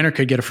mean the winner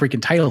could get a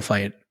freaking title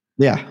fight.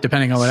 Yeah,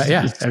 depending on what.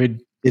 Yeah, I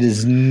mean it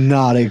is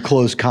not a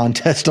close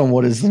contest on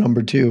what is the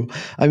number 2.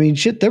 I mean,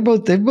 shit, they've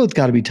both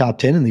got to be top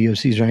 10 in the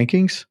UFC's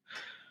rankings.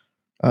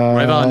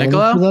 Royval and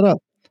Nicolau? Pull that up.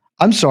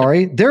 I'm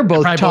sorry. They're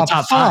both top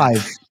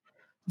 5.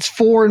 It's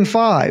 4 and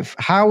 5.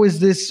 How is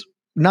this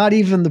not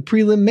even the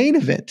prelim main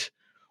event?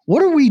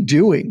 What are we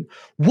doing?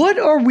 What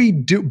are we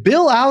do?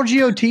 Bill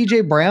Algeo,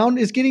 TJ Brown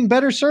is getting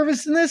better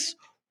service than this?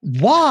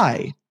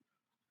 Why? I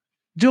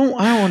don't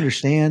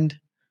understand.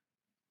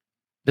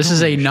 This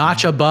is a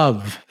notch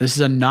above. This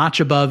is a notch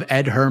above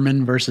Ed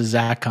Herman versus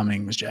Zach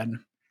Cummings, Jed.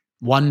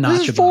 One notch above.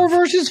 This is 4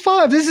 versus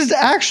 5. This is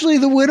actually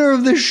the winner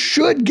of this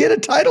should get a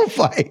title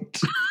fight.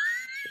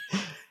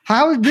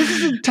 This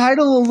is a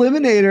title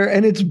eliminator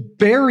and it's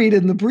buried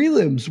in the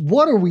prelims.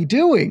 What are we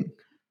doing?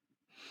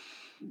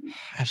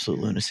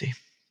 Absolute lunacy.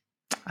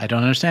 I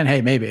don't understand.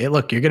 Hey, maybe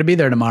look, you're going to be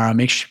there tomorrow.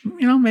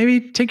 Maybe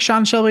take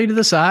Sean Shelby to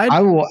the side.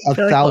 I will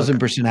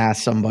 1,000%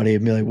 ask somebody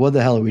and be like, what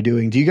the hell are we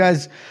doing? Do you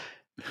guys,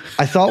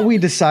 I thought we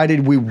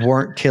decided we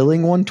weren't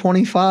killing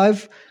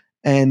 125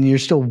 and you're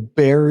still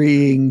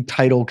burying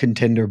title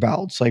contender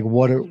bouts. Like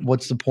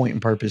what's the point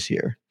and purpose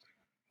here?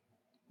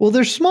 Well,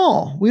 they're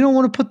small. We don't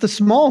want to put the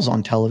smalls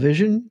on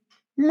television.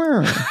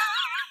 The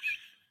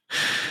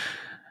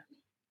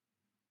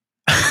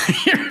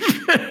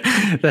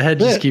head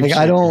just keeps.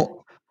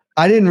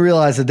 I didn't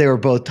realize that they were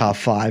both top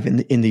 5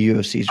 in the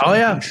UFC's. Oh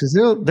yeah, because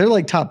they're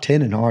like top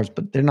 10 in ours,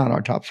 but they're not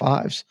our top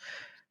 5s.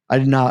 I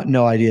did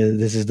no idea that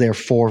this is their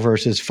 4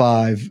 versus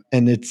 5,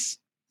 and it's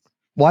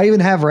why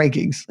even have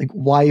rankings? Like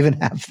why even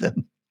have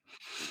them?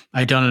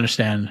 I don't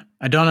understand.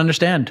 I don't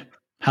understand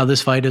how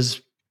this fight is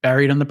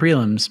buried on the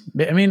prelims.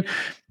 I mean,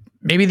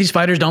 maybe these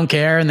fighters don't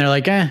care, and they're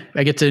like, I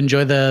get to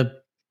enjoy the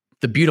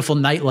beautiful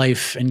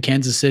nightlife in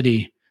Kansas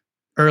City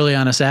early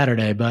on a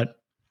Saturday, but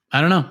I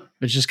don't know.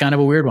 It's just kind of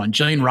a weird one.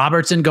 Jillian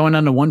Robertson going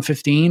on to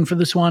 115 for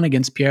this one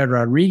against Pierre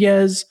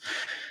Rodriguez.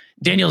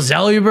 Daniel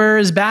Zellweger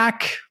is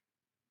back.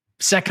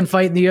 Second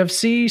fight in the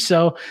UFC.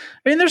 So,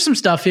 I mean, there's some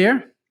stuff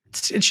here.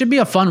 It should be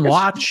a fun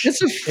watch.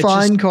 It's a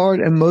fun card,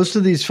 and most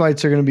of these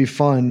fights are going to be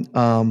fun.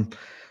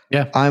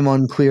 I'm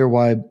unclear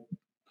why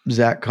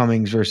Zach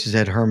Cummings versus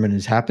Ed Herman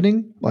is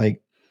happening,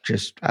 like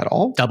just at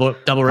all. Double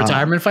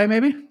retirement fight,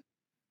 maybe?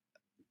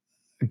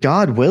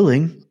 God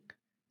willing.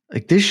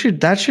 Like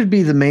that should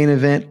be the main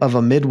event of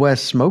a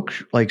Midwest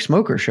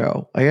smoker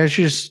show. Like I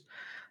just,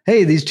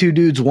 hey, these two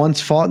dudes once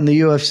fought in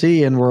the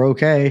UFC and we're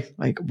okay.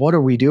 Like, what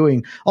are we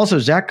doing? Also,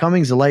 Zach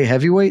Cummings, a light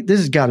heavyweight. This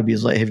has got to be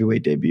his light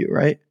heavyweight debut,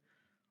 right?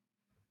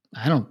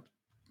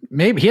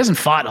 Maybe he hasn't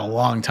fought in a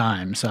long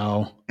time.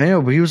 So I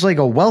know, but he was like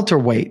a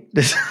welterweight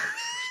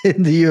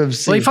in the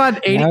UFC. Well, he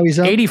fought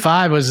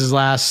 85 was his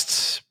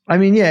last. I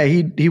mean, yeah,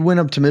 he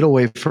went up to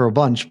middleweight for a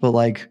bunch, but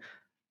like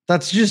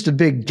that's just a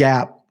big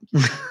gap.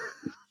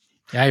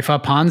 Yeah, he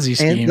fought Ponzi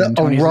scheme. And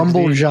a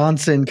Rumble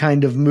Johnson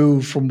kind of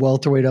move from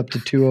welterweight up to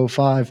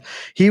 205.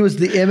 He was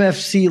the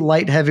MFC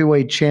light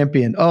heavyweight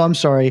champion. Oh, I'm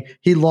sorry.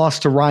 He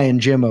lost to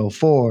Ryan Jimmo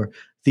for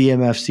the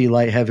MFC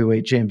light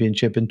heavyweight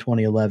championship in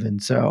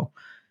 2011. So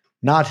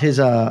not his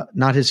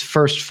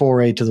first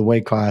foray to the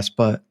weight class,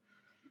 but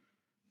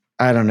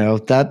I don't know.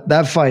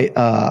 That fight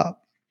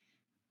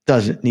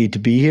doesn't need to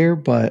be here.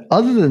 But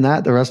other than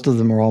that, the rest of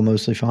them are all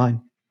mostly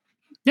fine.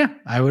 Yeah,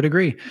 I would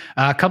agree.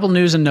 A couple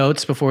news and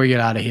notes before we get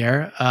out of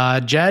here.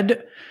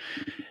 Jed,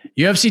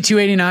 UFC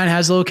 289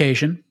 has a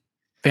location,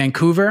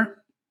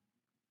 Vancouver,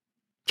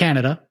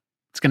 Canada.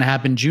 It's going to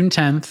happen June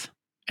 10th.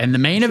 And the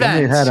main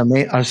event. If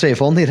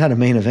only it had a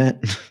main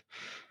event.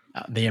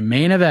 The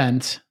main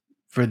event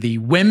for the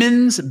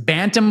women's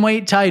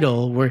bantamweight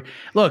title.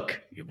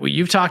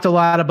 You've talked a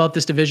lot about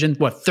this division.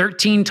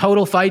 13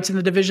 total fights in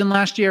the division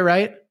last year,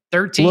 right?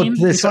 13?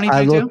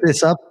 I looked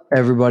this up,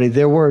 everybody.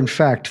 There were, in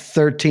fact,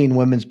 13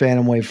 women's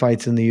bantamweight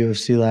fights in the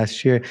UFC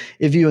last year.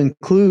 If you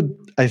include,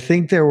 I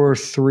think there were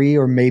 3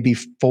 or maybe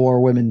 4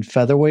 women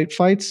featherweight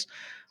fights.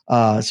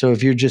 So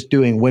if you're just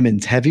doing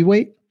women's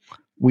heavyweight,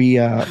 we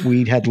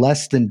had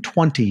less than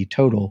 20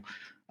 total.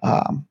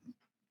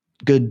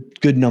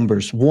 Good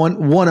numbers.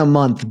 One a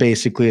month,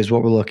 basically, is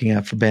what we're looking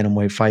at for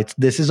bantamweight fights.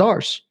 This is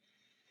ours.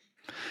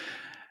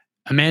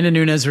 Amanda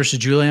Nunes versus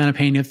Juliana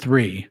Pena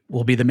 3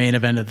 will be the main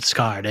event of this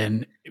card.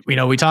 And,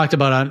 we talked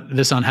about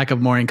this on Heck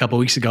of Morning a couple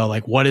weeks ago,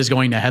 like what is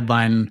going to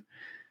headline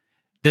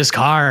this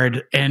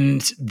card?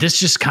 And this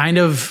just kind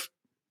of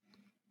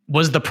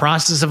was the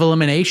process of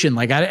elimination.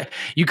 Like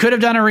you could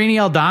have done Irene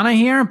Aldana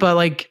here, but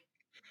like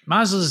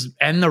might as well just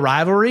end the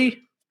rivalry,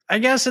 I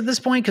guess, at this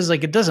point, because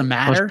like it doesn't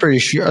matter.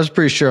 I was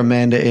pretty sure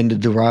Amanda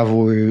ended the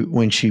rivalry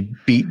when she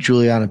beat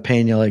Juliana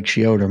Pena like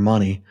she owed her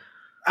money.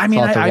 I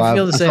mean, I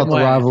feel the same way.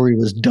 The rivalry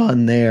was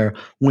done there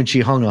when she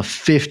hung a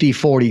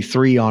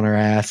 50-43 on her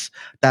ass.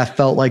 That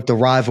felt like the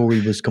rivalry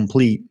was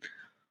complete.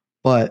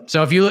 But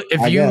so if you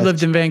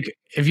lived in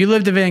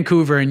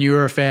Vancouver and you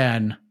were a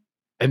fan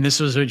and this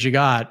was what you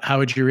got, how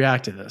would you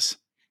react to this?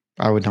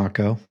 I would not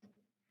go.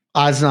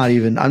 I'm not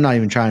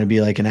even trying to be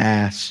like an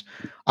ass.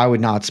 I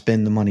would not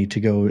spend the money to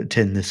go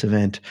attend this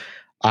event.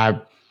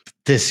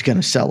 This is going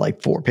to sell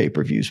like 4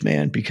 pay-per-views,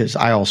 man, because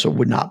I also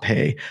would not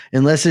pay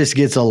unless this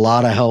gets a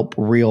lot of help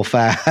real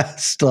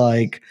fast.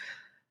 Like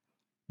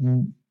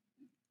we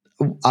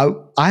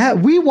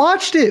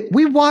watched it.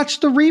 We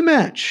watched the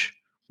rematch.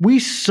 We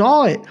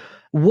saw it.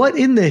 What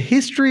in the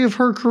history of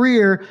her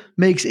career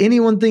makes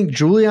anyone think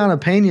Juliana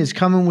Pena is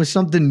coming with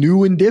something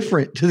new and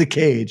different to the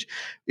cage?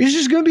 It's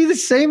just going to be the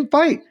same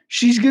fight.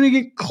 She's going to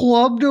get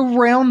clubbed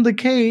around the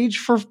cage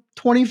for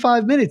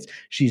 25 minutes.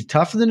 She's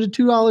tougher than a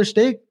 $2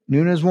 steak.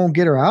 Nunes won't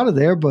get her out of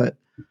there, but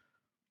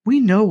we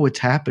know what's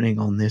happening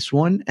on this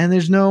one. And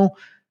there's no,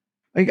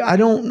 like,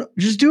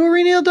 just do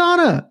Irene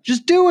Aldana.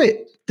 Just do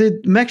it.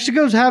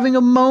 Mexico's having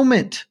a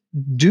moment.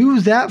 Do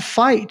that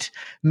fight.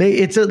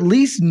 It's at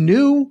least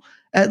new.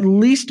 At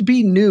least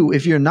be new.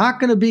 If you're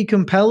not going to be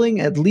compelling,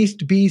 at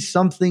least be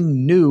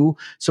something new.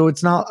 So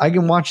it's not, I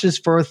can watch this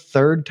for a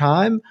third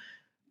time.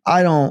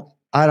 I don't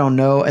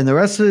know. And the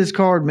rest of this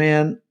card,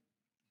 man,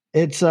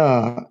 it's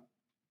a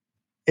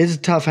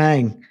tough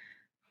hang.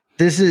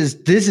 This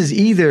is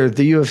either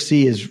the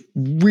UFC is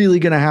really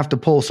going to have to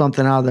pull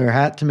something out of their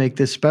hat to make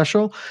this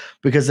special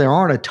because there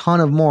aren't a ton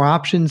of more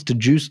options to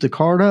juice the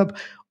card up,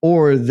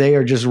 or they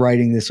are just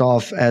writing this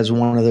off as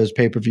one of those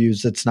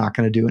pay-per-views that's not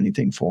going to do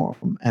anything for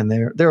them, and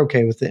they're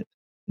okay with it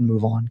and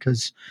move on.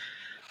 Because,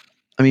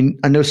 I mean,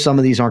 I know some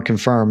of these aren't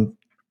confirmed.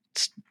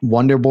 It's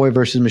Wonder Boy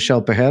versus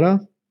Michelle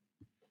Pereira.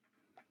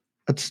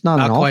 That's not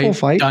an awful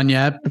fight. Done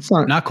yet? It's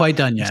not quite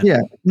done yet.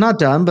 Yeah, not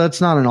done, but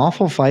it's not an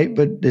awful fight.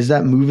 But is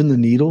that moving the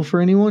needle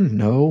for anyone?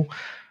 No.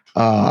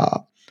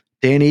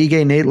 Danny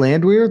Ige, Nate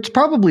Landwehr. It's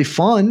probably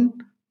fun.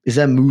 Is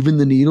that moving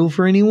the needle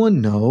for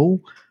anyone?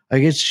 No.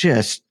 Like, it's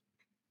just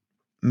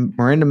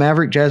Miranda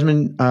Maverick,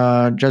 Jasmine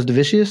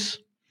Jasdavicius.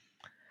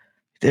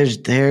 There's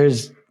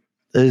going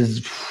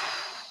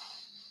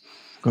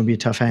to be a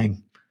tough hang.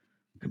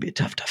 Going to be a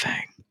tough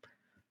hang.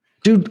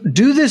 Dude,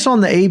 do this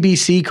on the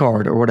ABC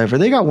card or whatever.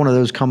 They got one of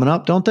those coming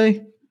up, don't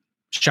they?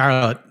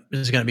 Charlotte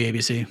is going to be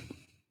ABC.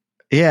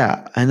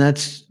 Yeah, and they're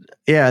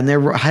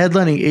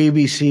headlining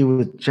ABC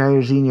with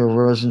Jairzinho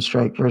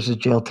Rosenstrike versus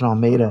Jailton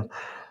Almeida.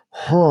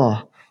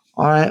 All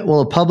right.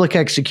 Well, a public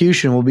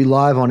execution will be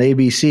live on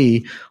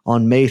ABC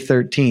on May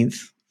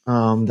 13th.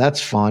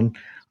 That's fun.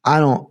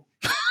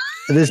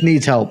 This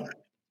needs help.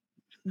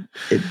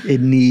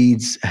 It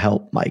needs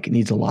help, Mike. It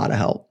needs a lot of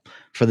help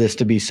for this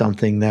to be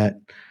something that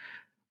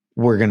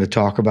we're going to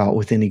talk about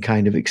with any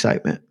kind of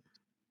excitement.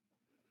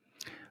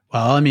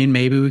 Well, I mean,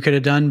 maybe we could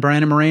have done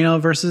Brandon Moreno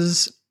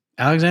versus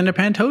Alexander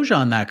Pantoja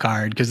on that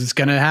card because it's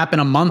going to happen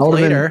a month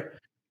later.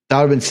 That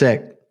would have been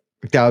sick.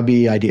 That would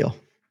be ideal.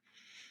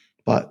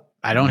 But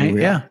I don't hate,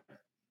 yeah.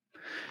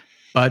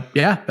 But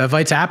yeah, that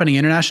fight's happening.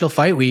 International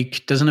Fight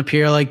Week. Doesn't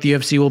appear like the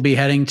UFC will be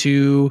heading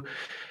to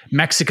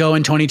Mexico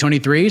in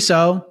 2023.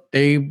 So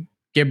they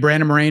give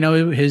Brandon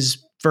Moreno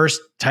his first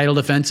title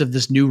defense of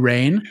this new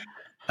reign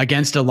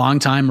against a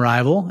longtime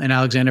rival in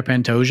Alexander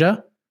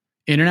Pantoja.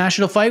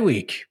 International Fight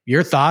Week.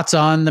 Your thoughts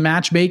on the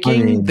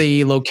matchmaking,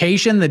 the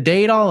location, the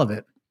date, all of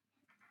it?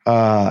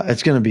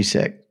 It's going to be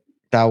sick.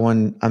 That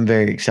one I'm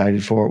very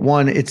excited for.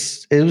 One, it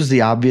was the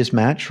obvious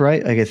match,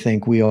 right? Like I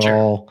think we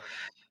all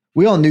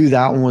knew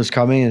that one was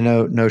coming,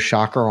 and no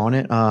shocker on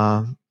it.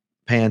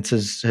 Pants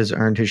has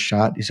earned his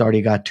shot. He's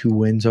already got 2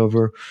 wins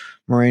over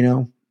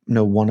Moreno.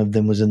 No one of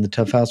them was in the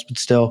Tough House, but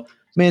still,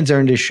 man's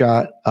earned his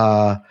shot.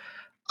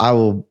 I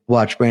will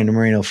watch Brandon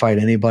Moreno fight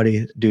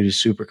anybody. Dude is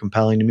super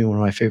compelling to me. One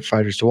of my favorite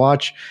fighters to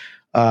watch.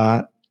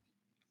 I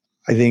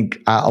think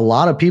a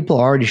lot of people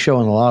are already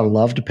showing a lot of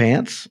love to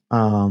Pants.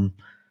 I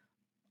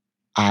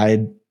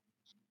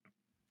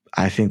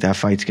think that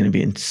fight's going to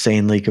be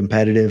insanely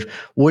competitive.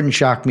 Wouldn't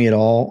shock me at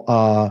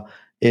all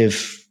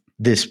if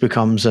this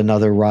becomes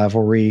another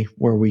rivalry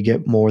where we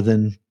get more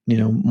than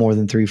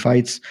 3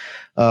 fights,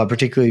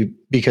 particularly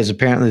because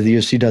apparently the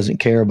UFC doesn't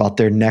care about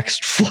their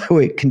next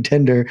flyweight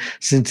contender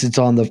since it's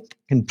on the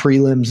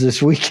prelims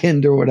this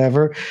weekend or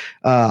whatever.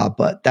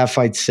 But that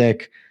fight's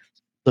sick.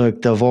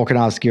 Look, the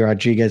Volkanovski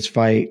Rodriguez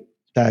fight,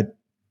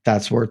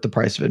 that's worth the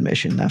price of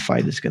admission. That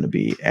fight is going to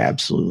be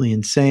absolutely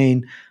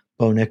insane.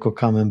 Bo Nickel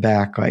coming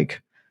back.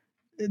 Like,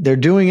 they're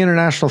doing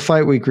International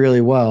Fight Week really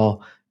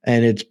well,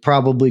 and it's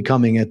probably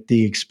coming at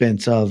the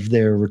expense of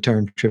their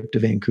return trip to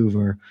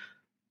Vancouver,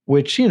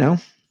 which,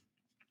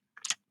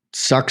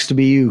 sucks to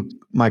be you,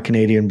 my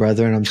Canadian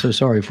brethren. I'm so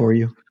sorry for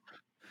you.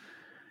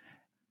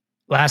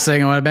 Last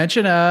thing I want to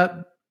mention,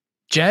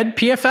 Jed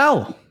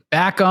PFL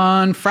back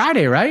on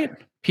Friday, right?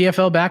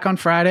 PFL back on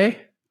Friday.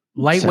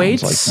 Lightweights.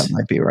 Sounds like that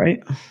might be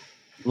right.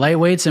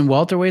 Lightweights and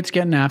welterweights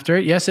getting after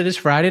it. Yes, it is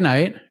Friday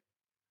night.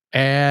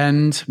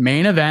 And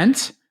main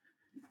event,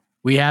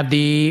 we have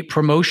the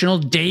promotional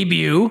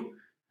debut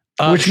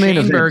of Which main Shane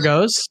event?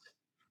 Burgos.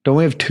 Don't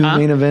we have two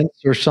main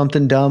events or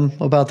something dumb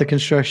about the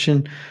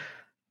construction?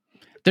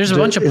 There's a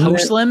bunch of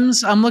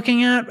post-lims I'm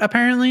looking at,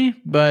 apparently,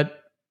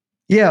 but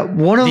yeah,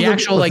 one of the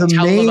actual like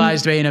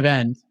televised main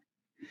event.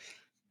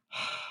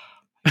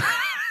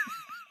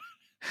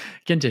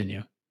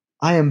 Continue.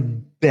 I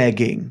am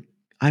begging.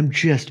 I'm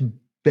just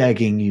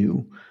begging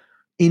you.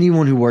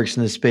 Anyone who works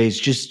in this space,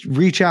 just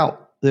reach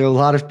out. There are a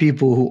lot of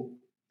people who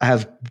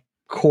have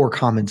core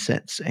common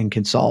sense and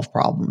can solve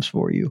problems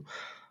for you.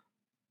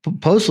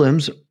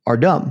 Post-lims are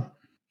dumb.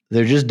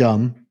 They're just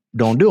dumb.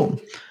 Don't do them.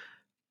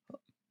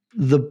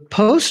 The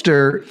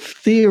poster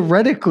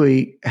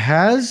theoretically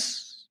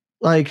has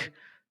like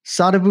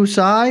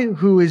Sadibusai,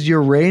 who is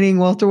your reigning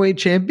welterweight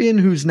champion,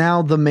 who's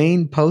now the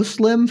main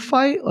post-lim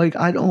fight. Like,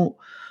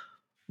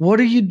 what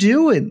are you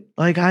doing?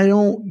 Like, I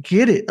don't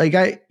get it.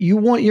 Like, you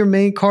want your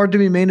main card to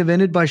be main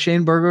evented by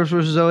Shane Burgos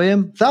versus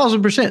OAM?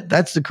 1,000%.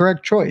 That's the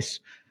correct choice.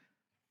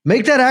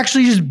 Make that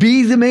actually just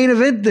be the main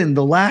event then.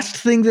 The last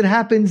thing that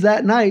happens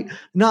that night.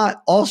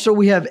 Not also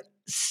we have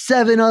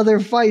 7 other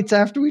fights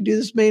after we do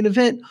this main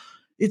event.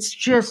 It's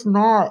just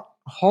not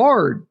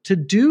hard to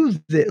do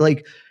that.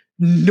 Like,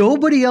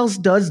 nobody else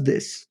does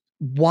this.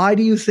 Why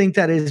do you think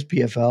that is,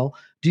 PFL?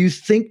 Do you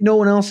think no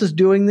one else is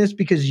doing this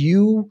because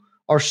you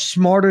are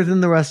smarter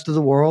than the rest of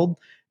the world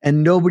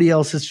and nobody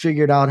else has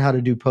figured out how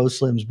to do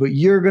post-lims, but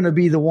you're going to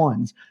be the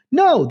ones?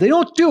 No, they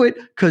don't do it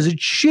because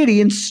it's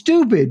shitty and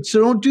stupid. So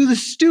don't do the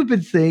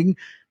stupid thing.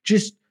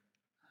 Just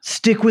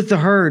stick with the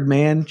herd,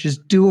 man.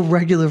 Just do a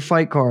regular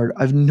fight card.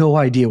 I have no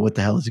idea what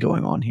the hell is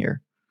going on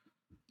here.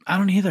 I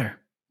don't either.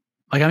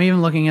 Like, I'm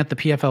even looking at the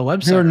PFL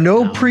website. There are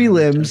no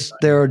prelims.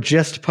 There are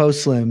just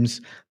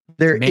post-lims.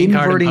 They're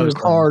inverting the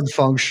card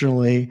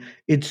functionally.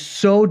 It's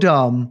so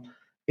dumb.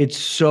 It's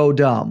so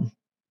dumb.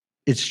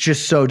 It's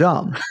just so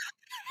dumb.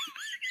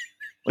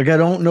 Like, I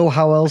don't know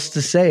how else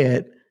to say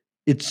it.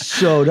 It's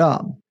so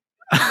dumb.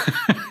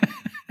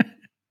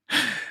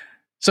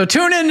 So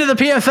tune into the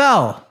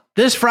PFL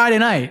this Friday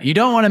night. You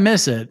don't want to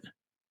miss it.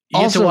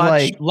 You get to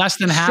watch less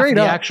than half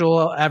the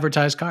actual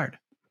advertised card.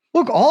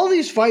 Look, all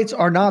these fights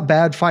are not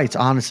bad fights,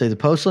 honestly. The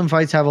post-lim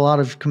fights have a lot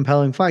of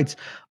compelling fights.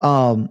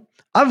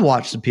 I've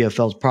watched the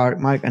PFL's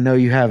product, Mike. I know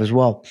you have as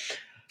well.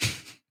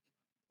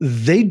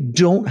 They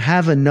don't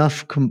have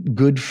enough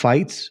good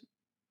fights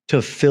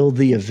to fill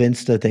the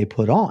events that they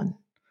put on.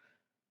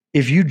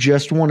 If you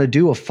just want to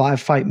do a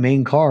 5-fight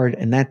main card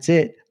and that's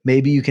it,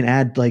 maybe you can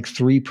add like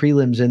 3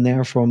 prelims in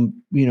there from,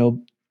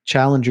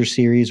 Challenger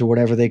Series or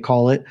whatever they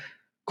call it.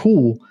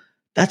 Cool.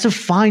 That's a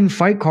fine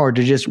fight card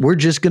to we're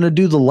just going to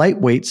do the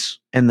lightweights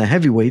and the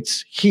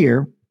heavyweights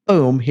here.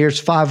 Boom.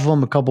 Here's 5 of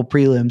them, a couple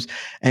prelims.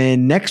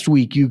 And next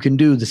week you can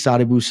do the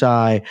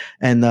Sadibusai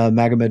and the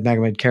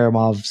Magomed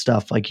Karamov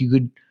stuff. Like,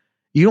 you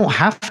don't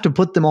have to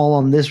put them all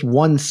on this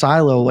one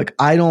silo. Like,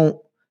 I don't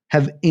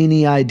have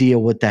any idea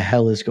what the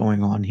hell is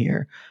going on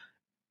here.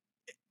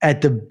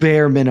 At the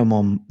bare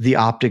minimum, the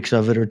optics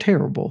of it are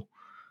terrible.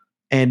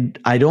 And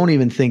I don't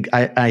even think,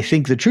 I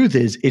think the truth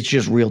is it's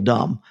just real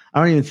dumb. I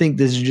don't even think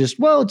this is just,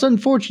 it's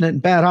unfortunate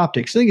and bad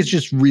optics. I think it's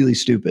just really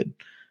stupid.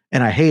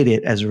 And I hate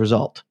it as a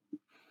result.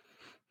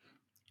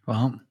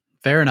 Well,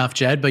 fair enough,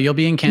 Jed, but you'll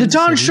be in Kansas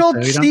Natan City,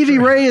 Schultz, so Stevie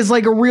Ray is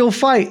like a real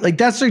fight. Like,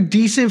 that's a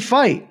decent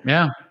fight.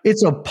 Yeah.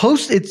 It's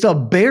a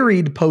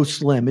buried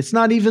post-lim. It's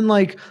not even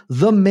like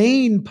the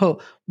main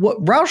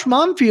Raush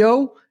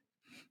Manfio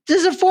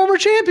is a former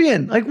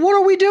champion. Like, what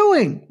are we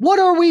doing? What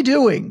are we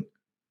doing?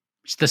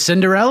 It's the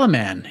Cinderella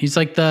man. He's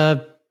like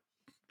the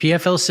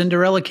PFL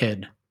Cinderella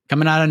kid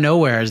coming out of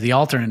nowhere as the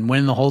alternate and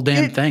winning the whole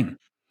damn thing.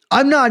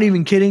 I'm not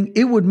even kidding.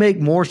 It would make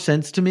more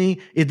sense to me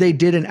if they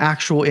did an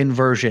actual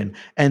inversion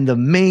and the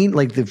main,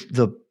 like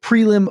the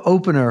prelim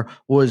opener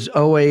was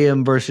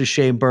OAM versus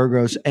Shane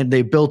Burgos, and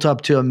they built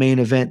up to a main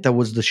event that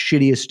was the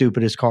shittiest,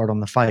 stupidest card on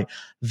the fight.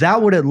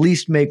 That would at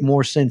least make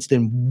more sense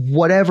than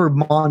whatever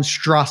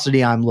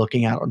monstrosity I'm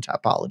looking at on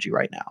Tapology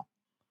right now.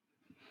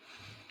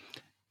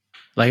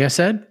 Like I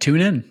said, tune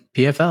in.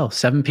 PFL,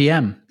 7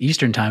 p.m.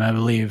 Eastern time, I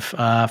believe.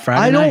 Friday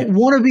night. I don't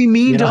want to be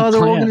mean to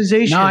other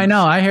organizations. No, I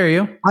know. I hear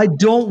you. I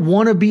don't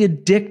want to be a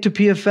dick to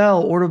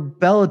PFL or to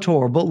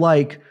Bellator, but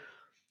like,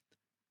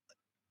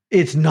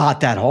 it's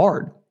not that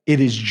hard. It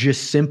is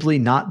just simply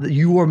not.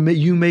 You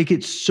make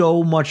it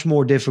so much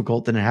more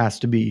difficult than it has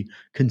to be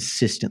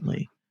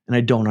consistently, and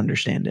I don't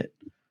understand it.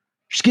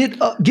 Just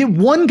get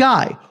one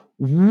guy,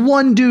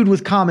 one dude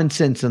with common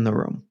sense in the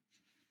room,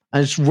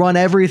 and just run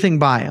everything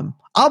by him.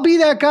 I'll be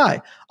that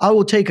guy. I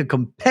will take a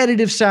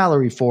competitive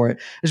salary for it.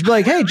 Just be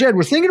like, hey, Jed,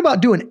 we're thinking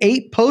about doing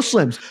 8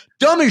 post-lims.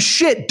 Dumb as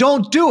shit.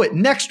 Don't do it.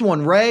 Next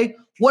one, Ray.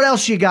 What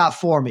else you got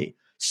for me?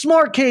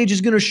 Smart Cage is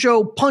going to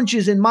show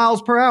punches in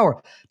miles per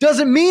hour.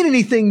 Doesn't mean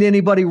anything to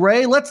anybody,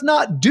 Ray. Let's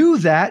not do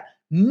that.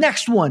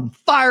 Next one,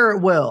 fire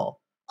at will.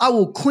 I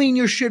will clean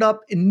your shit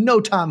up in no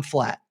time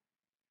flat.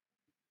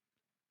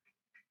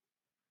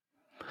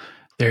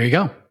 There you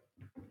go.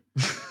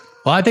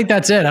 Well, I think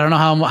that's it. I don't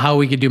know how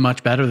we could do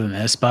much better than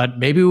this, but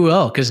maybe we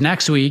will, because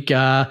next week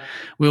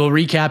we will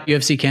recap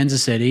UFC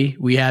Kansas City.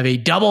 We have a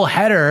double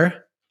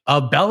header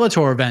of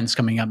Bellator events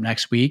coming up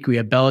next week. We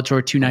have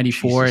Bellator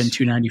 294 and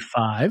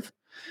 295.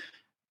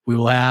 We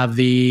will have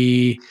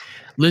the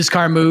Liz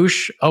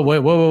Carmouche. Oh, wait,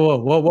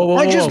 whoa.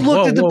 I just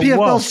looked at the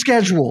PFL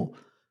schedule.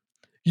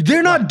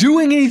 They're not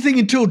doing anything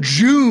until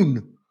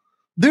June.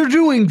 They're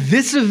doing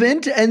this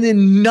event and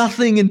then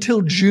nothing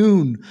until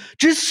June.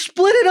 Just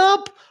split it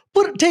up.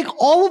 Take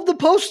all of the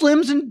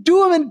post-limbs and do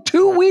them in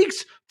 2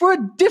 weeks for a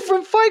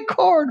different fight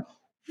card.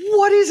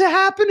 What is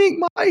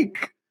happening,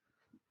 Mike?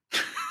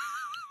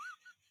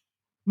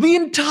 The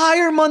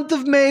entire month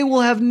of May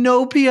will have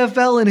no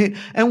PFL in it,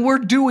 and we're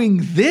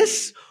doing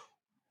this?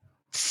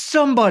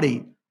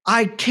 Somebody,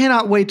 I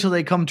cannot wait till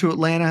they come to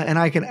Atlanta and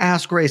I can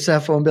ask Ray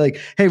Sefo and be like,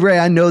 hey, Ray,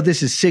 I know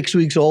this is 6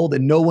 weeks old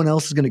and no one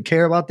else is going to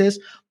care about this,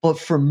 but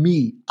for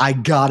me, I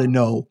got to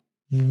know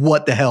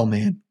what the hell,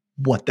 man.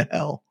 What the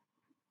hell?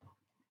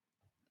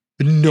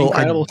 No,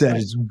 that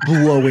is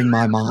blowing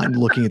my mind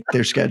looking at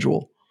their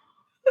schedule.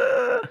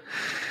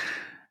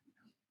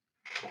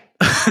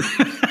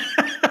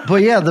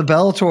 But yeah, the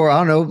Bellator, I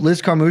don't know.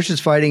 Liz Carmouche is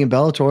fighting in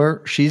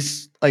Bellator.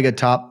 She's like a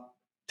top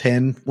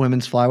 10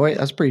 women's flyweight.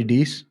 That's pretty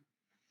decent.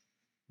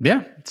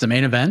 Yeah, it's the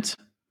main event.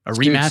 A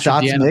rematch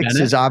of Deanna Mix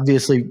Bennett. Is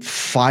obviously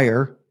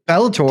fire.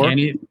 Bellator.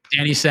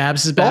 Danny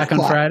Sabs is back on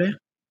Friday.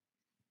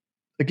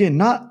 Again,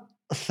 not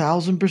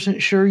 1,000%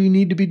 sure you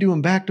need to be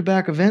doing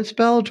back-to-back events,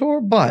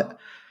 Bellator, but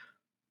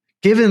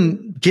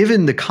given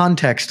the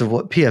context of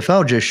what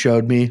PFL just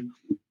showed me,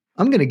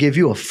 I'm going to give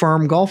you a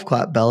firm golf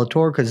clap,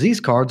 Bellator, because these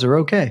cards are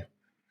okay.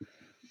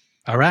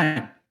 All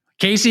right.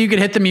 Casey, you could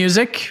hit the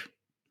music.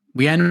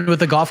 We end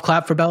with a golf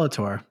clap for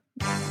Bellator.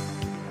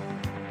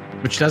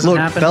 Which doesn't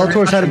happen.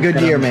 Bellator's had a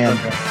good year, man.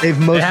 They've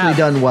mostly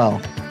done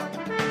well.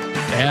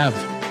 They have.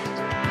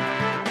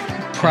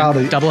 Proud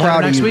of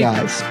you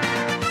guys.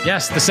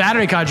 Yes, the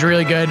Saturday card's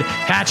really good.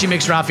 Hatchie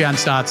mixed Rafian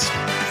Stotts.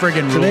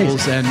 Friggin'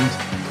 rules. And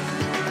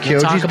we'll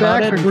talk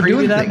about it and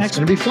preview that next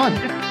week. It's going to be fun.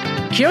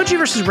 Kyoji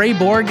versus Ray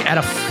Borg at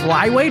a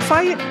flyweight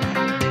fight?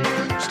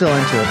 Still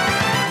into it.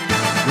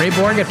 Ray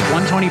Borg at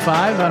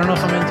 125? I don't know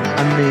if I'm into it.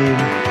 I mean,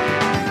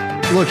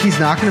 look, he's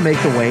not going to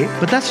make the weight,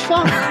 but that's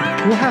fine.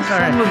 We'll have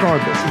fun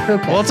regardless. It's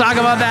okay. We'll talk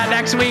about that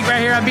next week right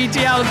here on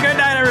BTL. Good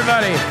night,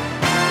 everybody.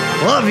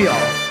 Love y'all.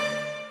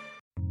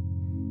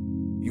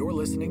 You're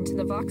listening to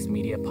the Vox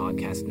Media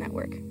Podcast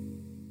Network.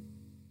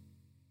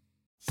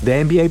 The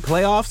NBA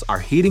playoffs are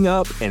heating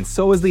up, and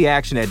so is the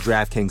action at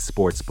DraftKings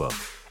Sportsbook,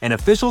 an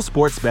official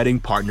sports betting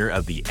partner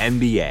of the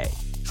NBA.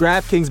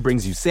 DraftKings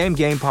brings you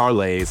same-game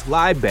parlays,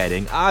 live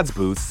betting, odds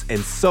boosts, and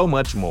so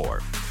much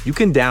more. You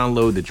can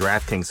download the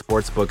DraftKings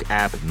Sportsbook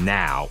app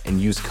now and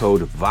use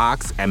code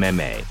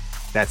VOXMMA.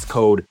 That's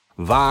code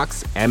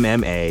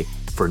VOXMMA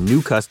for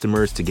new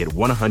customers to get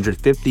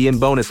 $150 in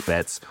bonus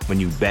bets when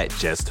you bet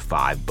just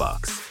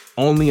 $5.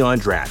 Only on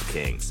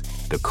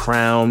DraftKings. The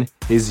crown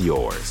is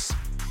yours.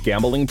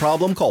 Gambling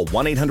problem? Call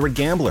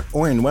 1-800-GAMBLER.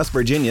 Or in West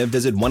Virginia,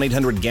 visit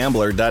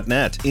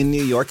 1-800-GAMBLER.net. In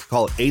New York,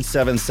 call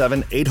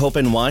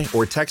 877-8-HOPE-NY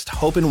or text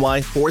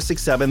HOPE-NY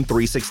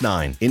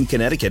 467-369. In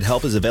Connecticut,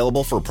 help is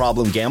available for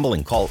problem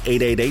gambling. Call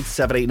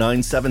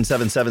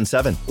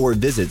 888-789-7777 or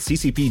visit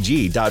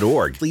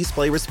ccpg.org. Please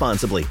play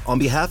responsibly. On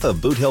behalf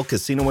of Boot Hill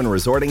Casino and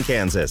Resort in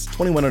Kansas,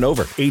 21 and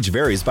over. Age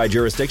varies by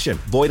jurisdiction.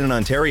 Void in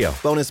Ontario.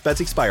 Bonus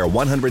bets expire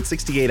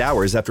 168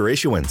 hours after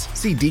issuance.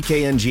 See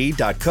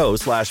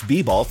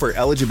dkng.co/bball for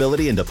eligibility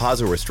and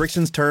deposit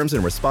restrictions, terms,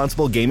 and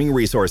responsible gaming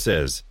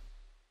resources.